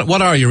 So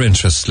what are your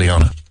interests,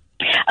 Leona?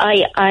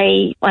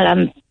 I'm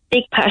a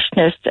big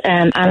passionate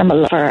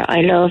animal lover.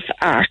 I love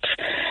art.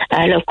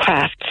 I love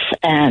crafts.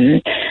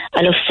 I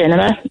love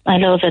cinema. I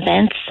love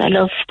events. I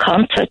love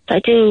concerts.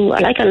 I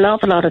like a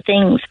lot of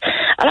things.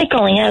 I like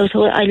going out.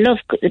 I love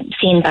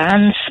seeing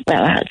bands.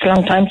 Well, it's a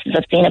long time since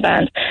I've seen a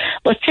band.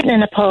 But sitting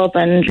in a pub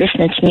and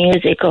listening to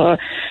music or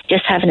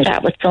just having a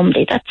chat with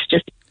somebody, that's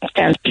just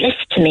sounds bliss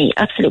to me,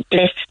 absolute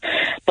bliss.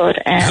 But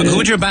who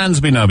would your bands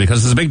be now?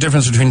 Because there's a big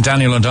difference between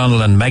Daniel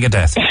O'Donnell and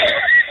Megadeth.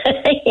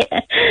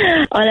 Yeah.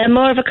 Well, I'm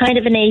more of a kind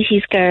of an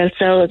 80s girl,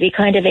 so it'd be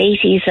kind of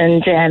 80s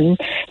and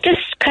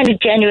just kind of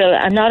general.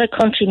 I'm not a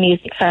country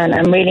music fan.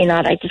 I'm really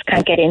not. I just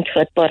can't get into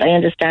it, but I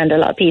understand a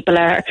lot of people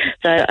are,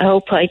 so I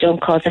hope I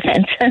don't cause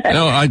offence.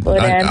 No,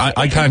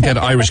 I can't get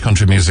Irish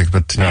country music,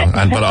 but you know,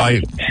 but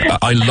I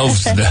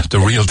love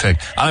the real thing.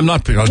 I'm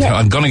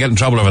going to get in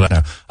trouble over that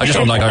now. I just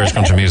don't like Irish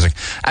country music.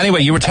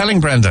 Anyway, you were telling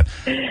Brenda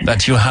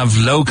that you have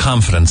low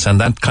confidence, and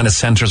that kind of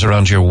centres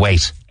around your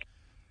weight.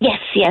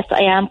 Yes,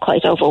 I am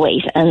quite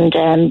overweight,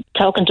 and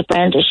talking to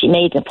Brenda, she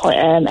made a point,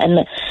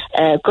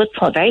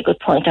 very good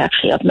point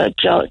actually, of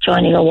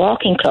joining a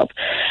walking club.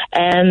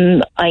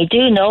 I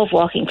do know of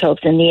walking clubs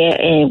in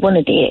one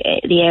of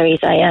the areas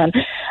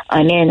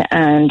I'm in,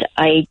 and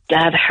I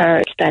have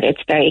heard that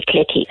it's very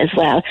cliquey as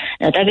well.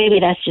 Now, maybe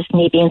that's just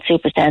me being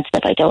super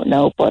sensitive, I don't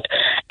know, but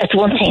it's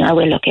one thing I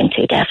will look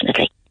into,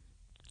 definitely.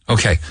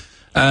 Okay.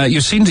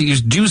 You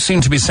do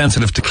seem to be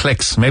sensitive to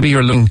clicks. Maybe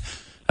you're looking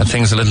at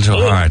things a little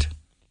too hard.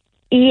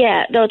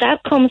 Yeah, no,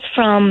 that comes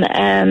from,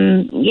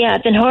 I've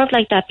been heard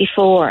like that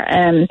before.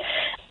 A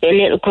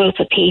little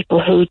group of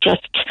people who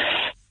just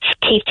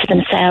keep to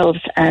themselves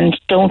and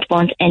don't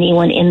want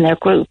anyone in their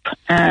group.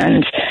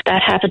 And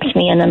that happened to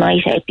me on a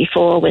night out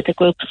before with a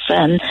group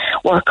of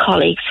work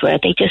colleagues where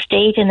they just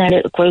stayed in their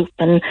little group,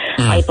 and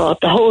I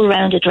bought the whole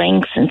round of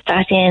drinks and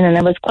sat in, and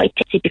I was quite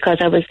tipsy because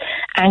I was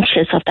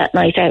anxious of that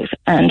night out,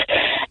 and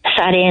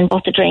sat in,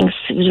 bought the drinks,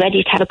 was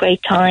ready to have a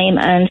great time,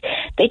 and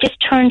they just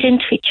turned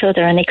into each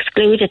other and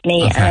excluded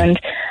me. Okay.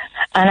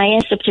 And I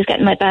ended up just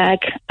getting my bag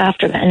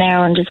after an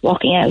hour and just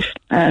walking out.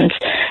 And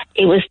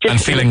it was just...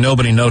 And feeling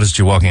nobody noticed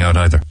you walking out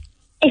either.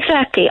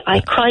 Exactly.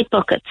 I cried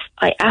buckets.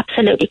 I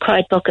absolutely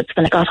cried buckets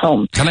when I got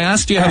home. Can I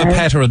ask, do you have a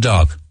pet or a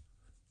dog?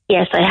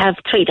 Yes, I have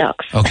 3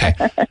 dogs. Okay.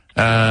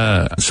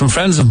 Some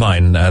friends of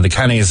mine, the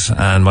Cannys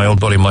and my old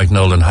buddy Mike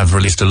Nolan, have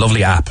released a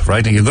lovely app,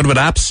 right? Are you good with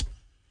apps?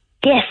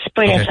 Yes,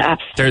 brilliant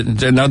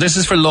apps. Now, this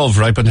is for love,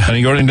 right? But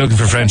you're only looking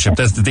for friendship.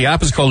 The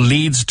app is called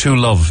Leads to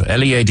Love,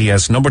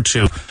 LEADS, number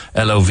 2,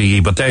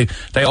 LOVE. But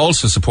they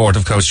also support,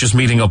 of course, just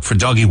meeting up for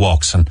doggy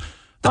walks, and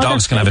the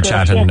dogs can have a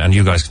chat, and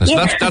you guys can.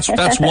 So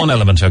that's one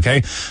element,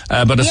 okay?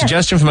 But a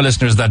suggestion from a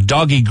listener is that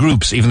doggy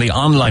groups, even the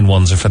online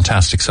ones, are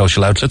fantastic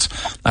social outlets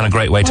and a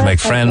great way to make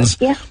friends.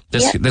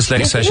 This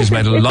lady says she's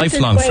made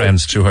lifelong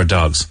friends through her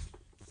dogs.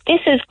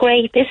 This is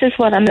great. This is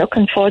what I'm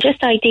looking for.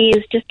 Just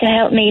ideas, just to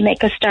help me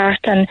make a start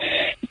and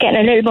get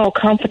a little more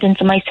confidence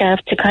in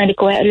myself to kind of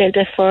go out a little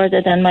bit further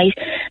than my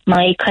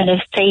kind of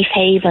safe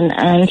haven.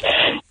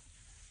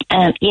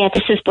 And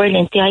this is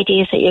brilliant. The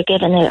ideas that you're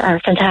giving are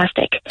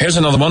fantastic. Here's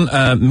another one.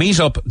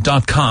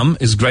 Meetup.com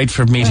is great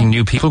for meeting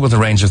new people with a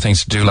range of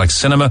things to do, like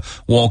cinema,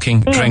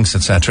 walking, drinks,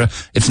 etc.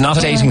 It's not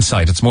a dating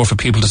site. It's more for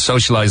people to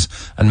socialise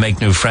and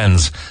make new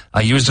friends. I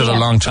used it a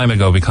long time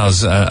ago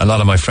because a lot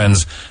of my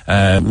friends,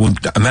 I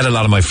met a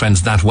lot of my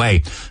friends that way.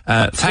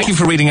 Thank you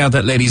for reading out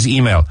that lady's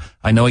email.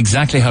 I know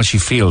exactly how she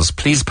feels.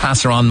 Please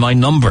pass her on my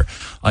number.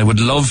 I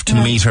would love to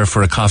meet her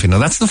for a coffee. Now,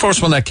 that's the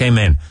first one that came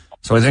in.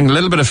 So I think a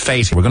little bit of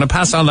fate. We're going to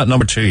pass on that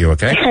number to you,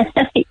 okay?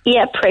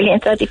 Yeah,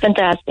 brilliant. That'd be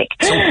fantastic.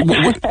 So,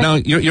 now,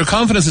 your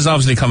confidence is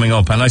obviously coming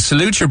up, and I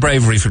salute your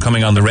bravery for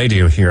coming on the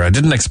radio here. I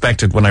didn't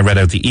expect it when I read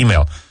out the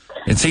email.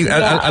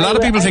 A lot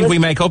of people think we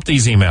make up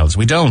these emails.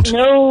 We don't.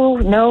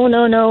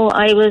 No.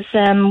 I was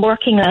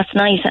working last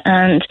night,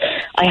 and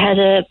I had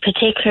a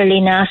particularly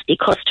nasty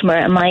customer,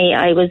 and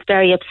I was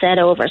very upset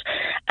over it.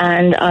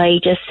 And I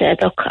just said,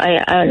 look,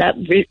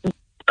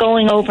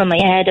 going over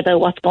my head about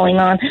what's going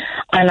on,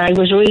 and I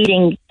was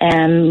reading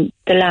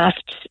the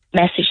last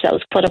message that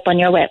was put up on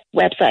your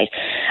website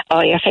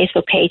or your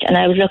Facebook page, and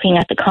I was looking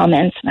at the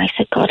comments, and I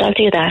said, God, I'll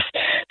do that.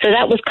 So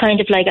that was kind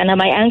of like, and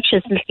my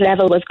anxious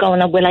level was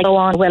going up, will I go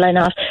on, will I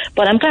not?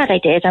 But I'm glad I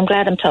did. I'm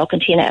glad I'm talking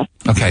to you now.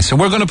 Okay, so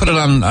we're going to put it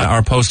on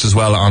our post as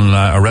well on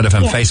our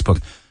RedFM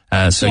Facebook.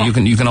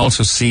 You can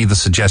also see the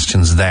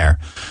suggestions there.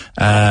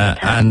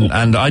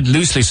 And I'd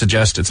loosely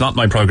suggest, it's not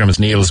my program, it's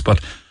Neil's, but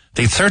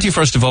the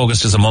 31st of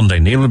August is a Monday.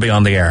 Neil will be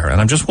on the air, and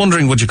I'm just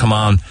wondering, would you come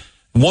on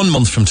 1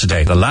 month from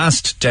today, the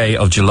last day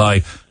of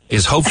July,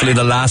 is hopefully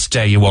the last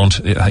day you won't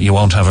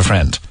have a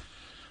friend.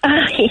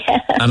 Yeah.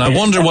 And I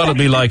wonder what it'll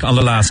be like on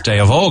the last day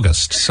of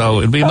August. So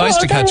it'd be nice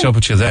to catch up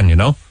with you then, you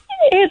know?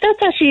 Yeah, that's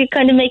actually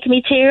kind of making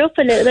me tear up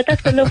a little bit.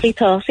 That's a lovely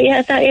thought.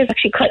 Yeah, that is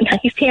actually quite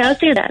nice. Yeah, I'll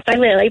do that. I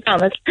will, I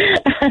promise.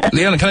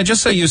 Leona, can I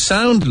just say, you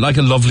sound like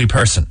a lovely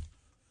person.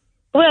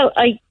 Well,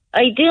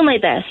 I do my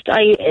best.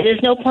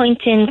 There's no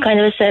point in kind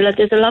of say, look,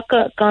 there's a lot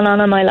gone on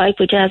in my life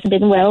which hasn't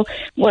been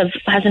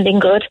hasn't been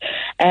good.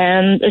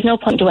 There's no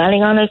point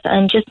dwelling on it,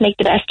 and just make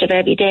the best of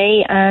every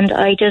day. And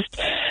I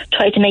just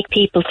try to make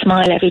people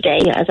smile every day,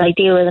 as I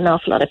deal with an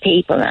awful lot of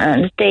people,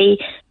 and they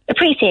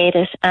appreciate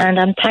it, and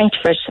I'm thanked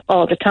for it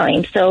all the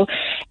time. So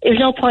there's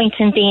no point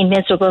in being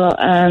miserable,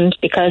 and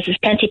because there's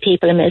plenty of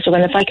people are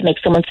miserable, and if I can make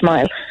someone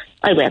smile,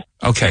 I will.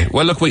 Okay.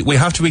 Well, look, we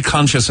have to be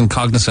conscious and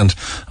cognizant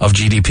of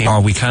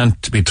GDPR. We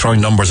can't be throwing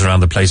numbers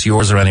around the place,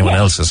 yours or anyone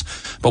else's.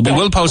 But we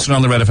will post it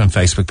on the RedFM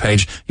Facebook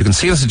page. You can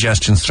see the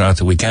suggestions throughout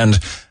the weekend.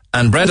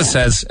 And Brenda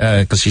says,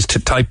 because she's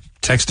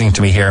texting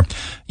to me here,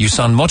 you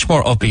sound much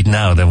more upbeat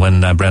now than when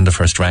Brenda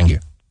first rang you.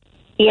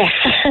 Yes.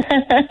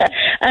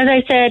 As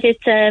I said,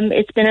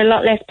 it's been a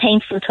lot less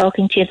painful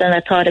talking to you than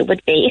I thought it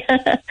would be.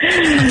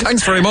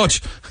 Thanks very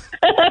much.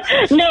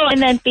 No, I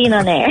meant being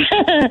on air.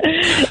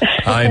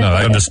 I know,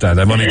 I understand.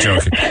 I'm only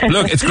joking.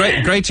 Look, it's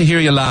great to hear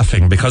you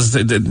laughing, because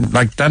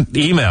like that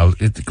email,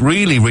 it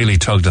really, really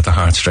tugged at the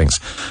heartstrings.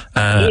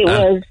 It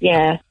was,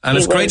 yeah. And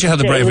it's great you had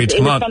the bravery to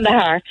come on. From the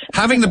heart.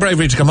 Having the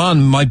bravery to come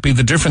on might be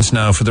the difference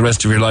now for the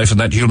rest of your life, and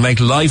that you'll make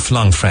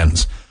lifelong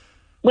friends.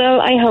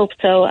 Well, I hope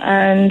so,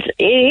 and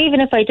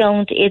even if I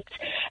don't, it's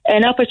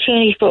an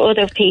opportunity for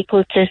other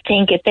people to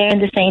think if they're in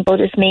the same boat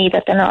as me,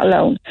 that they're not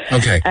alone.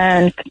 Okay.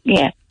 And,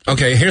 yeah.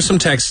 Okay, here's some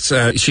texts.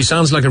 She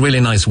sounds like a really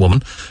nice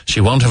woman.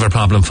 She won't have a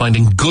problem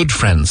finding good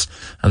friends,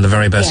 and the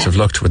very best of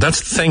luck to her.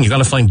 That's the thing, you've got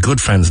to find good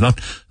friends, not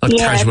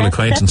casual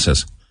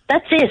acquaintances.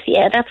 That's it,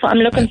 yeah, that's what I'm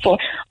looking for.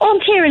 Oh, I'm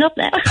tearing up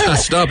now.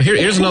 Stop,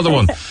 here's another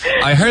one.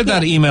 I heard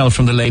that email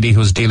from the lady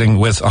who's dealing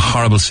with a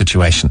horrible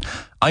situation.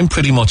 I'm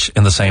pretty much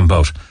in the same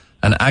boat,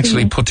 and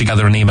actually put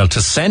together an email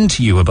to send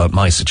to you about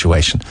my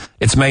situation.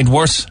 It's made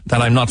worse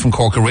that I'm not from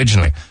Cork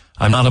originally.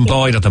 I'm not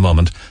employed at the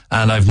moment,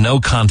 and I've no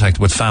contact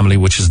with family,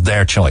 which is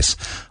their choice.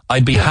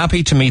 I'd be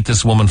happy to meet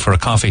this woman for a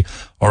coffee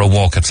or a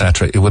walk,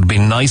 etc. It would be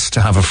nice to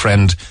have a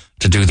friend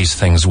to do these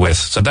things with.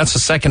 So that's the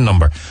second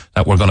number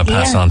that we're going to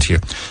pass on to you.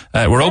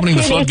 We're opening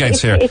the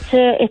floodgates here.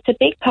 It's a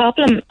big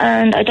problem,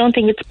 and I don't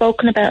think it's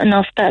spoken about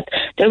enough that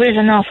there is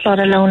an awful lot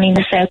of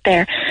loneliness out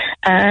there.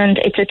 And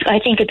I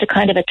think it's a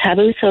kind of a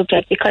taboo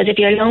subject, because if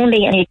you're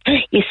lonely and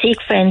you seek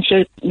friends,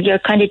 you're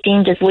kind of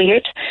deemed as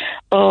weird,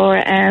 or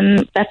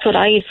that's what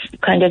I've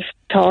kind of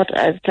thought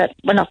as that.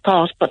 Well, not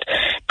thought, but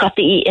got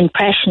the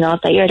impression of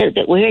that you're a little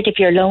bit weird if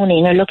you're lonely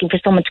and you're looking for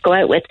someone to go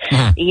out with.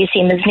 You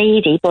seem as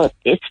needy, but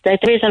there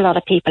is a lot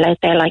of people out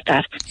there like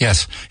that.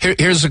 Yes.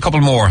 Here's a couple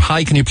more.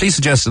 Hi, can you please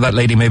suggest that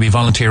lady may be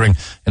volunteering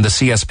in the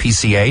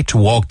CSPCA to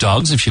walk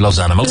dogs if she loves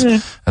animals,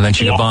 and then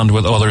she can bond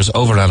with others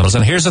over animals.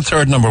 And here's a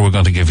third number we're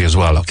going to give you as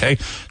well, okay?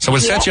 So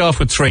we'll set you off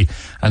with 3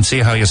 and see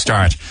how you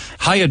start.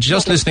 Hiya,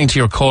 just listening to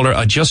your caller.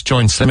 I just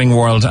joined Slimming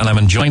World and I'm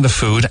enjoying the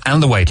food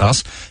and the weight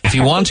loss. If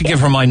you want to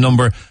give her my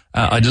number,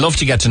 I'd love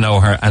to get to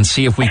know her and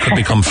see if we could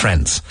become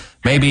friends.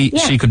 Maybe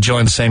she could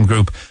join the same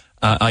group.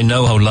 I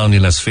know how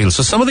loneliness feels.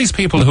 So some of these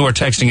people who are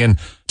texting in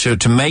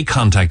to make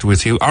contact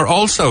with you are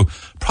also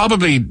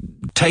probably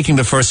taking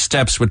the first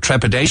steps with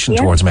trepidation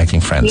towards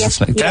making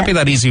friends. It can't be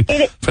that easy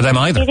for them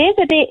either.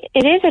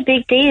 It is a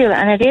big deal,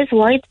 and it is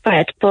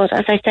widespread, but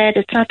as I said,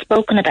 it's not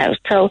spoken about.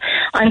 So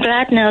I'm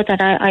glad now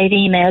that I've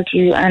emailed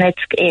you, and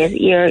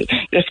you're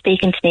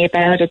speaking to me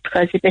about it,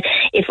 because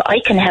if I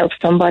can help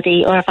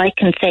somebody, or if I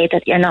can say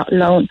that you're not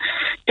alone,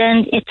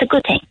 then it's a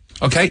good thing.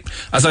 Okay.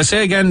 As I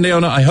say again,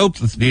 Leona, I hope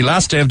that the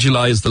last day of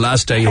July is the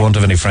last day you won't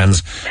have any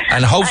friends.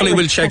 And hopefully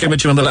we'll check in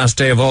with you on the last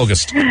day of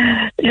August.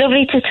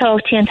 Lovely to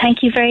talk to you, and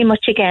thank you very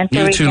much again.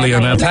 You too,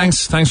 Leona.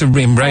 Thanks for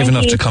being brave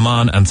enough to come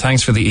on, and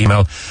thanks for the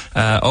email.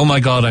 Oh my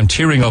God, I'm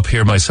tearing up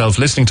here myself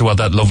listening to what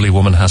that lovely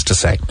woman has to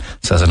say,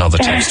 says another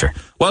texter.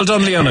 Well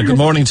done, Leona. Good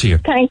morning to you.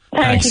 Thank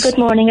you. Good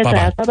morning as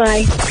well.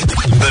 Bye-bye.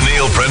 The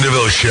Neil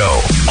Prendeville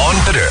Show on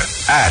Twitter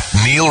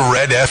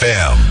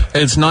 @NeilRedFM.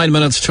 It's 9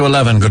 minutes to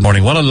 11. Good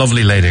morning. What a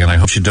lovely lady, and I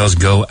hope she does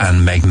go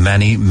and make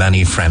many,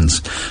 many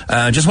friends.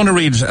 Just want to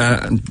read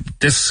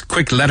this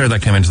quick letter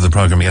that came into the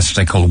program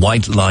yesterday called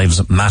White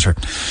Lives Matter.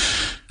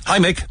 Hi,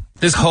 Mick.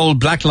 This whole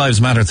Black Lives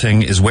Matter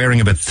thing is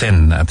wearing a bit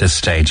thin at this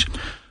stage.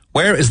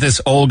 Where is this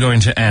all going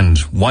to end?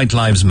 White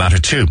Lives Matter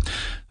too.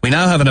 We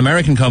now have an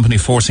American company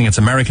forcing its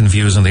American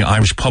views on the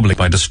Irish public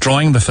by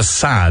destroying the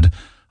facade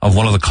of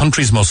one of the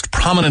country's most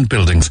prominent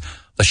buildings,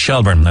 the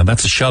Shelbourne. Now,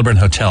 that's the Shelbourne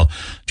Hotel,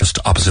 just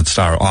opposite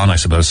Star on, I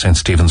suppose, St.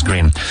 Stephen's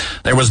Green.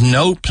 There was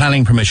no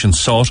planning permission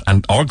sought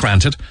or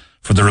granted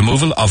for the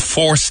removal of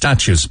 4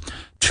 statues,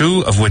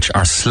 2 of which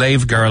are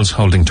slave girls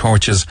holding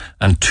torches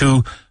and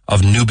 2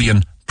 of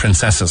Nubian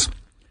princesses.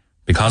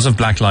 Because of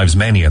Black Lives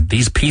Mania,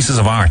 these pieces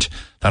of art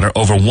that are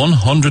over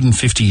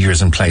 150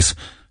 years in place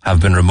have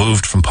been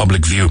removed from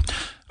public view.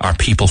 are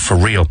people for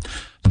real.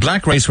 The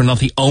black race were not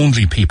the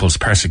only peoples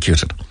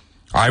persecuted.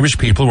 Irish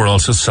people were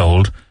also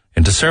sold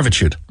into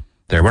servitude.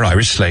 There were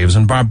Irish slaves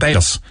in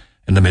Barbados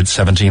in the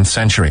mid-17th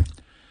century.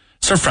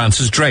 Sir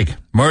Francis Drake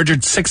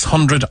murdered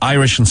 600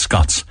 Irish and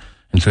Scots,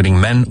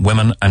 including men,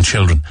 women and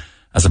children,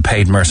 as a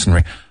paid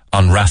mercenary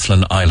on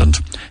Rathlin Island.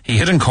 He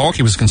hid in Cork.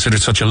 He was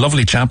considered such a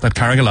lovely chap that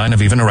Carrigaline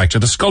have even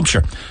erected a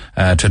sculpture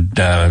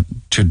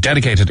to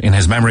dedicate it in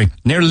his memory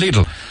near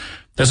Lidl.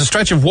 There's a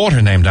stretch of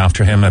water named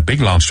after him, a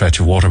big long stretch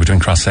of water between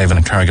Crosshaven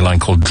and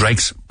Carrigaline called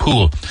Drake's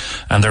Pool.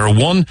 And there are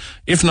one,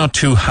 if not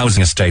two,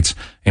 housing estates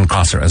in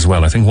Crosser as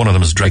well. I think one of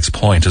them is Drake's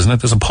Point, isn't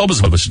it? There's a pub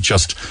as well, which has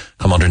just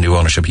come under new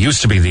ownership. It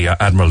used to be the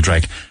Admiral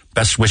Drake.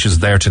 Best wishes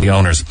there to the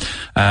owners.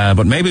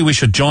 But maybe we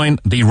should join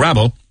the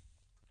rabble,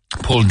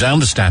 pull down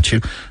the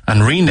statue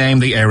and rename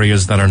the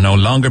areas that are no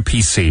longer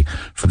PC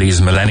for these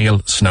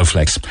millennial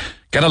snowflakes.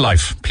 Get a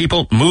life.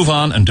 People, move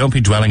on and don't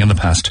be dwelling in the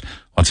past.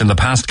 What's in the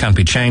past can't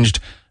be changed,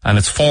 and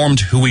it's formed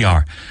who we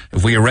are.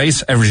 If we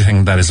erase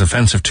everything that is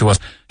offensive to us,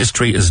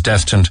 history is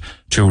destined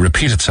to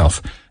repeat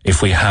itself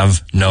if we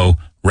have no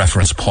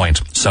reference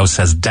point. So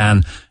says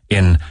Dan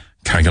in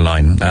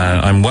Carrigaline.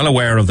 I'm well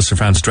aware of the Sir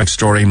Francis Drake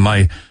story.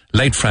 My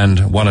late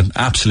friend, what an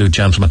absolute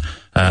gentleman.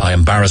 I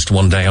embarrassed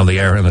one day on the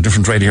air in a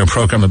different radio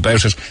program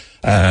about it.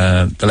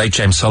 The late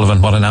James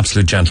Sullivan, what an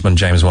absolute gentleman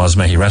James was.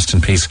 May he rest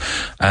in peace.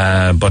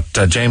 But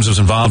James was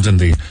involved in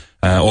the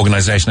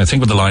organisation, I think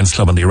with the Lions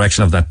Club, and the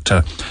erection of that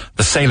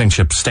the sailing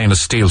ship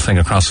stainless steel thing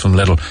across from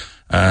Lidl.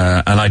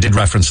 And I did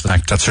reference the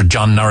fact that Sir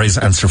John Norreys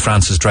and Sir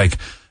Francis Drake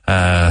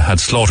had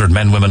slaughtered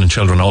men, women and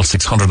children, all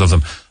 600 of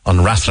them, on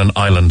Rathlin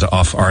Island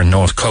off our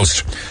north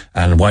coast.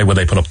 And why would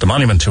they put up the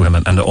monument to him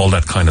and all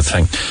that kind of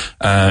thing?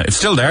 It's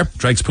still there.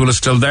 Drake's Pool is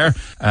still there.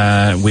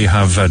 We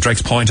have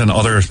Drake's Point and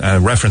other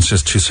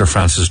references to Sir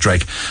Francis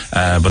Drake.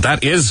 But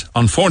that is,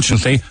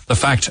 unfortunately, the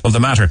fact of the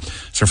matter.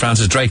 Sir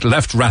Francis Drake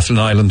left Rathlin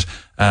Island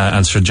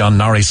and Sir John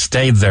Norreys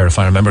stayed there, if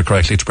I remember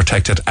correctly, to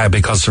protect it,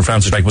 because Sir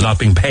Francis Drake was not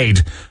being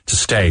paid to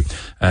stay,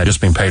 just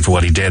being paid for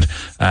what he did.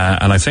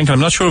 And I think, I'm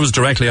not sure it was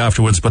directly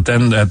afterwards, but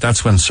then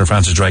that's when Sir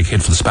Francis Drake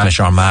hid for the Spanish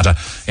Armada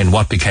in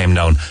what became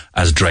known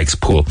as Drake's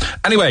Pool.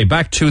 Anyway,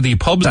 back to the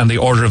pubs and the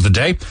order of the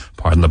day.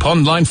 Pardon the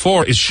pun. Line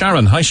 4 is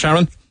Sharon. Hi,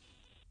 Sharon.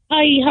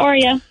 Hi, how are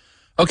you?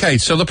 Okay,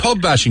 so the pub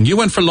bashing. You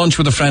went for lunch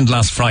with a friend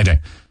last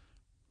Friday.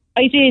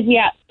 I did,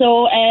 yeah.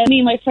 So me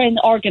and my friend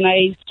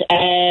organised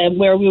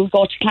where we would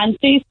go to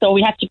Clancy's. So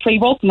we had to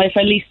pre-book. My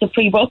friend Lisa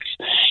pre-booked.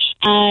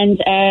 And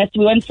so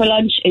we went for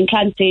lunch in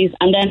Clancy's,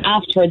 and then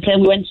afterwards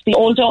then we went to the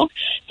Old Oak.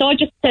 So I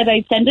just said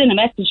I'd send in a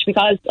message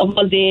because of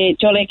all the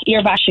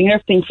ear bashing and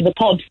everything for the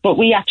pubs. But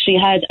we actually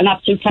had an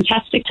absolute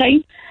fantastic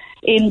time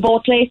in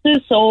both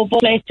places. So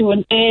both places we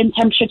went in,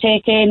 temperature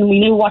taken,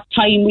 we knew what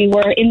time we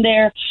were in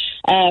there,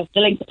 the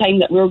length of time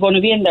that we were going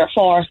to be in there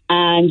for,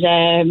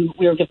 and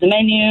we were given the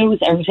menus,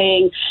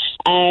 everything.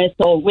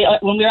 So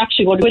when we were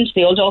actually going to go into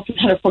the Old Oak, we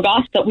kind of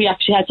forgot that we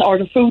actually had to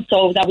order food,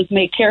 so that was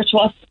made clear to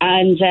us.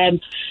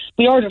 And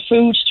we ordered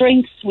food,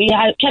 drinks, we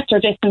had kept our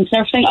distance and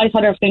everything. I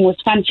thought everything was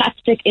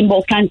fantastic in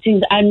both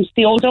Clancy's and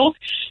the Old Oak.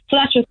 So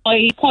that's just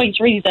my point,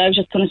 really, that I was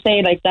just going to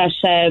say, like,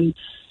 that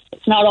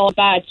it's not all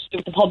bad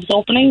with the pubs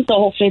opening, so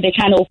hopefully they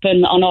can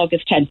open on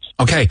August 10th.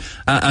 Okay,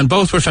 and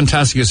both were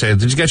fantastic, you say.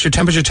 Did you get your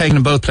temperature taken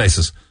in both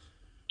places?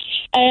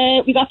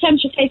 We got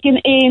temperature taken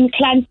in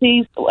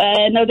Clancy's.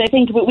 Now, I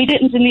think we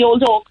didn't in the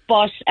Old Oak,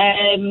 but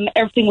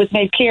everything was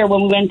made clear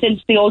when we went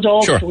into the Old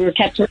Oak. Sure. So we were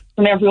kept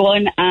from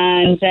everyone,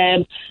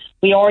 and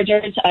we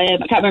ordered, I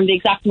can't remember the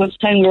exact amount of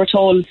time we were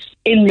told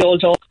in the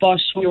Old Oak, but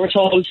we were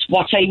told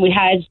what time we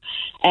had.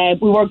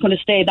 We weren't going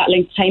to stay that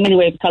length of time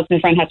anyway because my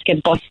friend had to get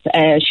a bus.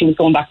 She was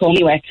going back home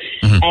anyway,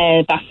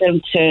 back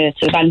down to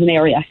the abandoned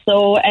area.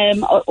 So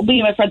we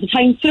and my friend, the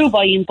time flew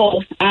by in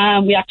both.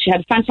 We actually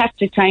had a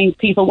fantastic time.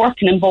 People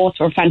working in both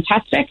were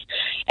fantastic.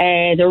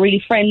 They're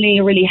really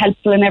friendly, really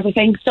helpful and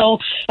everything. So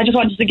I just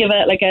wanted to give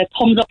a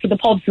thumbs up for the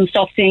pubs and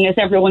stuff, seeing as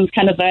everyone's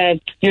kind of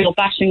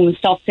bashing and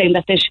stuff, saying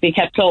that they should be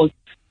kept closed.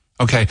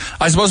 Okay.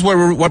 I suppose what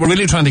we're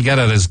really trying to get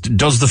at is,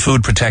 does the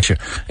food protect you?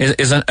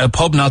 Is a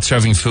pub not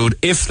serving food,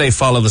 if they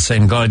follow the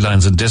same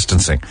guidelines and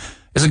distancing,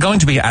 is it going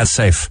to be as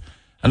safe?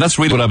 And that's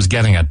really what I was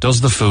getting at.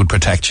 Does the food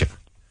protect you?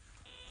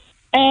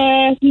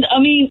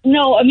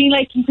 No.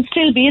 You can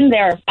still be in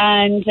there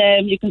and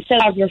you can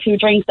still have your food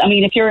drinks. I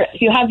mean, if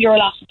you have your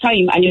allotted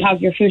time and you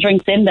have your food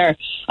drinks in there,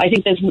 I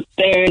think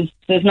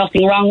there's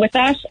nothing wrong with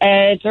that.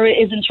 There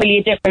isn't really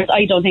a difference,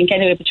 I don't think,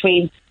 anyway,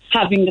 between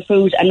having the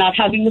food and not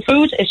having the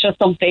food. It's just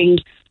something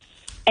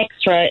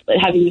extra,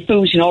 having the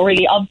food,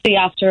 really. Obviously,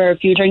 after a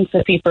few drinks,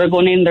 if people are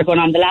going in, they're going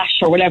on the lash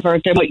or whatever,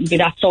 there mightn't be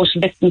that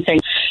social distancing.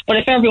 But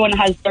if everyone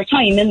has their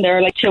time in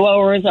there, like 2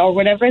 hours or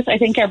whatever it is, I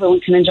think everyone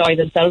can enjoy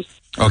themselves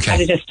at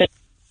a distance.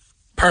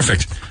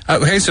 Perfect.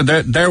 Okay, so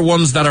they're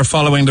ones that are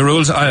following the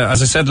rules.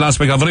 As I said last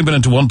week, I've only been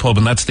into one pub,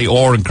 and that's the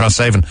Orr in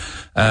Crosshaven.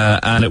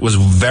 And it was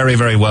very,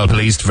 very well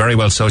policed, very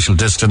well social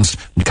distanced.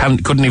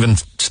 Couldn't even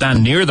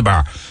stand near the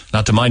bar,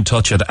 not to mind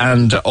touch it.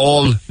 And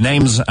all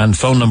names and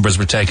phone numbers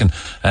were taken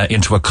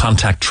into a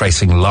contact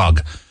tracing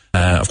log.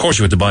 Of course,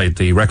 you had to buy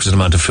the requisite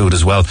amount of food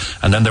as well,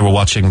 and then they were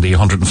watching the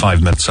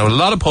 105 minutes. So a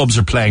lot of pubs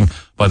are playing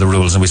by the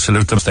rules, and we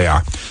salute them if they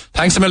are.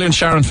 Thanks a million,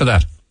 Sharon, for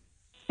that.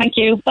 Thank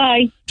you.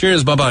 Bye.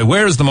 Cheers, bye-bye.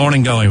 Where is the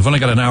morning going? We've only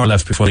got an hour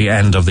left before the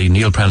end of the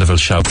Neil Prendeville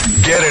show.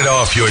 Get it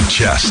off your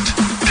chest.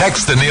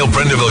 Text the Neil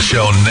Prendeville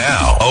show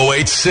now.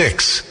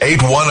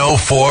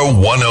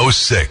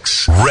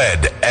 086-8104-106.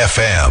 Red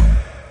FM.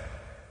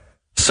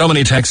 So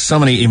many texts, so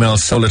many emails,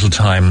 so little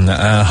time.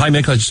 Hi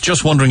Mick, I was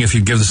just wondering if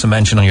you'd give this a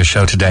mention on your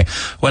show today.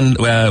 When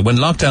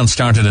lockdown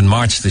started in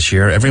March this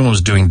year, everyone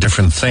was doing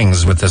different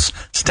things with this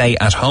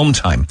stay-at-home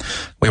time.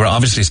 We were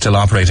obviously still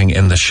operating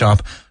in the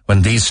shop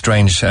when these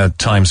strange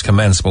times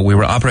commenced, but we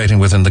were operating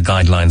within the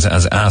guidelines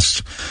as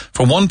asked.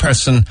 For one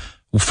person,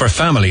 for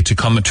family to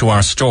come to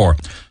our store.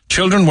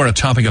 Children were a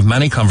topic of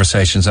many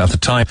conversations at the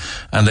time,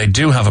 and they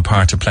do have a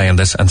part to play in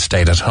this and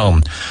stayed at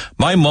home.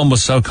 My mum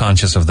was so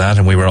conscious of that,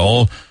 and we were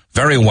all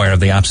very aware of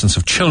the absence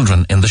of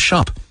children in the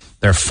shop.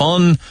 Their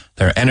fun,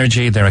 their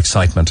energy, their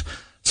excitement.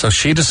 So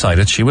she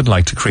decided she would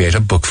like to create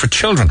a book for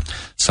children,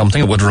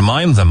 something that would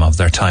remind them of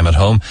their time at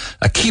home,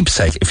 a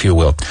keepsake, if you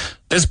will.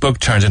 This book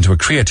turned into a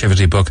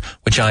creativity book,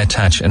 which I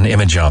attach an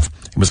image of.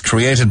 It was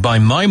created by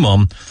my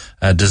mum,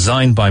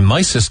 designed by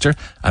my sister,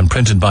 and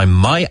printed by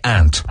my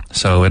aunt.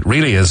 So it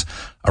really is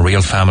a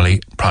real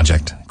family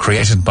project,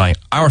 created by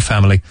our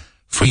family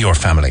for your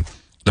family.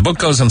 The book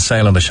goes on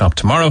sale in the shop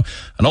tomorrow,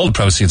 and all the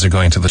proceeds are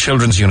going to the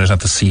children's unit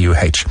at the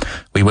CUH.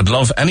 We would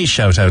love any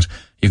shout out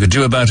you could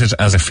do about it,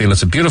 as I feel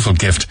it's a beautiful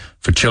gift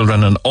for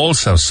children and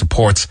also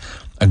supports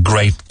a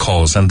great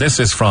cause. And this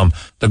is from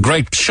the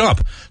great shop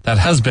that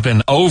has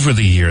been over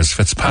the years,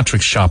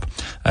 Fitzpatrick's shop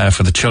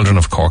for the children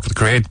of Cork. The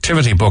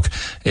creativity book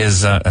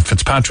is at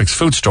Fitzpatrick's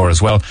food store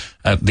as well.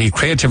 The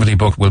creativity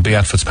book will be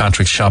at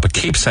Fitzpatrick's shop, a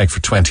keepsake for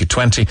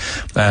 2020.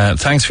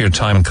 Thanks for your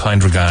time and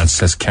kind regards,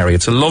 says Kerry.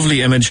 It's a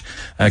lovely image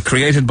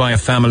created by a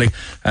family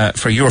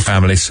for your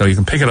family, so you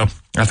can pick it up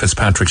at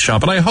Fitzpatrick's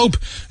shop, and I hope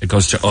it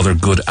goes to other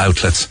good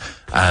outlets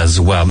as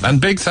well.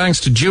 And big thanks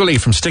to Julie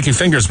from Sticky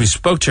Fingers. We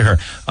spoke to her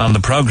on the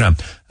programme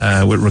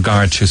with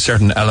regard to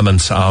certain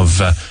elements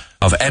of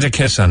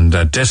etiquette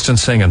and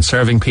distancing and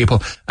serving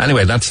people.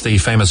 Anyway, that's the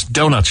famous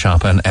donut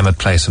shop in Emmett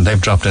Place, and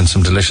they've dropped in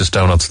some delicious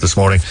donuts this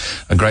morning.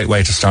 A great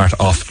way to start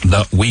off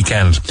the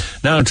weekend.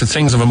 Now to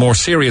things of a more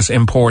serious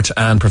import,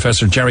 and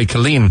Professor Jerry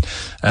Killeen,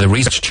 the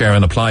research chair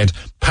in applied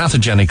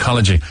pathogen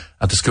ecology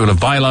at the School of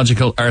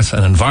Biological, Earth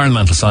and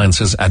Environmental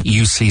Sciences at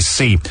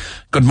UCC.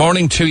 Good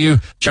morning to you,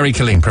 Jerry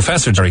Killeen,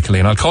 Professor Jerry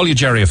Killeen. I'll call you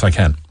Jerry if I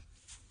can.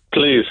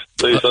 Please.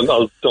 I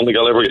don't think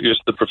I'll ever get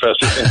used to the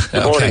professor thing.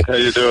 Good morning, how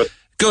you doing?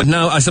 Good.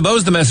 Now, I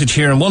suppose the message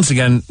here, and once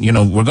again, you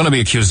know, we're going to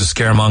be accused of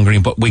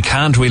scaremongering, but we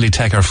can't really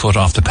take our foot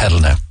off the pedal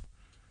now.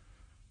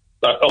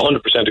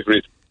 100%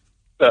 agreed.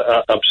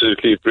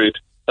 Absolutely agreed.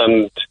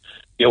 And,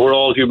 you know, we're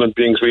all human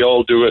beings. We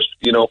all do it.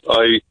 You know,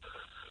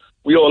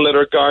 we all let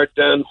our guard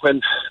down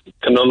when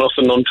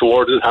nothing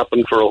untoward has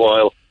happened for a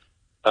while.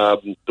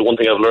 The one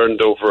thing I've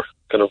learned over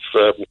kind of,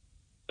 I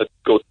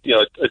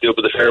deal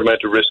with a fair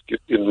amount of risk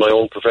in my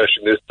own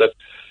profession is that,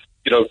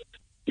 you know,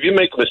 if you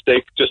make a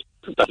mistake,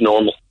 that's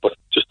normal, but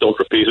just don't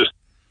repeat it.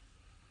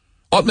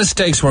 What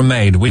mistakes were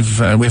made? We've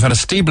had a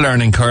steep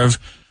learning curve.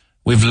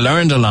 We've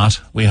learned a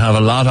lot. We have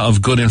a lot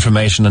of good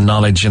information and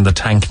knowledge in the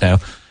tank now.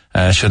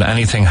 Should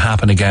anything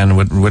happen again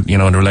with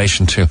in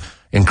relation to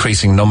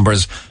increasing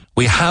numbers.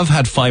 We have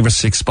had 5 or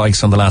 6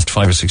 spikes on the last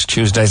 5 or 6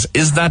 Tuesdays.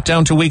 Is that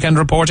down to weekend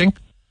reporting?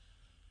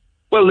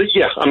 Well,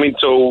 yeah. I mean,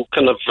 so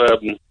kind of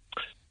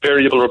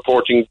variable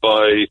reporting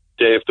by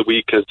day of the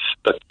week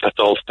that's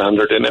all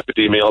standard in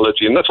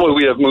epidemiology, and that's why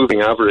we have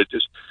moving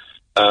averages.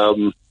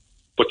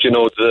 But you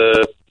know,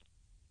 the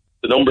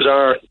numbers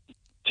are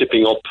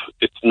tipping up.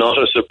 It's not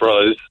a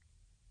surprise.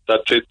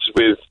 That fits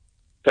with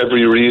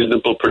every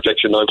reasonable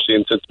projection I've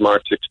seen since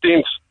March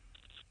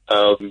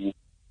 16th.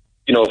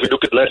 You know, if we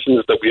look at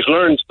lessons that we've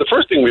learned, the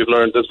first thing we've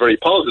learned that's very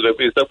positive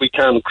is that we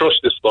can crush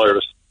this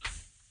virus.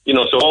 You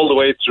know, so all the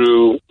way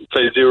through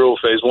phase 0,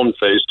 phase 1,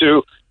 phase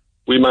 2,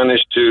 we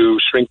managed to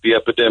shrink the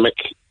epidemic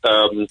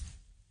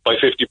by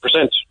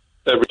 50%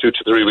 every 2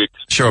 to 3 weeks.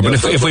 Sure, but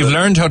if we've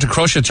learned how to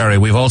crush it, Terry,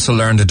 we've also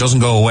learned it doesn't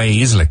go away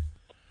easily.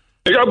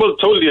 Yeah, well,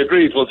 totally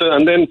agreed. Well,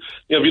 and then,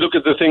 you know, if you look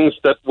at the things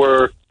that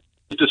were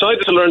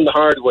decided to learn the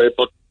hard way,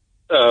 but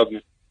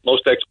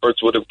most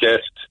experts would have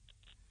guessed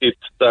it's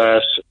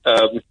that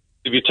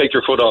if you take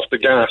your foot off the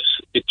gas,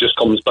 it just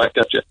comes back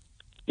at you.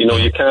 You know,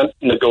 you can't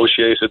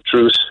negotiate a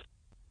truce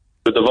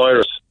with the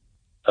virus.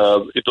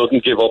 It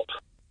doesn't give up.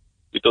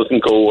 It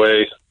doesn't go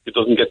away. It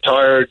doesn't get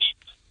tired.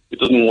 It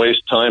doesn't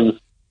waste time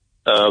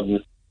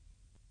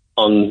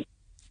on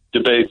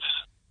debates.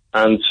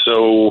 And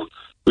so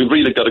we've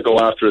really got to go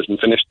after it and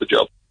finish the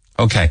job.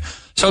 Okay.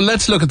 So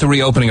let's look at the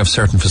reopening of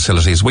certain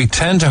facilities. We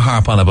tend to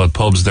harp on about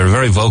pubs. They're a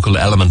very vocal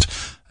element,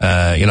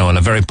 and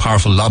a very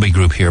powerful lobby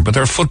group here. But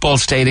there are football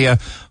stadia,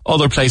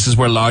 other places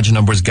where large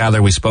numbers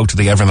gather. We spoke to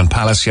the Everyman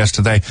Palace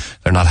yesterday.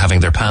 They're not having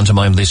their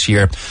pantomime this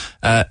year.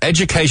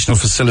 Educational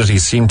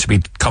facilities seem to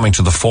be coming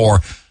to the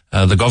fore.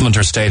 The government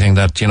are stating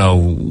that, you know,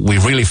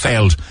 we've really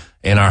failed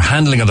in our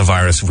handling of the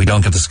virus if we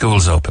don't get the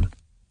schools open?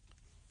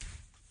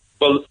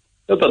 Well,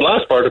 the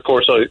last part, of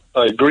course,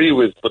 I agree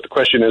with, but the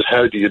question is,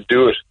 how do you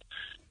do it?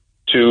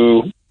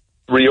 To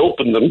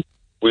reopen them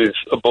with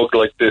a bug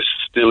like this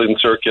still in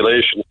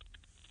circulation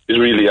is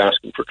really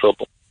asking for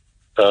trouble.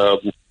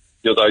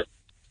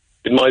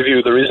 In my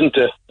view, there isn't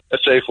a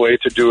safe way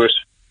to do it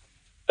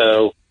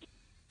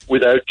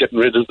without getting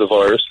rid of the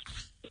virus.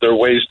 There are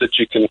ways that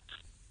you can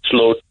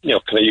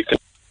you can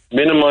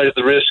minimize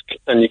the risk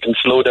and you can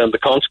slow down the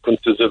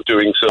consequences of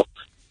doing so.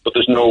 But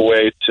there's no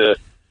way to,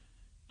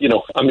 in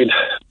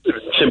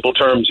simple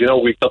terms,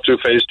 we got through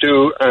phase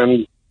 2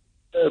 and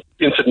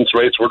incidence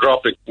rates were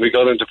dropping. We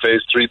got into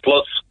phase 3+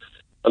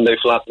 and they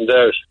flattened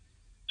out.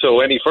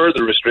 So any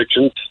further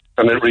restrictions,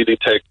 and it really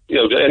takes,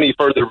 any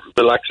further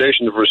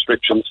relaxation of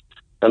restrictions,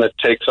 and it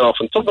takes off.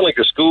 And something like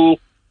a school,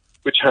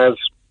 which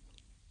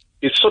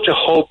it's such a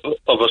hub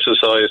of a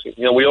society.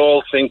 We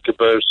all think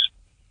about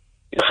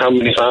how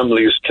many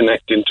families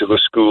connect into a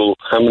school,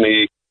 how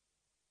many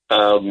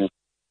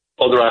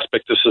other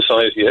aspects of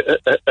society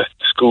a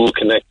school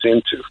connects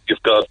into.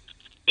 You've got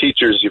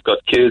teachers, you've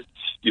got kids,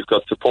 you've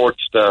got support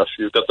staff,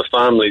 you've got the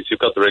families, you've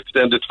got their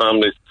extended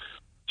families.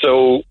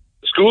 So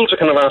schools are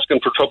kind of asking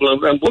for trouble.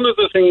 And one of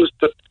the things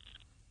that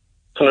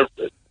kind of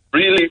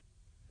really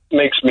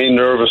makes me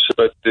nervous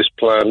about this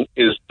plan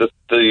is that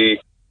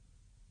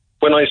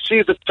when I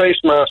see that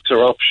face masks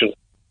are optional,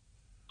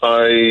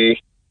 I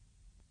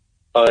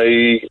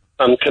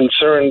am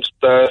concerned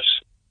that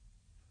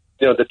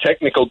the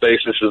technical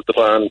basis of the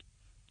plan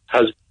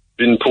has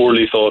been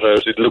poorly thought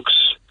out. It looks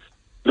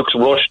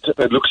rushed.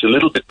 It looks a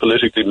little bit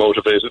politically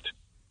motivated,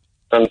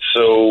 and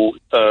so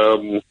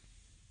I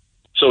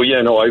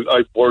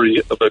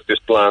worry about this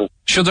plan.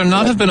 Should there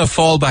not have been a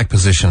fallback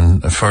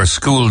position for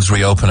schools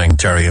reopening,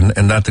 Jerry,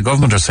 in that the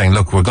government are saying,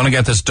 look, we're going to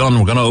get this done,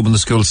 we're going to open the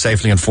schools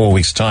safely in 4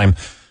 weeks' time.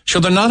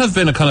 Should there not have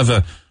been a kind of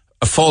a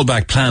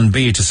fallback plan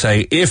B to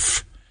say,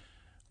 if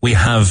we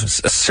have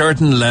a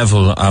certain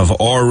level of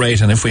R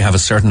rate and if we have a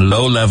certain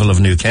low level of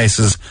new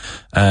cases,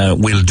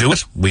 we'll do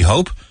it, we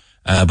hope.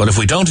 But if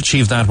we don't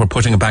achieve that, we're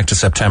putting it back to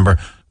September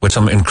with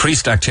some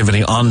increased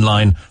activity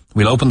online.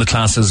 We'll open the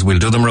classes, we'll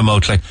do them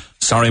remotely.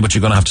 Sorry, but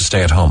you're going to have to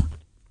stay at home.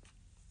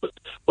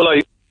 Well,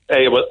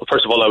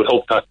 first of all, I would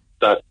hope that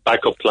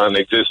backup plan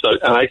exists.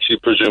 I actually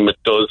presume it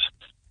does.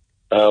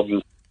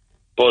 But,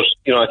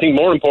 I think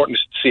more important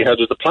is to see how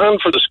does the plan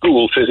for the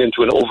school fit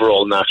into an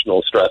overall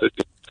national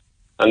strategy.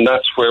 And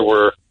that's where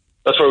we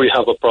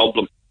have a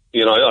problem.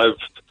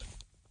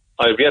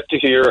 I've yet to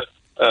hear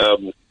a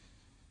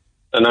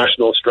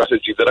national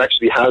strategy that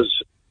actually has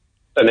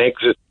an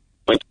exit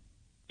point,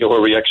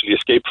 where we actually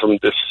escape from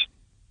this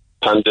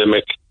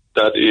pandemic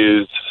that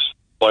is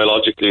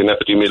biologically and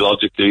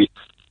epidemiologically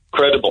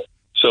credible.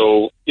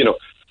 So,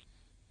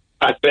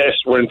 at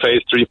best we're in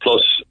phase 3+,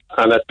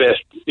 and at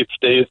best it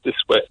stays this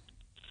way.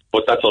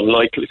 But that's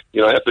unlikely.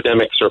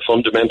 Epidemics are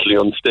fundamentally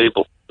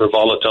unstable. They're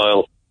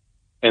volatile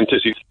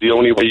entities. The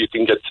only way you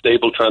can get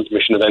stable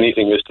transmission of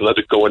anything is to let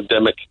it go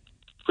endemic,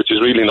 which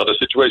is really not a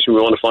situation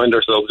we want to find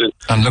ourselves in.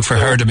 And look for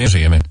herd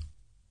immunity, I mean.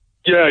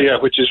 Yeah,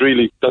 which is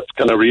really, that's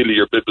kind of really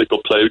your biblical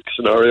plague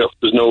scenario.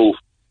 There's no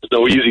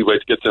easy way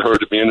to get to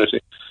herd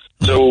immunity.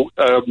 So,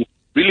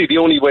 really the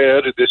only way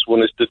out of this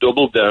one is to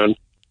double down,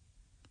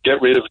 get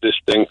rid of this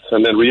thing,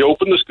 and then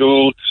reopen the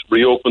schools,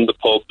 reopen the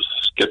pubs,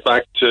 get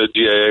back to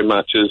GAA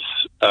matches,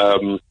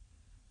 and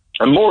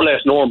more or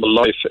less normal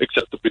life,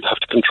 except that we'd have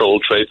to control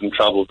trade and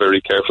travel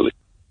very carefully.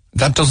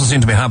 That doesn't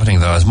seem to be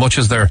happening, though. As much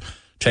as they're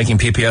taking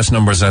PPS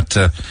numbers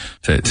to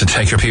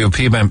take your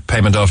POP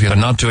payment off you, they're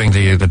not doing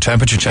the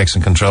temperature checks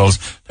and controls.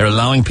 They're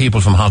allowing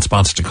people from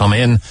hotspots to come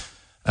in.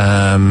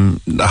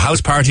 The house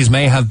parties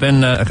may have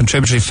been a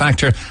contributory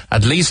factor.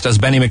 At least, as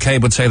Benny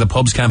McCabe would say, the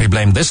pubs can't be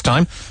blamed this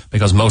time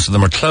because most of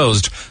them are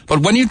closed. But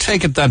when you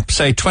take it that,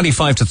 say,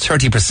 25 to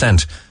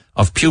 30%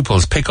 of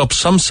pupils pick up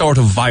some sort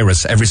of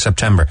virus every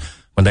September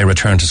when they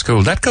return to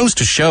school, that goes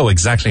to show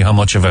exactly how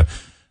much of a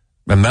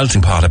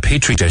melting pot, a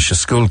petri dish, a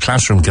school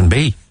classroom can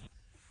be.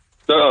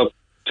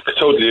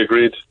 Totally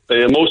agreed.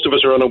 Most of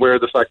us are unaware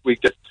of the fact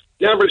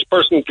the average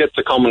person gets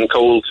a common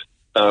cold,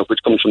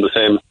 which comes from the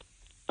same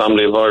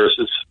family of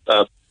viruses,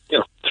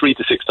 3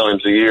 to 6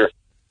 times a year.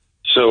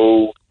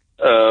 So,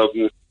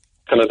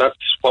 kind of that's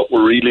what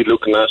we're really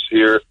looking at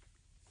here.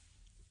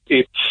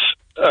 It's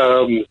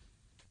kind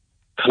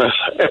of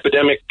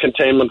epidemic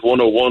containment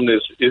 101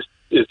 is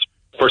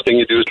first thing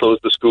you do is close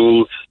the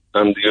schools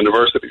and the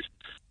universities.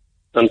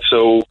 And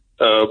so,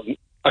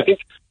 I think,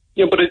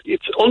 but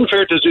it's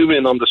unfair to zoom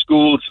in on the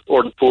schools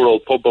or the poor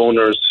old pub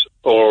owners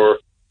or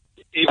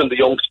even the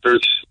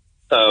youngsters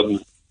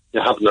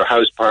having their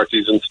house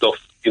parties and stuff.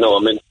 I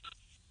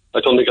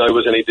don't think I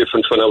was any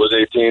different when I was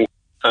 18.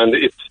 And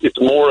it's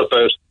more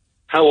about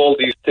how all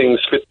these things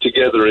fit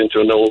together into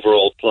an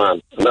overall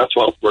plan. And that's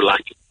what we're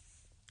lacking.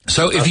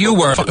 So if you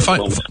were,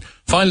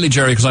 finally,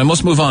 Jerry, because I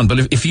must move on,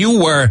 but if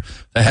you were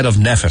the head of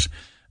NEFIT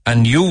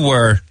and you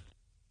were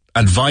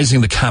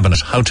advising the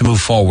Cabinet how to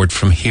move forward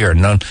from here,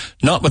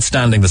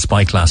 notwithstanding the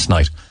spike last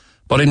night,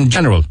 but in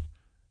general,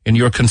 in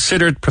your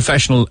considered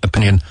professional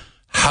opinion,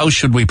 how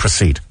should we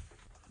proceed?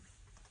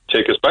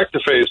 Take us back to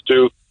phase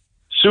 2,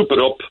 soup it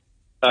up,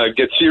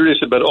 get serious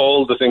about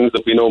all the things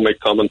that we know make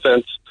common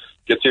sense,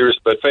 get serious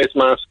about face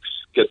masks,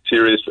 get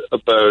serious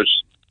about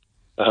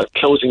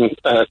closing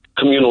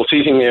communal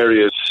seating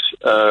areas,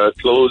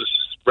 close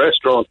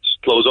restaurants,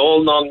 close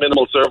all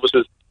non-minimal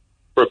services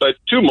for about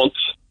 2 months,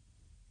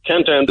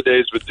 count down the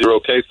days with 0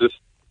 cases.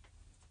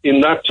 In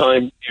that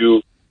time,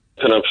 you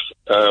kind of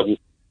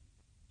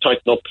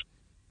tighten up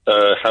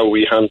how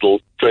we handle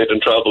trade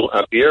and travel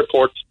at the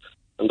airports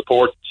and the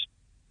ports.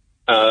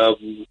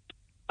 And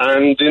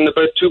in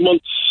about 2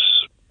 months,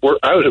 we're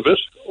out of it,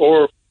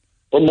 or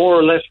we're more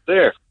or less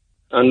there.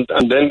 And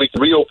then we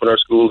can reopen our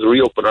schools,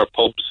 reopen our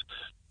pubs,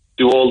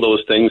 do all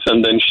those things,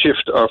 and then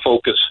shift our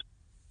focus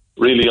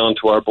really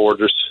onto our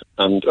borders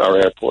and our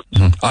airports.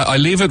 I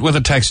leave it with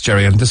a text,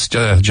 Jerry, and this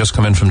just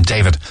come in from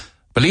David.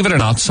 Believe it or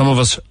not, some of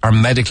us are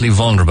medically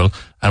vulnerable,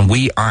 and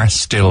we are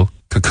still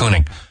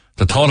cocooning.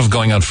 The thought of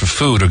going out for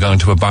food or going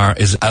to a bar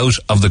is out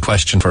of the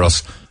question for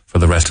us for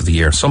the rest of the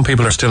year. Some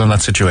people are still in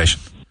that situation.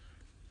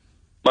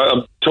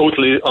 I'm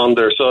totally on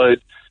their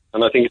side,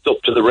 and I think it's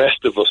up to the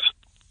rest of us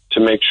to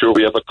make sure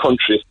we have a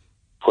country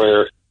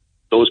where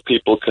those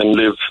people can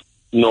live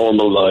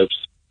normal lives,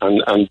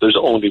 and there's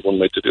only one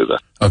way to do that.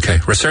 Okay,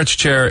 Research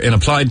Chair in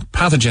Applied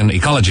Pathogen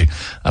Ecology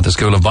at the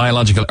School of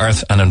Biological,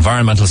 Earth and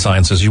Environmental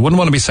Sciences. You wouldn't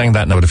want to be saying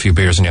that now with a few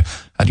beers in you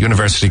at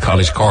University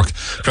College Cork.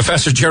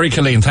 Professor Jerry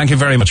Killeen, thank you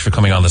very much for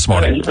coming on this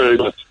morning. Thank you very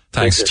much.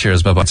 Thanks.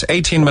 Cheers. Bye-bye. It's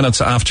 18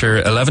 minutes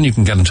after 11. You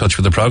can get in touch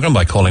with the programme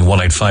by calling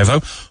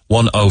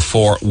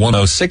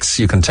 1850-104-106.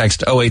 You can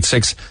text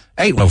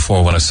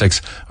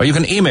 086-804-106, or you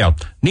can email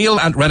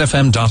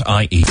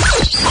neil@redfm.ie.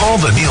 Call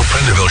the Neil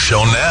Prendeville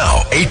Show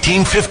now.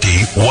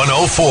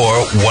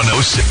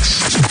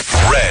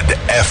 1850-104-106. Red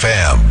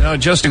FM. Now,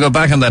 just to go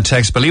back on that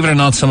text, believe it or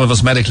not, some of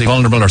us medically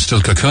vulnerable are still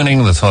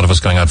cocooning. The thought of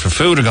us going out for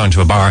food or going to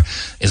a bar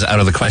is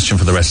out of the question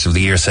for the rest of the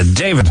year, said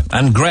David.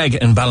 And Greg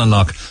in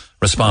Ballinlough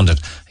responded.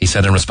 He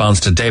said in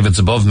response to David's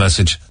above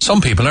message,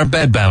 some people are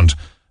bedbound.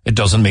 It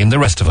doesn't mean the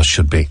rest of us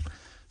should be.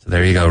 So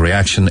there you go,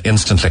 reaction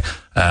instantly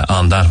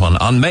on that one.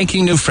 On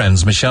making new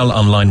friends, Michelle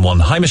on line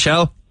 1. Hi,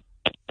 Michelle.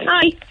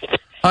 Hi.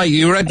 Hi,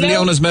 you read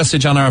Leona's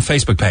message on our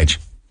Facebook page.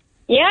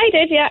 Yeah, I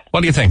did, yeah.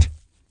 What do you think?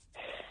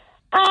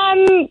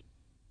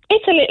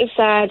 It's a little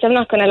sad, I'm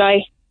not going to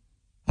lie.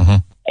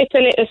 It's a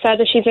little sad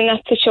that she's in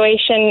that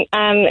situation,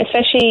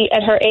 especially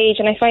at her age.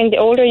 And I find the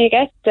older you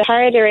get, the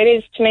harder it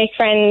is to make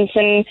friends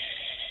and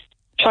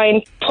try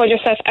and pull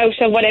yourself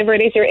out of whatever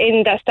it is you're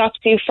in that stops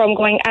you from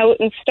going out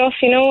and stuff,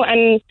 you know.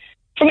 And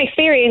from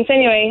experience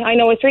anyway, I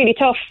know it's really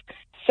tough.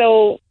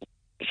 So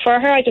for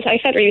her, I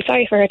felt really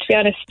sorry for her, to be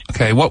honest.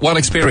 Okay, what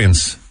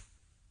experience?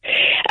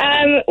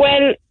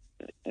 Well,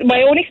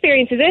 my own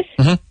experience is this.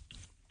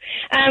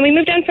 We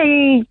moved down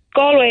from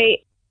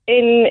Galway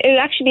it'll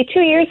actually be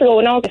 2 years ago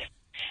in August.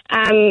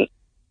 And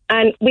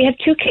we have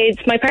 2 kids.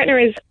 My partner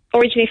is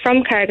originally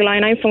from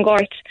Carrigaline, I'm from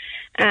Gort.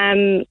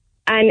 And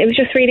it was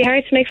just really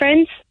hard to make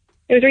friends.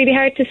 It was really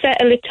hard to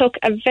settle. It took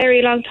a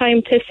very long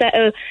time to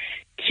settle,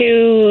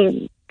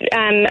 to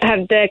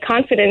have the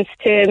confidence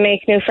to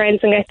make new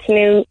friends and get to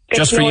know.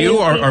 Just for you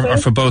or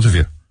for both of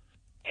you?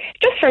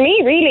 Just for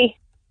me, really.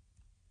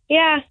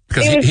 Yeah.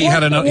 Because he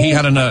had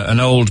an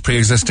old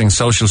pre-existing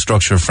social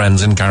structure of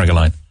friends in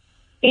Carrigaline.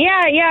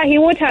 Yeah, he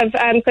would have,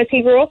 because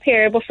he grew up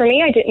here. But for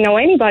me, I didn't know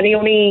anybody,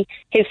 only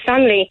his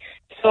family.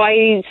 So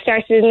I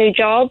started a new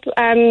job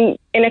in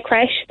a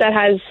creche that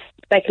has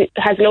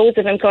loads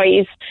of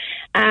employees,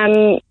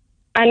 and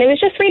it was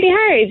just really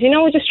hard, you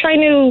know, just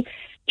trying to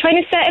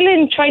settle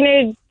in, trying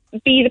to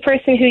be the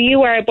person who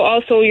you are, but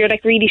also you're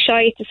like really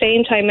shy at the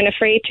same time and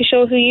afraid to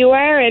show who you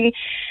are, and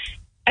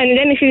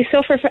then if you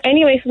suffer from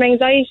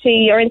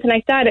anxiety or anything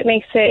like that, it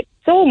makes it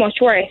so much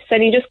worse,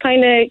 and you just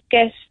kind of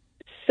get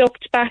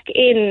sucked back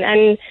in,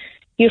 and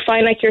you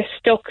find like you're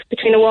stuck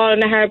between a wall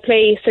and a hard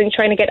place and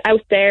trying to get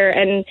out there.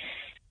 And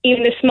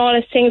even the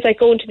smallest things like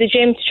going to the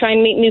gym to try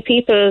and meet new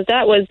people,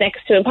 that was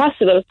next to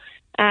impossible.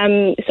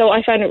 So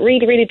I found it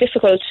really, really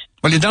difficult.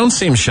 Well, you don't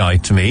seem shy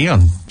to me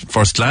on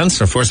first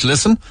glance or first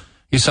listen.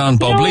 You sound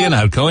bubbly and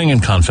outgoing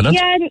and confident.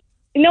 Yeah,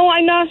 no,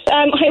 I'm not.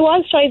 I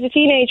was shy as a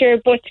teenager,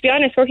 but to be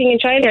honest, working in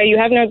childcare, you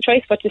have no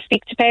choice but to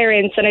speak to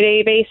parents on a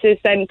daily basis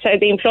and to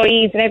the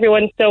employees and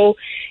everyone. So,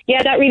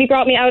 yeah, that really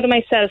brought me out of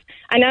myself.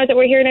 And now that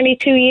we're here nearly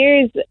 2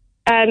 years,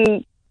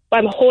 I'm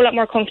a whole lot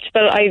more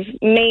comfortable. I've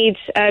made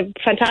a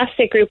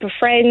fantastic group of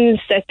friends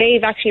that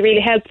they've actually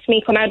really helped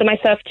me come out of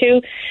myself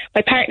too.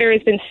 My partner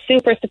has been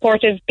super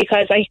supportive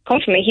because I come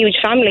from a huge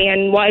family,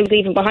 and what I was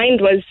leaving behind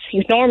was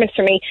enormous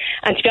for me.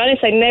 And to be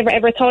honest, I never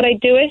ever thought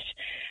I'd do it.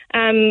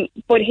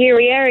 But here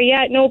we are,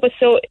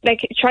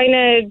 trying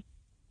to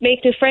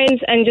make new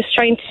friends and just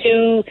trying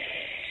to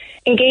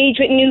engage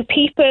with new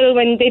people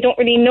when they don't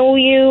really know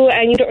you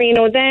and you don't really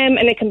know them,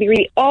 and it can be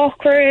really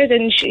awkward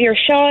and you're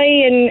shy,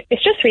 and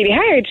it's just really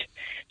hard.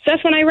 So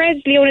that's when I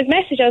read Leona's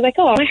message, I was like,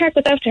 oh, my heart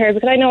goes out to her,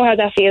 because I know how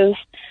that feels.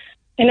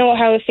 I know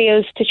how it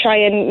feels to try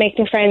and make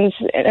new friends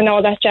and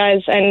all that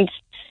jazz, and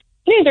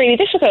It is really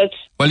difficult.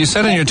 Well, you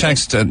said in your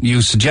text,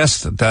 you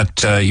suggest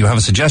that you have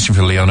a suggestion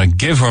for Leona.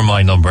 Give her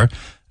my number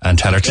and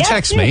tell her to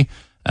text me.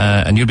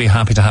 And you'll be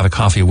happy to have a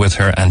coffee with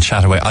her and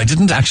chat away. I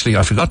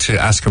forgot to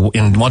ask her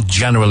in what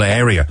general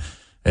area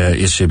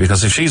is she,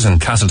 because if she's in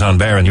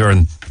Castletownbere and you're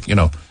in,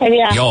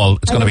 Youghal,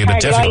 it's going to be a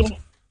bit difficult.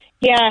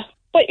 Yeah,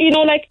 but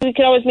we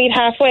could always meet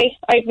halfway.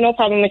 I have no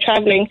problem with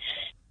travelling.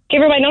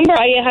 Give her my number.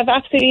 I have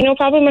absolutely no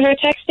problem with her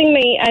texting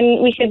me,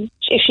 and we could,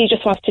 if she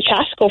just wants to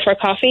chat, go for a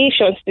coffee. If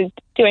she wants to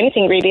do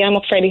anything, really, I'm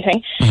up for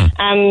anything.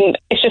 Mm-hmm.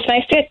 It's just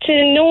nice to get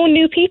to know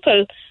new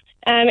people.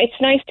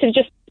 It's nice to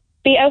just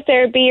be out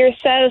there, be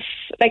yourself.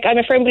 Like, I'm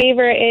a firm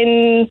believer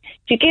in,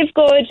 if you give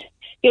good,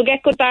 you'll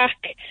get good back.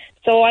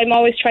 So I'm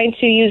always trying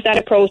to use that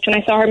approach. When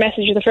I saw her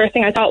message, the first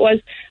thing I thought was,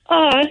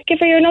 give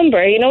her your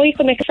number. You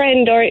could make a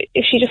friend, or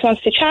if she just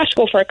wants to chat,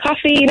 go for a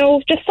coffee,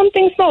 just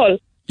something small.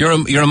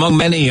 You're among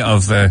many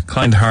of the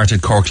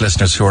kind-hearted Cork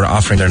listeners who are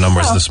offering their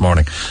numbers this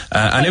morning.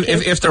 And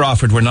if they're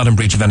offered, we're not in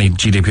breach of any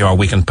GDPR.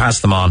 We can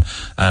pass them on.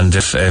 And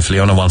if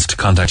Leona wants to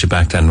contact you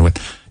back then,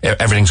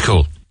 everything's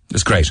cool.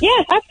 It's great. Yeah,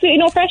 absolutely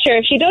no pressure.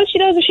 If she does, she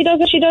does. If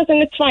she doesn't,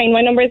 it's fine.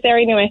 My number is there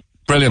anyway.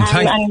 Brilliant.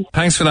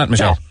 Thanks for that,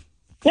 Michelle.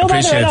 Yeah. No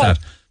Appreciate bother at all. that.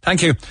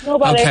 Thank you. No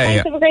bother. Okay.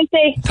 Thanks, have a great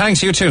day.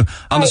 Thanks, you too.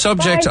 On the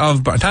subject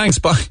of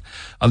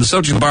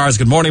bars,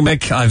 good morning,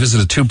 Mick. I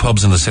visited 2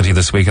 pubs in the city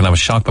this week and I was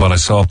shocked by what I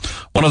saw.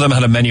 One of them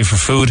had a menu for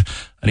food,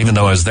 and even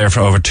though I was there for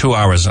over 2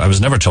 hours, I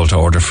was never told to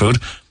order food.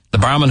 The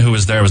barman who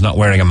was there was not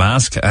wearing a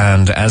mask,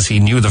 and as he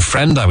knew the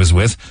friend I was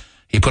with,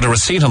 he put a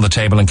receipt on the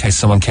table in case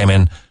someone came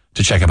in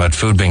to check about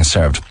food being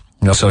served.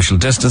 No social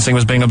distancing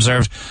was being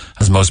observed,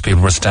 as most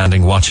people were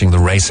standing watching the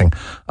racing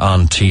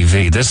on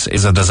TV. This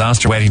is a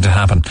disaster waiting to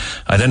happen.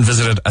 I then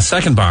visited a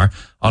second bar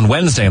on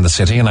Wednesday in the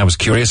city, and I was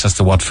curious as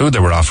to what food they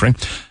were offering.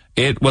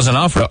 It was an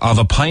offer of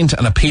a pint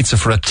and a pizza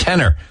for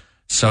 £10.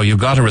 So you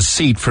got a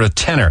receipt for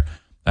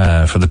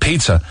 £10 for the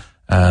pizza.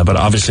 But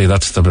obviously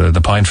that's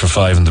the pint for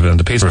 £5 and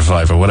the pizza for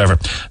 £5 or whatever.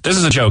 This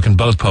is a joke in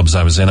both pubs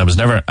I was in. I was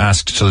never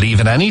asked to leave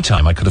at any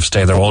time. I could have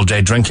stayed there all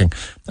day drinking,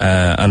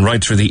 and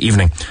right through the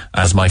evening,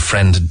 as my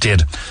friend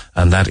did.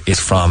 And that is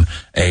from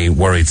a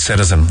worried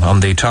citizen. On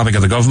the topic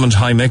of the government,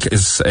 hi Mick,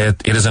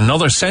 it is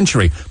another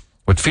century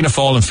with Fianna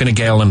Fáil and Fine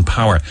Gael in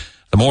power.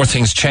 The more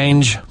things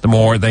change, the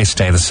more they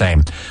stay the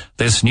same.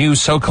 This new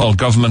so-called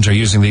government are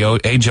using the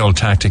age-old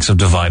tactics of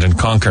divide and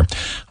conquer.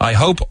 I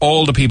hope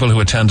all the people who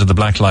attended the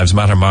Black Lives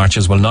Matter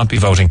marches will not be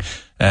voting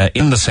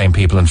in the same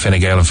people in Fine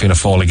Gael and Fianna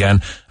Fáil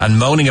again and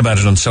moaning about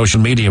it on social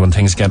media when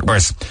things get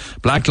worse.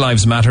 Black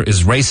Lives Matter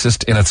is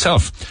racist in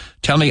itself.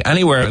 Tell me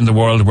anywhere in the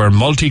world where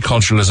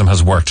multiculturalism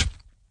has worked.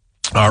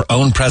 Our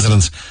own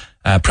president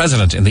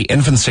in the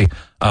infancy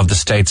of the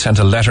state sent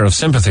a letter of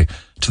sympathy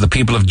to the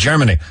people of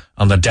Germany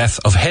on the death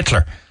of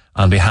Hitler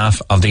on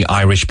behalf of the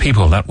Irish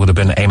people. That would have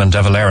been Eamon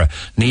de Valera.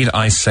 Need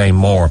I say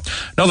more?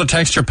 Another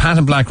texture, Pat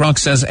in Blackrock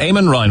says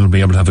Eamon Ryan will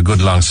be able to have a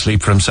good long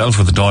sleep for himself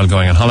with the Doyle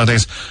going on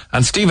holidays.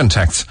 And Stephen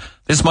texts,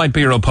 this might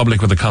be a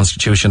republic with a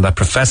constitution that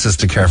professes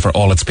to care for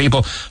all its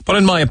people, but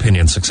in my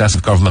opinion,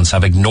 successive governments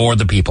have ignored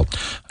the people.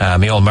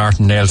 Micheál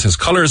Martin nails his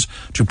colours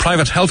to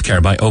private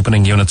healthcare by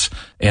opening units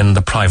in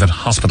the private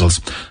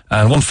hospitals.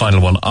 And one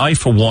final one. I,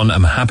 for one,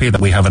 am happy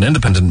that we have an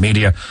independent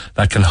media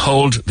that can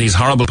hold these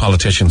horrible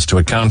politicians to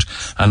account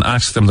and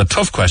ask them the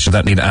tough questions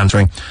that need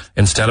answering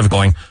instead of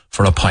going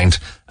for a pint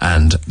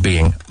and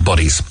being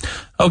buddies.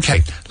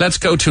 Okay, let's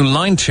go to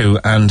line 2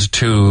 and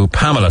to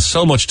Pamela.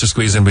 So much to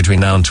squeeze in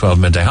between now and 12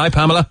 midday. Hi,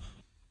 Pamela.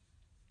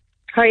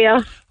 How are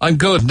you? I'm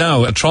good.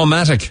 Now, a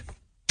traumatic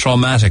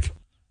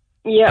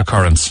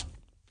occurrence.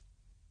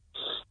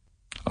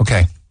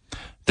 Okay.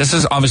 This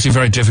is obviously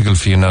very difficult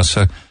for you now,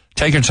 so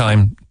take your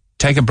time,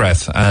 take a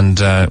breath, and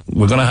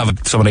we're going to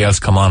have somebody else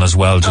come on as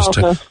well just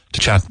to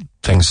chat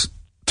things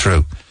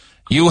through.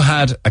 You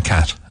had a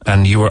cat,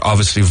 and you were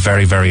obviously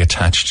very, very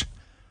attached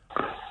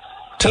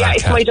to that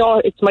cat.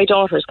 It's my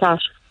daughter's cat.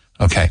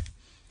 Okay.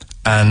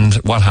 And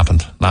what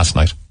happened last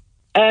night?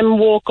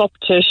 Woke up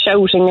to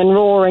shouting and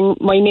roaring.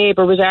 My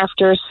neighbour was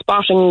after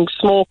spotting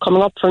smoke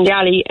coming up from the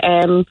alley.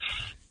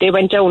 They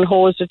went down,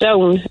 hosed it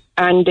down,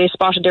 and they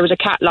spotted there was a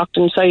cat locked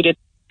inside it.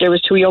 There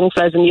was 2 young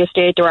fellas in the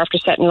estate. They were after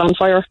setting it on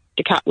fire.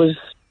 The cat was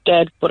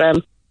dead, but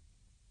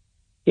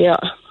yeah.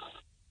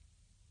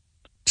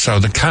 So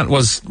the cat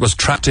was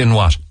trapped in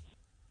what?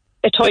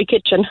 A toy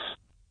kitchen.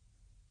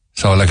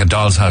 So like a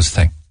doll's house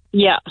thing?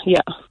 Yeah.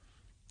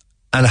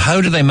 And how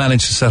did they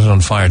manage to set it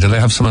on fire? Did they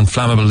have some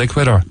inflammable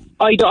liquid or?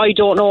 I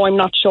don't know, I'm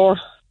not sure.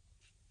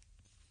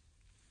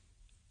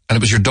 And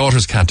it was your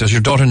daughter's cat. Does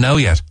your daughter know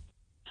yet?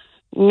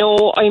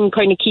 No, I'm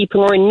kind of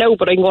keeping her in now,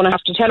 but I'm going to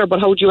have to tell her. But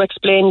how do you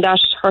explain that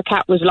her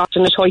cat was locked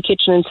in a toy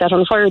kitchen and set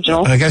on fire, do you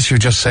know? And I guess you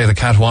just say the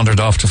cat wandered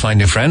off to find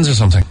new friends or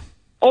something.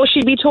 Oh,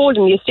 she'd be told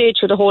in the estate,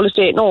 sure the whole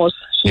estate knows.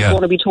 She's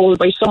going to be told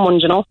by someone,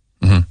 do you know?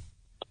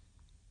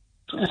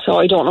 Mm-hmm. So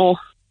I don't know.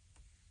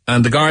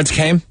 And the guards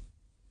came?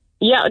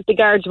 Yeah, the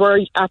guards were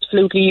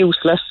absolutely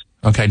useless.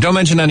 Okay, don't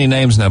mention any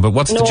names now, but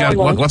what's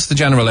the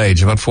general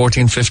age? About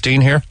 14,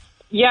 15 here?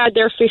 Yeah,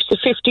 they're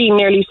 15,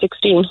 nearly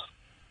 16.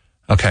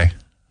 Okay.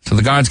 So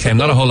the guards came.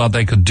 Not a whole lot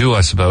they could do,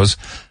 I suppose.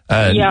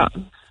 Yeah.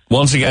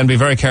 Once again, be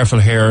very careful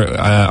here,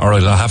 or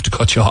I'll have to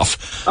cut you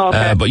off.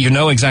 Okay. But you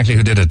know exactly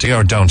who did it, do you,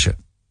 or don't you?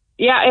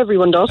 Yeah,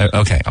 everyone does.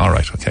 Okay, all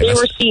right. Okay. They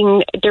were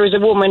seen. There was a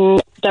woman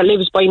that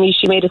lives by me.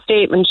 She made a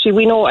statement.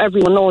 We know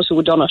everyone knows who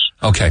had done it.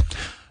 Okay.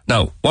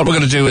 Now, what we're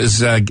going to do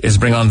is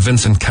bring on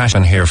Vincent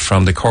Cashman here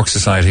from the Cork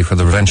Society for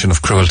the Prevention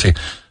of Cruelty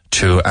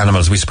to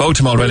Animals. We spoke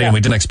to him already, and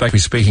we didn't expect to be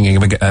speaking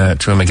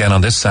to him again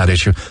on this sad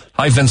issue.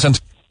 Hi, Vincent.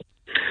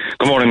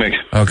 Good morning,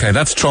 Mick. Okay,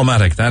 that's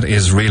traumatic. That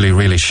is really,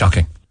 really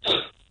shocking.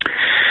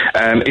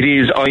 It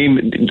is.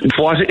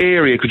 What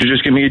area? Could you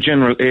just give me a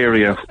general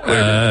area?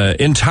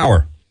 In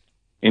Tower.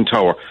 In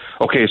Tower.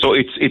 Okay, so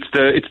it's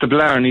the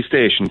Blarney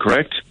station,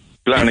 correct?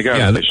 Blarney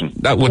Guard station.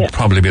 That would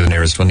probably be the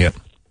nearest one. Yeah.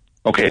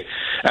 Okay.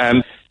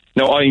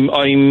 Now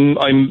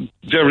I'm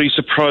very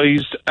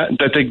surprised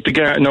that the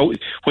guard. Now,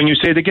 when you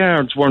say the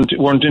guards weren't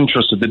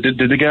interested, did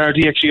the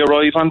Gardaí actually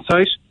arrive on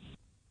site?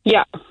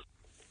 Yeah.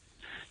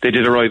 They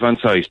did arrive on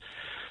site.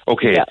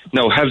 Okay. Yeah.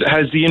 Now,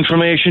 has the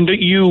information that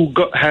you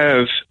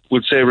have,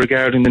 would say,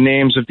 regarding the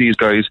names of these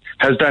guys,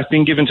 has that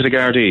been given to the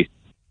Gardaí?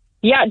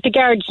 Yeah, the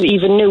guards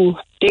even knew.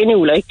 They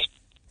knew, like.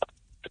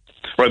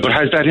 Right, but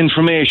has that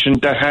information,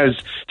 the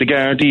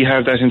Gardaí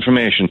have that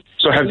information?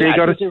 So have they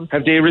got it?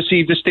 Have they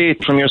received a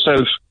statement from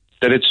yourself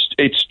that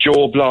it's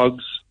Joe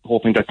Bloggs,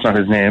 hoping that's not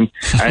his name,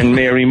 and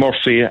Mary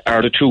Murphy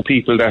are the two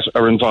people that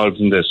are involved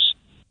in this?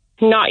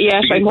 Not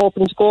yet. I'm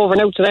hoping to go over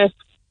now today.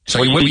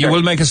 So you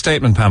will make a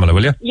statement, Pamela,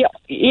 will you?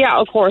 Yeah,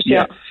 of course,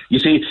 yeah. You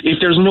see, if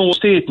there's no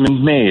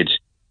statement made,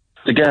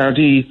 the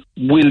Gardaí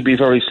will be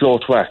very slow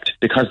to act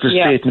because the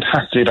statement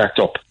has to be backed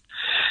up.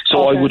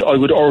 So I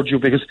would urge you,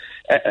 because,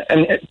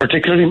 and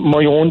particularly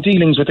my own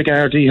dealings with the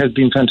Gardaí has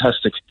been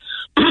fantastic,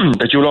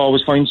 that you'll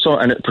always find so,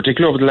 and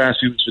particularly over the last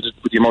few weeks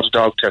with the amount of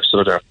dog thefts that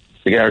are there,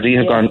 the Gardaí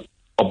have gone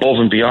above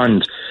and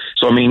beyond.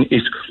 So, I mean,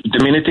 if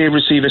the minute they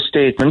receive a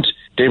statement,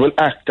 they will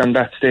act on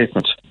that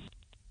statement.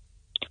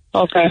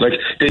 Okay. Like,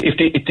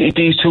 if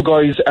these two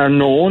guys are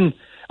known,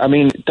 I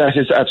mean, that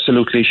is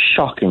absolutely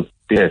shocking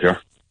behaviour.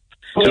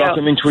 To lock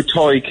them into a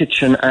toy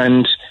kitchen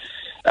and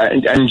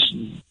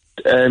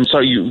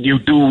sorry, you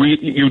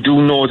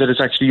do know that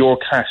it's actually your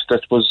cat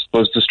that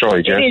was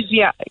destroyed, yeah? It is,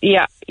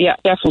 yeah,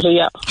 definitely,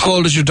 yeah. How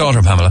old is your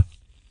daughter, Pamela?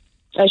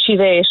 She's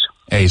 8.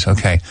 8,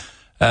 okay.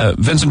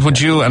 Vincent, would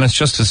you, and it's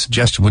just a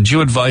suggestion, would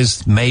you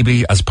advise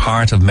maybe as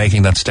part of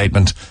making that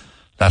statement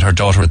that her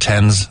daughter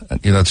attends,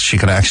 that she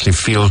can actually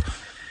feel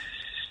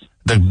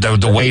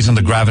the weight and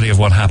the gravity of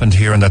what happened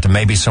here, and that there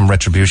may be some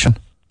retribution?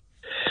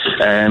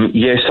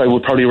 Yes, I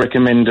would probably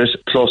recommend it,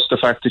 plus the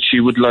fact that she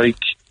would like,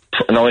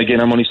 now again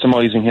I'm only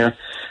surmising here,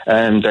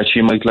 that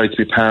she might like to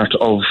be part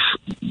of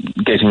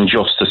getting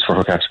justice for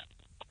her cat.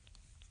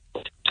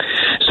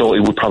 So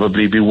it would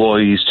probably be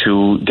wise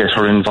to get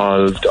her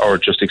involved, or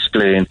just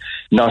explain,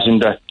 not in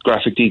that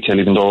graphic detail,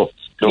 even though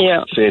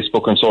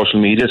Facebook and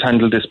social media has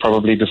handled this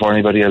probably before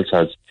anybody else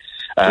has.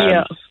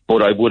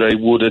 But I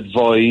would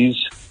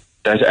advise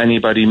that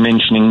anybody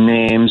mentioning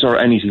names or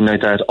anything like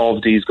that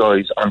of these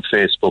guys on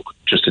Facebook,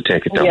 just to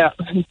take it down. Yeah,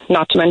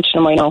 not to mention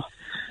them, I know.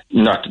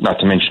 Not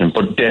to mention them,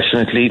 but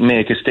definitely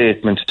make a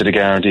statement to the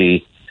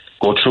Gardaí,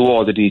 go through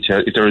all the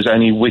detail. If there is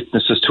any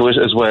witnesses to it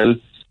as well,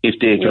 if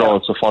they could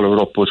also follow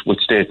it up with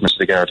statements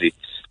to the Gardaí.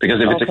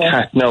 Because if it's a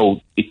cat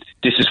now,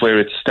 this is where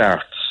it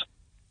starts.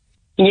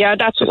 Yeah,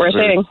 that's what we're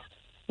saying.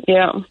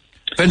 Yeah.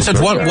 Vincent,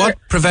 what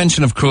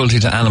prevention of cruelty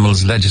to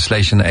animals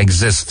legislation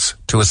exists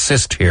to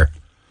assist here?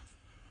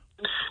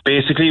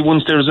 Basically,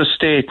 once there's a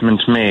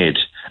statement made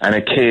and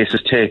a case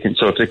is taken,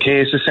 so if the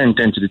case is sent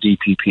into the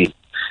DPP,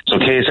 so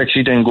the case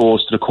actually then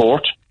goes to the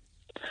court,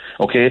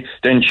 okay,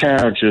 then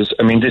charges,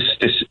 I mean, this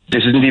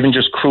isn't even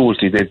just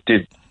cruelty, this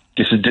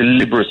is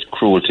deliberate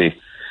cruelty.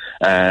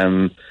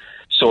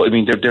 So, I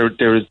mean,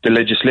 the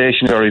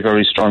legislation is very,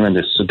 very strong on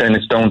this. So then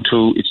it's down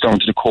to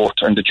the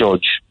court and the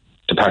judge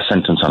to pass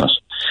sentence on it.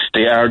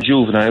 They are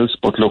juveniles,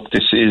 but look,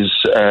 this has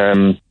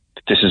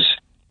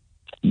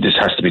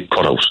to be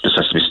cut out. This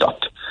has to be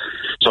stopped.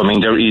 So, I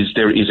mean, there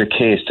is a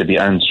case to be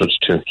answered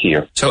to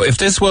here. So if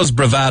this was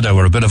bravado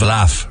or a bit of a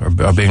laugh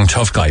or being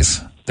tough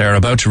guys, they're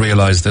about to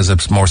realise there's a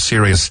more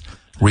serious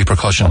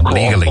repercussion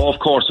legally. Of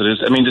course it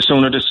is. I mean, the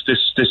sooner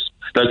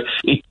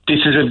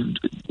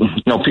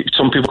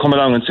some people come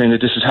along and saying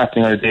that this is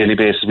happening on a daily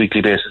basis, weekly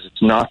basis.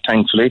 It's not,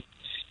 thankfully.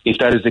 If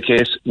that is the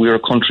case, we're a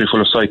country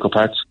full of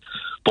psychopaths.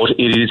 But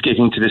it is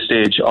getting to the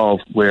stage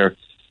of where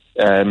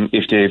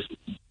if they've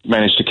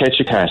managed to catch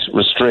a cat,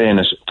 restrain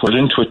it, put it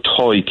into a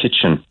toy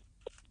kitchen,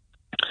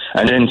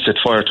 and then set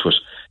fire to it.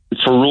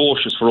 It's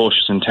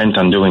ferocious intent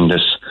on doing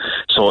this.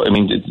 So, I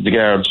mean, the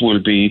guards will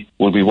be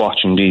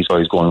watching these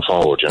guys going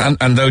forward. You know?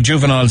 And though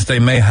juveniles, they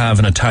may have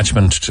an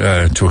attachment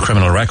to a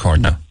criminal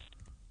record now.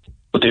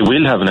 But they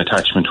will have an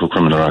attachment to a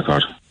criminal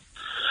record.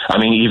 I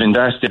mean, even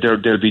that,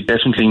 they'll be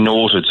definitely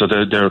noted. So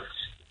they've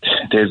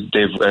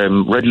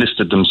red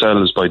listed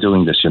themselves by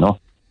doing this, you know.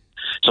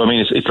 So, I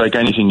mean, it's like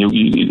anything,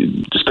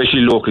 you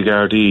especially local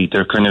Gardaí,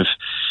 they're kind of,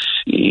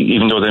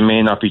 even though there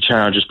may not be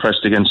charges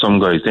pressed against some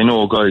guys, they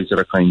know guys that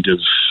are kind of,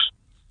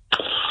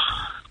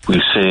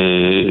 we'll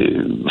say,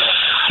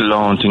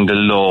 flaunting the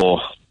law,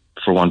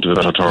 for want of a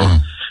better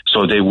term.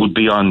 So they would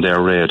be on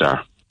their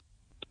radar.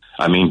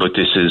 I mean, but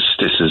this is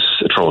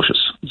atrocious.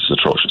 This is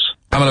atrocious.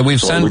 Pamela,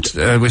 we've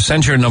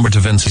sent your number to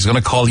Vince. He's going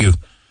to call you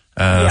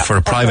for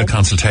a private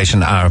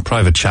consultation, or a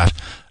private chat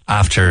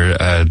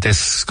after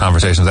this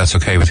conversation. That's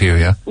okay with you,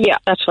 yeah? Yeah,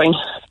 that's fine.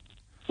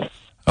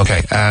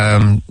 Okay,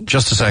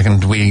 just a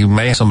second. We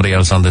may have somebody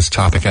else on this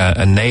topic.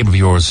 A neighbour of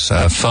yours,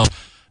 phone,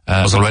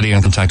 was already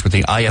in contact with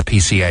the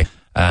IFPCA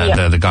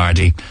and the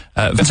Gardaí.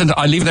 Vincent,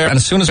 I'll leave there, and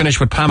as soon as I finish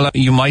with Pamela,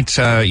 you might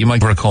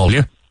recall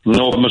you.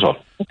 No problem at all.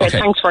 Okay,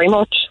 thanks very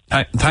much.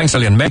 Thanks,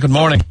 Lillian. Good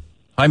morning.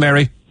 Hi,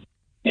 Mary.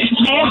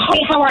 Hi,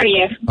 how are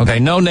you? Okay,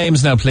 no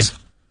names now, please.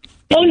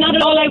 No, not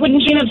at all. I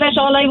wouldn't clean a vet.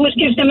 All I would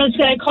give them is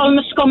call them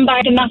a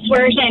scumbag, and that's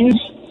where it ends.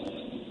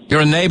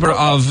 You're a neighbour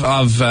of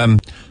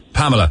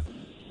Pamela.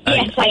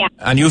 Yes, I am.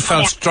 And you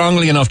felt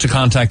strongly enough to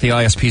contact the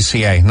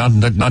ISPCA,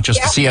 not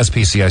just the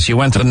CSPCA. So you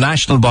went to the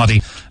national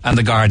body and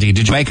the Gardaí.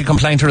 Did you make a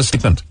complaint or a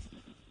statement?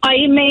 I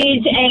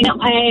emailed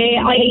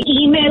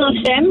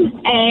them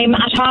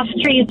at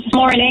 3:30 this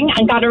morning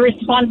and got a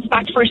response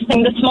back first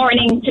thing this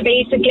morning to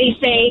basically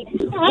say,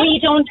 we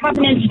don't have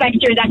an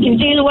inspector that can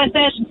deal with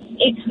it.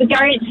 It's the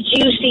guards'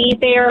 duty.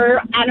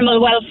 They're animal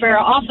welfare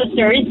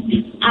officers.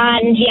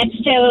 And yet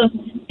still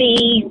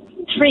the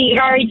 3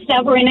 guards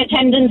that were in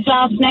attendance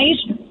last night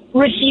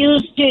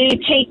refused to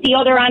take the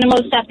other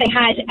animals that they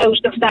had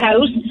out of the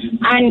house.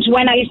 And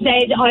when I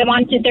said I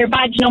wanted their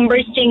badge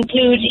numbers to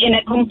include in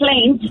a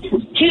complaint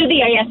to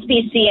the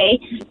ISPCA,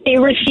 they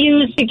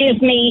refused to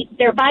give me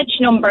their badge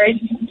numbers,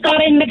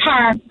 got in the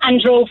car and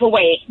drove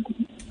away.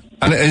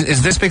 And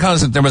is this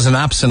because there was an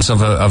absence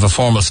of a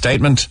formal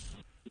statement?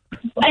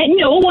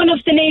 No, one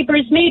of the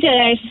neighbours made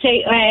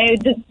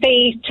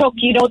they took,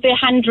 the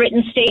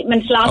handwritten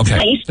statements last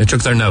night. They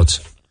took their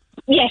notes.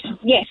 Yes,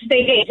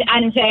 they did.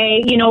 And,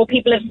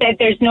 people have said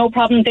there's no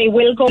problem. They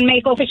will go and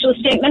make official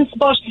statements.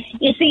 But,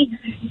 you see,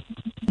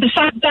 the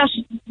fact that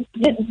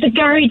the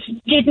guards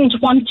didn't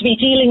want to be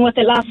dealing with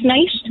it last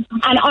night,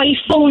 and I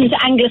phoned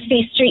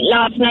Anglesey Street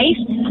last night,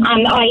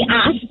 and I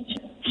asked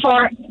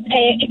for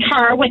a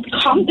car with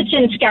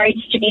competent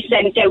guards to be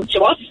sent out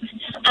to us,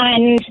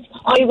 and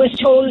I was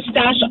told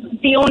that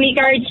the only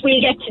guards we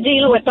get to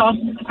deal with us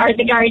are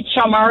the guards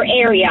from our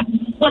area.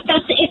 But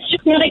it's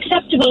just not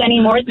acceptable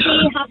anymore. They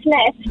have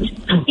left.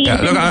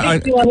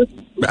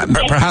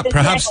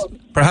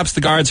 Perhaps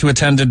the guards who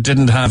attended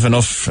didn't have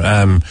enough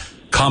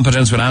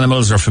competence with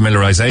animals or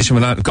familiarisation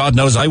with that. God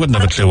knows I wouldn't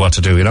have a clue what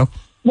to do,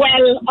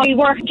 Well, I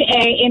work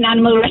in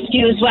animal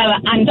rescue as well,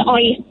 and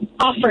I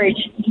offered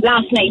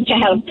last night to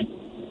help.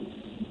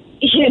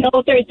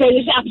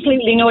 There's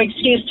absolutely no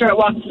excuse for it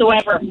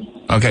whatsoever.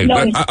 Okay,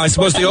 but I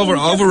suppose the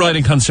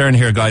overriding concern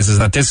here, guys, is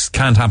that this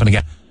can't happen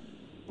again.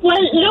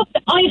 Well, look,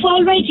 I've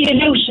already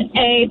been out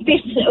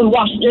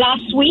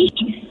last week,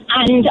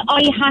 and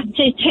I had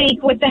to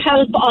take, with the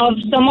help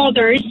of some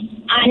others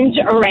and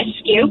a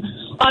rescue,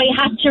 I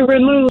had to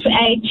remove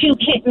 2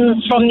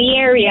 kittens from the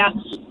area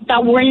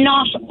that were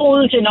not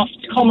old enough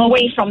to come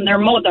away from their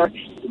mother,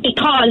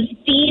 because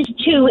these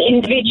 2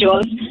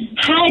 individuals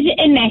had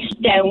a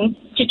net down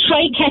to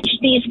try catch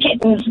these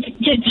kittens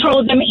to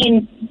throw them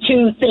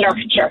into the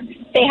lurcher.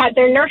 They had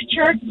their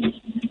lurcher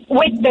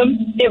with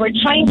them. They were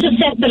trying to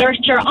set the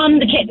lurcher on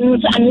the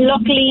kittens, and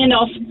luckily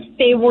enough,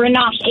 they were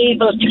not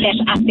able to get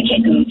at the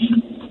kittens.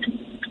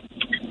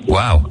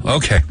 Wow,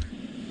 okay.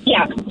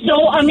 Yeah,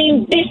 so,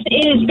 this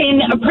has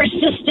been a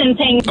persistent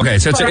thing. Okay,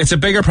 so it's a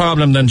bigger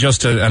problem than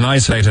just an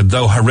isolated,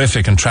 though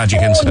horrific and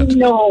tragic incident.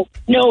 No,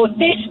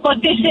 this is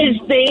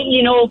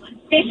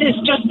this is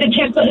just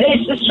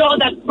it's the straw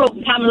that broke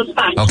the camel's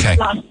back. Okay.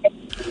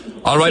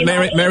 All right,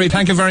 Mary,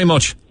 thank you very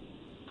much.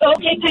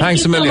 Okay,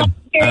 thanks a million.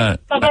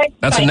 Bye-bye.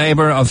 That's a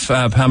neighbour of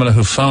Pamela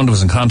who phoned,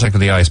 was in contact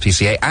with the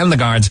ISPCA and the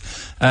guards.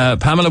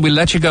 Pamela, we'll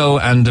let you go,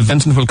 and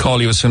Vincent will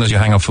call you as soon as you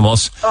hang up from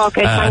us.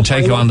 Okay, and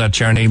take you on that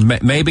journey.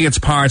 Maybe it's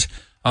part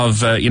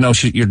of,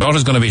 your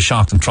daughter's going to be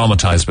shocked and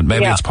traumatised, but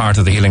maybe it's part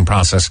of the healing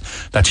process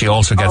that she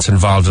also gets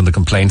involved in the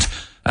complaint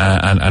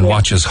and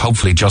watches,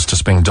 hopefully,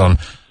 justice being done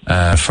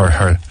for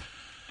her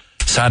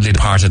sadly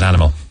departed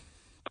animal.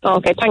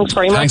 Okay, thanks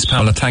very much. Thanks,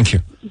 Pamela. Thank you.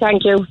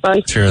 Thank you.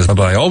 Bye. Cheers.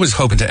 Bye-bye. Always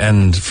hoping to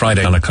end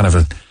Friday on a kind of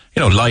a,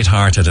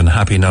 light-hearted and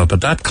happy note,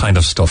 but that kind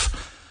of stuff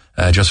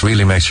just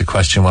really makes you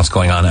question what's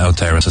going on out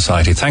there in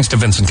society. Thanks to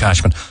Vincent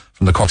Cashman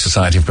from the Cork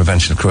Society of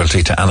Prevention of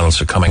Cruelty to Animals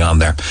for coming on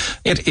there.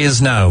 It is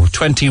now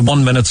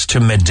 21 minutes to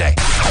midday.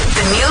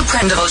 The Neil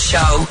Prendeville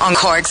Show on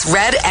Cork's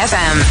Red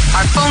FM.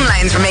 Our phone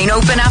lines remain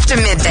open after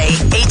midday.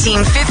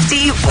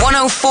 1850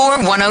 104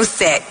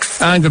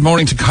 106. And good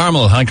morning to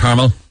Carmel. Hi,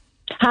 Carmel.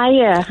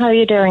 Hiya, how are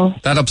you doing?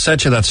 That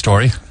upset you, that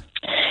story?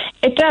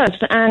 It does,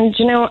 and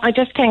I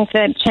just think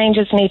that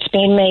changes need to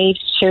be made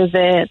to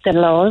the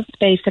laws,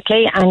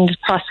 basically, and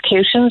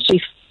prosecutions.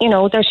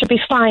 There should be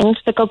fines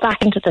that go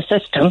back into the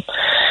system,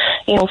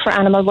 for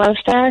animal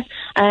welfare.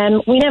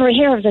 We never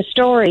hear of the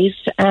stories.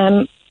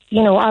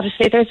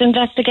 Obviously there's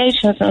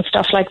investigations and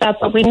stuff like that,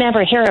 but we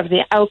never hear of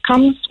the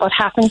outcomes, what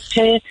happens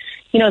to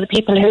the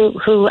people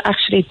who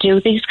actually do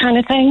these kind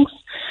of things.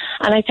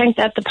 And I think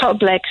that the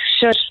public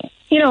should,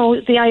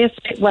 the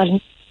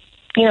ISP,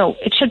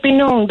 it should be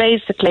known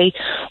basically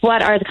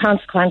what are the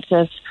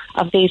consequences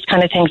of these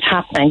kind of things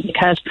happening,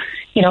 because,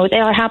 they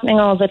are happening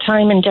all the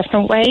time in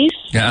different ways.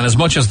 Yeah, and as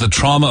much as the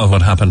trauma of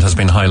what happened has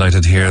been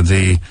highlighted here,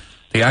 the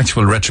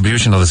actual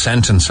retribution of the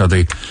sentence or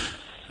the,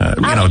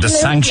 the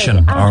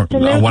sanction or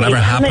whatever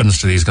happens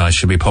to these guys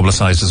should be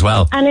publicised as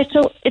well. And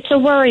it's a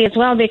worry as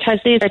well, because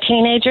these are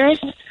teenagers.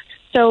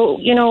 So,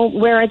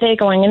 where are they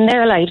going in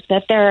their lives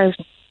that they're,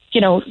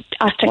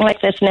 acting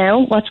like this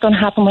now? What's going to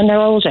happen when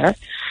they're older?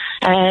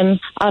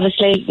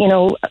 Obviously,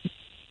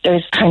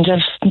 there's kind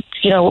of,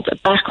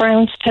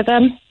 backgrounds to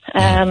them,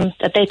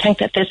 that they think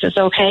that this is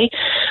okay.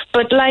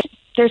 But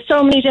there's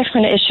so many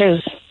different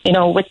issues,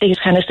 with these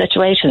kind of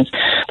situations.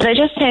 But I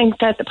just think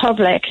that the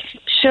public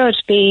should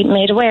be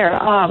made aware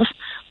of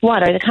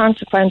what are the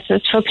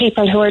consequences for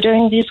people who are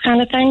doing these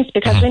kind of things,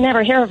 because we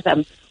never hear of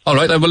them. All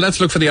right, well,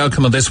 let's look for the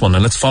outcome of this one,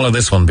 and let's follow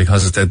this one,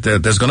 because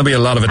there's going to be a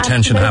lot of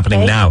attention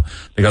happening now,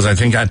 because I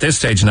think at this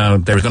stage now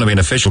there's going to be an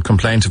official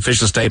complaint,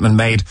 official statement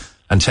made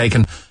and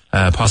taken,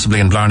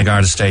 possibly in Blarney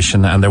Garda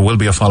Station, and there will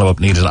be a follow-up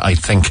needed, I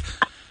think.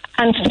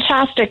 And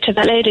fantastic to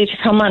that lady to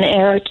come on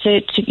air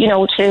to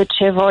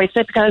voice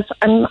it, because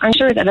I'm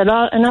sure that an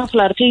awful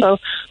lot of people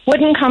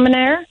wouldn't come on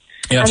air.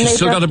 Yeah, she's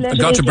still got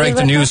to break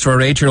the news to her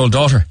 8-year-old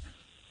daughter.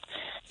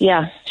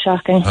 Yeah,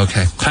 shocking.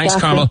 Okay, thanks,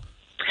 Carmel.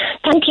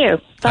 Thank you.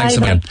 Thanks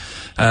again.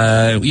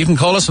 You can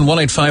call us on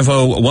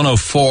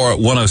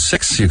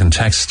 1850-104-106. You can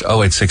text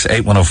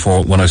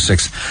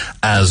 086-8104-106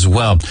 as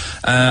well.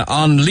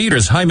 On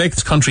leaders, High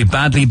Make's country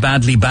badly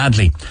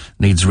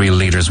needs real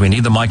leaders. We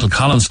need the Michael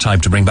Collins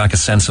type to bring back a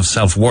sense of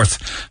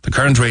self-worth. The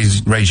current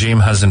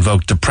regime has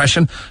invoked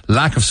depression,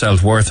 lack of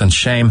self-worth and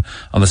shame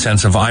on the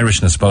sense of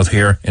Irishness, both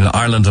here in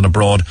Ireland and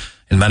abroad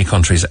in many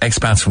countries.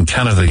 Expats from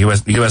Canada,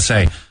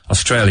 USA,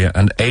 Australia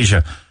and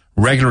Asia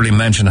regularly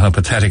mention how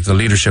pathetic the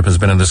leadership has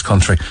been in this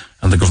country,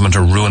 and the government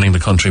are ruining the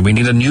country. We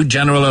need a new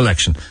general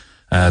election.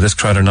 This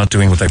crowd are not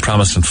doing what they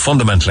promised, and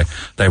fundamentally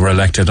they were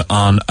elected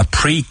on a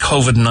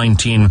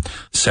pre-COVID-19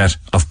 set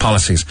of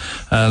policies.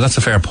 That's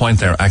a fair point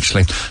there,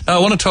 actually. Now I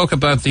want to talk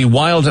about the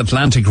Wild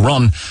Atlantic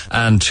Run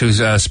and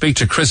to speak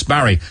to Chris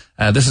Barry.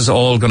 This is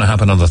all going to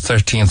happen on the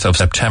 13th of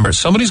September.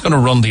 Somebody's going to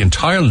run the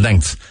entire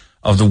length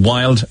of the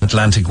Wild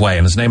Atlantic Way,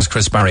 and his name is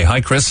Chris Barry. Hi,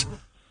 Chris.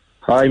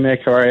 Hi,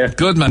 Mick. How are you?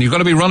 Good, man. You're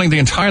going to be running the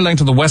entire length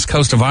of the west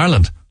coast of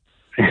Ireland.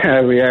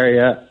 Yeah, we are,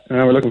 yeah.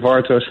 We're looking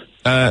forward to it.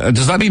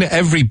 Does that mean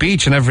every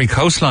beach and every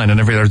coastline and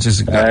every...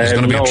 There's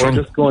going to be a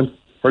trunk?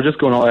 We're just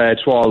going to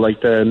all like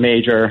the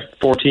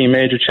 14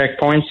 major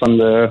checkpoints on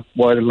the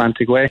Wild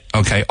Atlantic Way.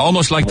 Okay,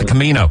 almost like the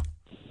Camino.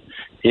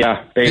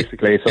 Yeah,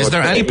 basically. So is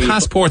there any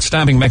passport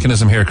stamping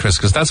mechanism here, Chris?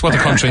 Because that's what the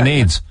country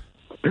needs.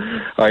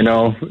 I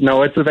know.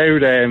 No, it's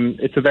about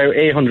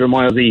 800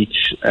 miles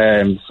each.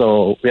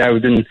 So yeah,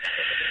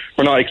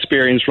 we're not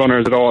experienced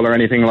runners at all or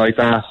anything like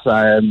that.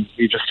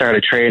 We just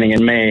started training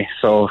in May,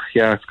 so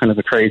yeah, it's kind of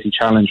a crazy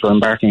challenge we're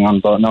embarking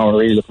on, but no,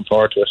 we're really looking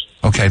forward to it.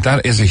 Okay,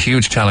 that is a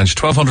huge challenge.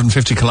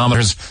 1,250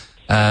 kilometres,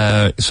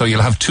 so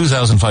you'll have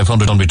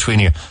 2,500 on between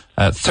you.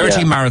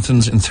 30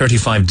 marathons in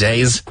 35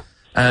 days.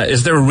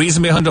 Is there a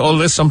reason behind all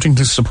this, something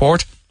to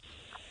support?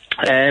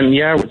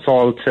 Yeah, it's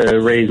all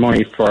to raise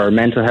money for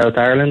Mental Health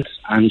Ireland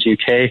and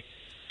UK.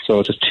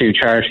 So just two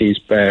charities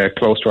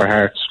close to our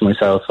hearts,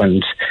 myself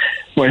and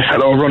my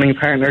fellow running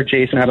partner,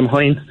 Jason Adam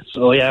Hine.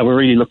 So yeah, we're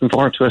really looking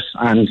forward to it.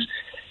 And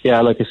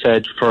yeah, like I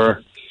said,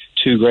 for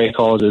two great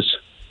causes.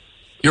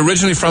 You're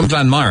originally from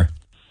Glanmire?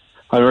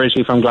 I'm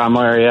originally from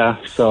Glanmire, yeah.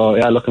 So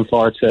yeah, looking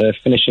forward to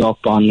finishing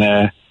up on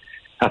at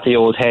the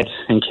Old Head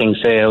in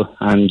Kingsale.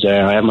 And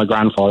I have my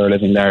grandfather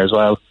living there as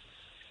well.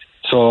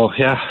 So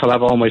yeah, I'll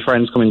have all my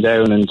friends coming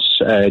down, and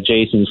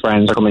Jason's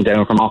friends are coming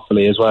down from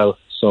Offaly as well.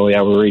 So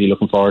yeah, we're really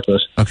looking forward to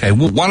it. Okay,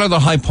 what are the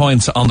high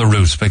points on the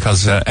route?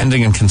 Because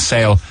ending in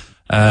Kinsale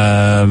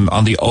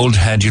on the Old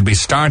Head, you'd be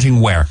starting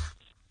where?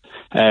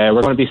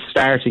 We're going to be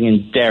starting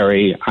in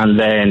Derry, and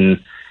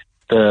then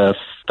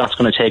that's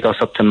going to take us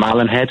up to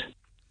Mallinhead.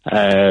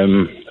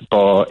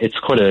 But it's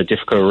quite a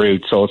difficult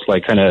route, so it's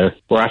like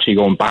we're actually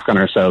going back on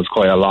ourselves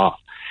quite a lot.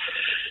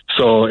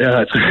 So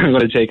yeah, it's going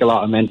to take a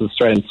lot of mental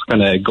strength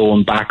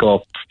going back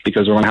up,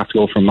 because we're going to have to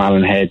go from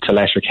Mallinhead to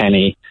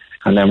Letterkenny,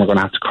 and then we're going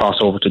to have to cross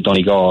over to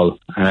Donegal.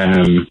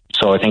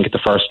 So I think the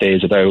first day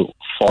is about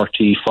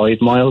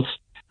 45 miles.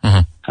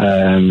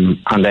 Mm-hmm.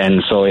 And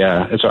then, so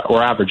yeah,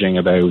 we're averaging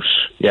about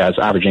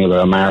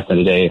a marathon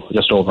a day,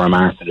 just over a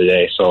marathon a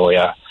day. So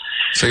yeah.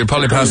 So you're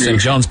probably past St.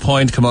 John's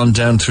Point, come on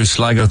down through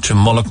Sligo to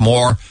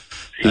Mullaghmore.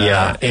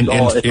 Yeah.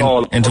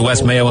 Into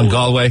West Mayo and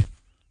Galway.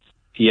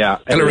 Yeah.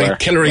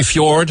 Killary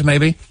Fjord,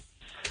 maybe?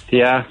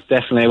 Yeah,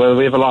 definitely. Well,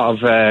 we have a lot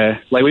of,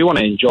 we want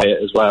to enjoy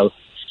it as well.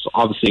 It's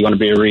obviously going to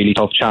be a really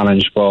tough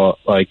challenge, but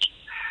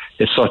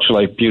it's such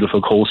a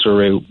beautiful coastal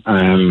route,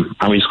 and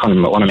we just kind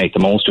of want to make the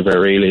most of it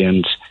really,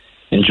 and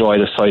enjoy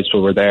the sights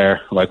while we're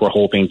there. We're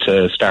hoping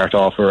to start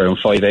off around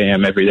 5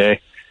 a.m. every day,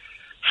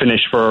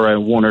 finish for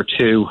around 1 or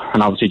 2,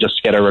 and obviously just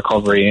to get a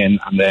recovery in,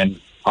 and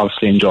then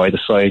obviously enjoy the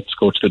sights,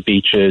 go to the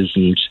beaches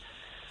and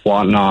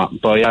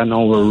whatnot. But yeah,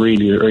 no, we're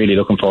really, really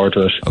looking forward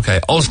to it. Okay,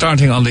 all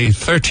starting on the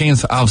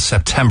 13th of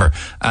September.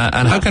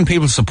 And how can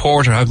people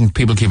support, or how can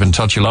people keep in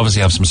touch? You'll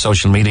obviously have some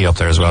social media up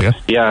there as well, yeah?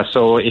 Yeah,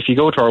 so if you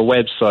go to our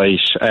website,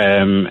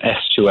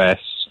 S2S,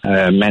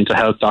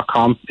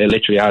 mentalhealth.com, it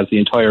literally has the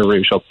entire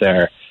route up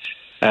there.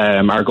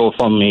 Our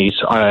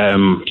GoFundMe's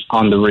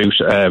on the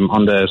route,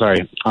 on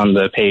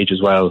the page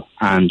as well.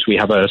 And we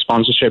have a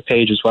sponsorship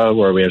page as well,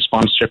 where we have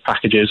sponsorship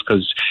packages,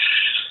 because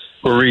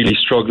we're really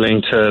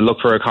struggling to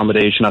look for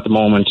accommodation at the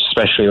moment,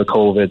 especially with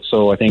COVID.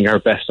 So I think our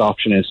best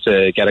option is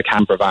to get a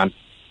camper van.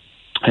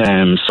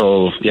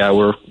 So yeah,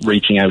 we're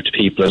reaching out to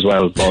people as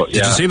well. But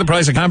Did you see the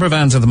price of camper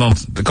vans at the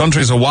moment? The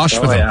country's awash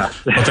with them.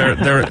 Yeah.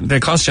 But they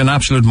cost you an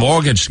absolute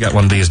mortgage to get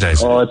one these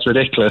days. Oh, it's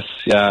ridiculous.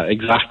 Yeah,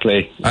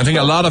 exactly. I think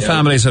a lot of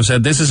families have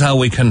said this is how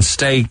we can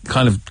stay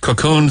kind of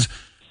cocooned,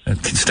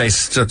 stay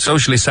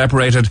socially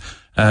separated,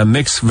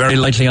 mix very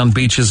lightly on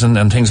beaches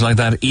and things like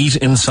that, eat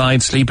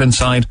inside, sleep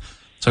inside.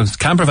 So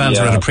camper vans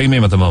are at a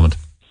premium at the moment.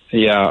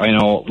 Yeah, I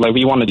know. Like,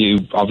 we want to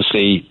do,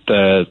 obviously,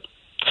 the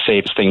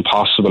safest thing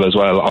possible as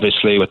well,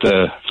 obviously, with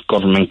the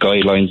government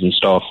guidelines and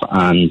stuff.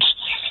 And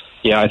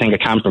yeah, I think a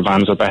camper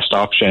van's our best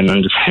option.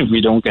 And if we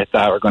don't get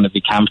that, we're going to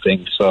be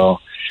camping. So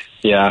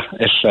yeah,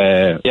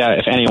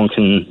 if anyone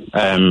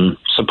can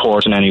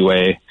support in any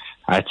way,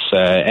 it's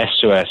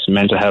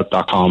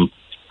S2Smentalhealth.com,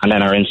 and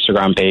then our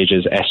Instagram page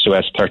is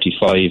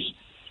S2S35.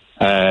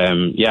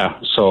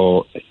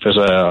 So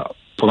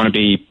we're going to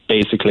be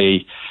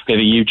basically, we have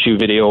a YouTube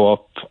video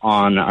up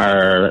on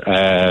our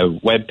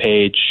web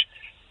page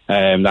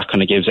that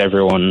kind of gives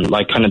everyone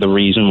like kind of the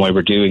reason why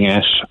we're doing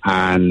it.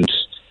 And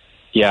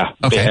yeah.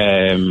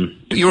 Okay.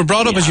 You were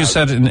brought up, as you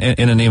said in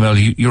an email,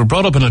 you were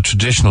brought up in a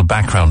traditional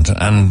background,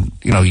 and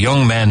you know,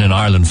 young men in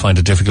Ireland find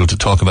it difficult to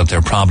talk about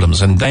their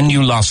problems, and then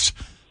you lost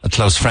a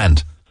close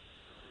friend.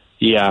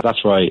 Yeah,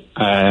 that's right.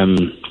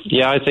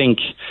 I think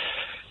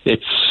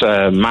it's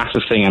a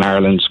massive thing in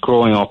Ireland,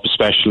 growing up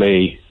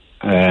especially.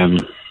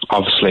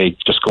 Obviously,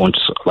 just going to,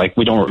 like,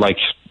 we don't, like,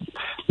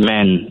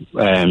 men,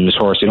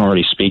 notoriously don't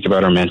really speak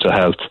about our mental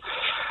health.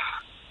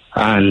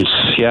 And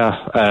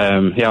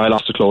I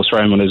lost a close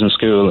friend when I was in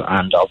school,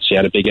 and obviously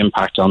had a big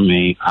impact on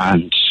me.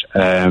 And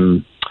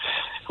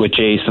with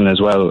Jason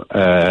as well,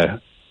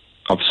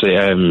 obviously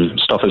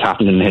stuff has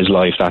happened in his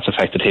life that's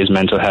affected his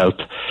mental health.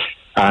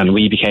 And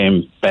we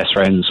became best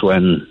friends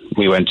when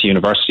we went to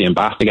university in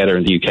Bath together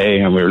in the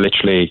UK, and we were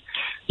literally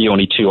the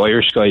only two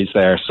Irish guys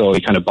there, so we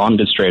kind of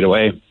bonded straight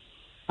away.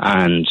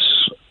 And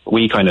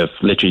we kind of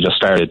literally just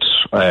started,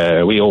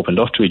 we opened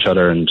up to each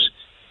other and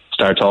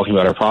started talking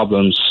about our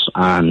problems.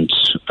 And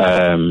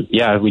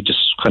we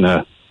just kind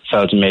of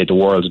felt it made the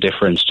world a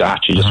difference to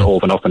actually just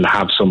open up and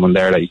have someone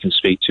there that you can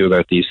speak to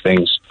about these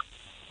things.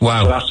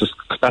 Wow. So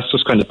that's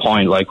just kind of the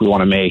point, like, we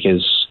want to make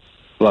is,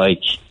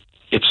 like,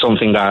 it's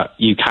something that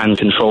you can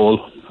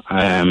control.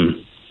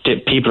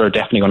 People are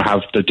definitely going to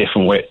have the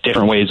different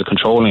ways of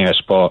controlling it,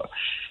 but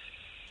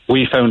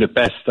we found it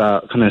best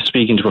that kind of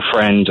speaking to a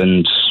friend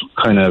and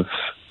kind of,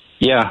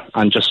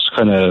 and just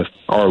kind of,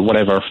 or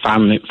whatever,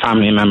 family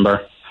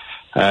member,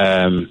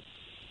 and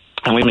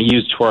we want to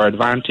use it to our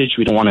advantage.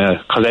 We don't want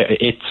to, because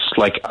it's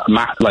like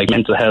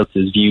mental health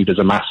is viewed as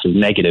a massive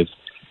negative,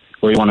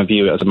 where we want to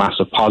view it as a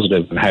massive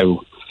positive, and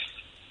how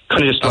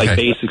kind of just like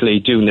basically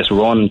doing this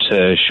run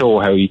to show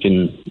how you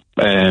can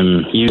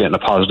use it in a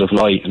positive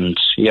light, and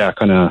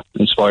kind of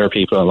inspire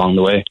people along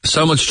the way.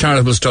 So much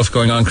charitable stuff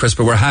going on, Chris,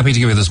 but we're happy to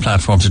give you this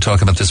platform to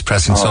talk about this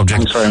pressing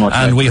subject. Thanks very much,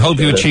 and we hope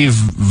you achieve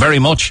very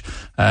much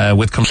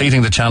with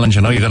completing the challenge.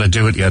 I know you've got to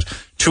do it yet.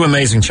 Two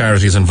amazing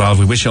charities involved.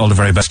 We wish you all the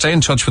very best. Stay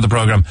in touch with the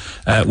programme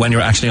when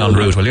you're actually en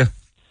route, will you?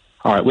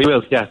 All right, we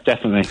will. Yeah,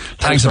 definitely.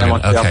 Thanks very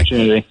much for the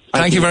opportunity.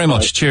 Thank you very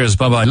much. Cheers.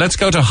 Bye-bye. Let's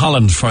go to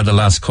Holland for the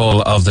last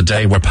call of the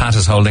day, where Pat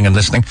is holding and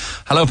listening.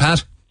 Hello,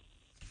 Pat.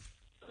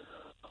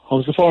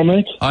 How's the form,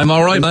 mate? I'm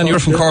all right, man. You're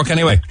from Cork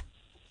anyway.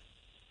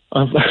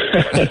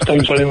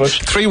 Thanks very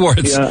much. 3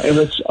 words. Yeah,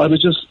 I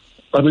was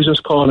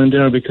just calling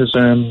there because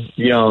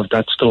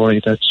that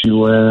story that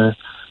you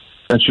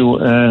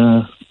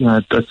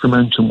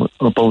mentioned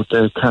about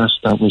the cat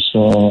that was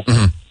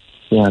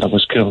that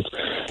was killed.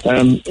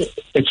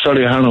 It's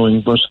very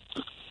harrowing, but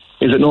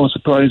is it no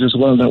surprise as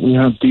well that we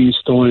have these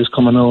stories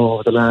coming out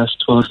over the last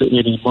 12 to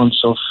 18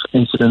 months of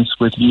incidents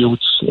with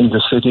youths in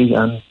the city?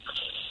 And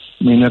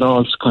I mean, it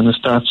all kind of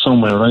starts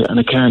somewhere, right? And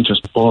it can't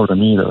just bore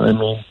them either. I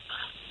mean,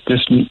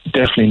 this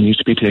definitely needs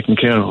to be taken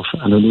care of,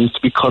 and it needs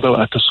to be cut out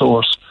at the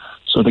source.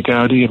 So the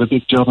Gardaí have a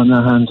big job in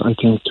their hands, I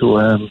think,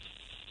 to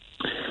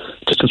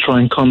try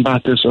and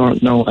combat this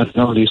now at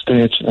an early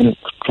stage, and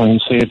try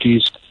and save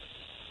these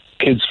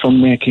kids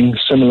from making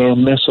similar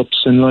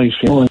mess-ups in life.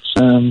 You know, it's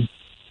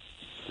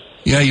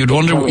you'd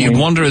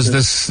wonder, is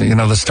this,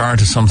 the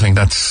start of something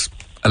that's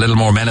a little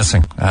more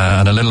menacing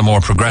and a little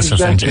more progressive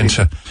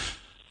into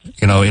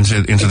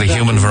the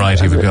human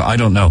variety of it. I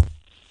don't know.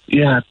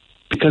 Yeah,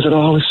 because it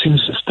always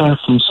seems to start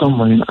from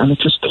somewhere, and it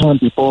just can't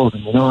be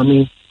boring. You know what I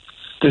mean?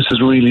 this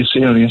is really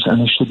serious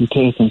and it should be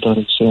taken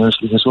very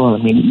seriously as well. I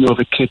mean, you have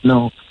a kid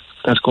now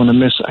that's going to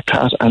miss a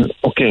cat, and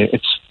okay,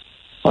 it's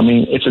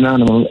an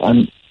animal,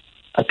 and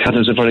a cat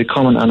is a very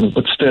common animal,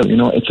 but still,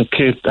 it's a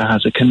kid that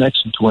has a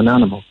connection to an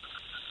animal,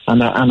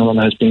 and that animal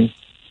has been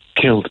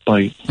killed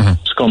by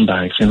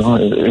scumbags.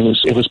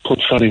 It was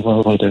put very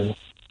well by the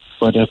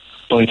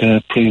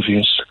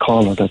previous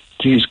caller that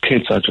these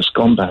kids are just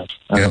scumbags.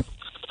 Yeah.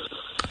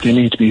 They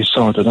need to be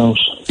sorted out.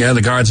 Yeah,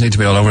 the guards need to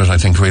be all over it, I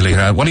think, really.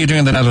 What are you doing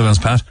in the Netherlands,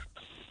 Pat?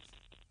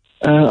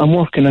 I'm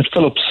working at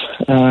Philips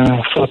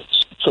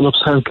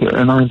Healthcare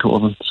in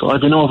Eindhoven. So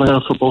I've been over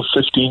there for about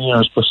 15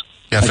 years. But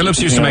yeah,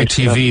 Philips used to make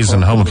TVs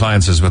and home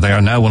appliances, but they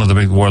are now one of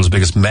the world's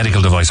biggest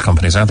medical device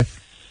companies, aren't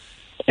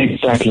they?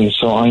 Exactly.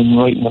 So I'm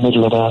right in the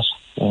middle of that.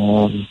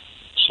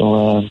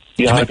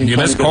 You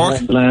miss Cork?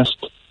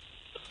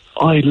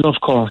 I love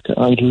Cork.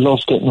 I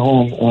love getting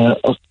home.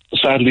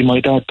 Sadly, my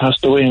dad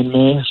passed away in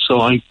May, so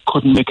I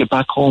couldn't make it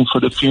back home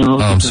for the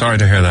funeral. Oh, I'm sorry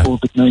to hear that.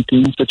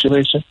 COVID-19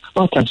 situation.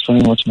 Oh, thanks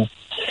very much, man.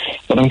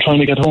 But I'm trying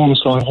to get home,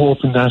 so I'm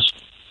hoping that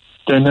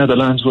the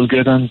Netherlands will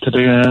get onto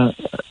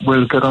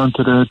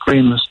the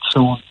green list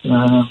soon, in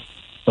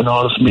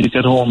order for me to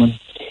get home and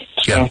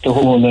start the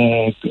whole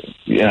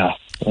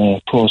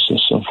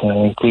process of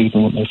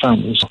grieving with my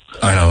family. So.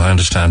 I know, I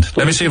understand.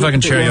 Let me see if I can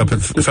cheer you up. A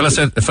fella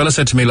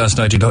said to me last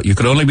night, you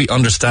could only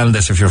understand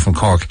this if you're from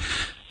Cork.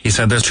 He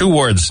said there's two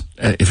words,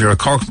 if you're a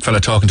Cork fella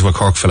talking to a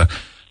Cork fella,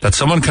 that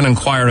someone can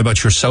inquire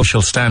about your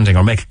social standing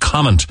or make a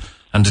comment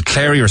and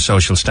declare your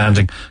social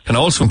standing, can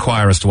also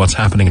inquire as to what's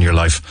happening in your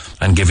life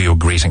and give you a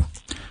greeting.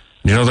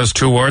 You know those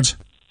two words?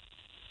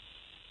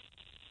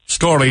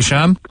 Story,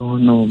 Sham? Oh,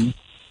 no.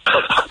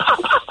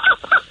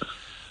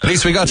 At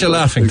least we got you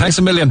laughing. Thanks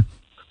a million.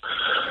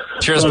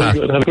 Cheers, Pat.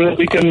 Have a great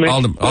weekend, mate.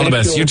 All the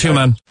best. You too,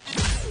 man.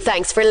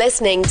 Thanks for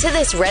listening to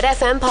this Red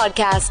FM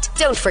podcast.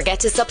 Don't forget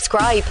to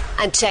subscribe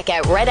and check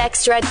out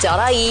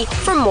redextra.ie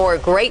for more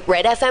great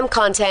Red FM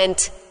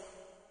content.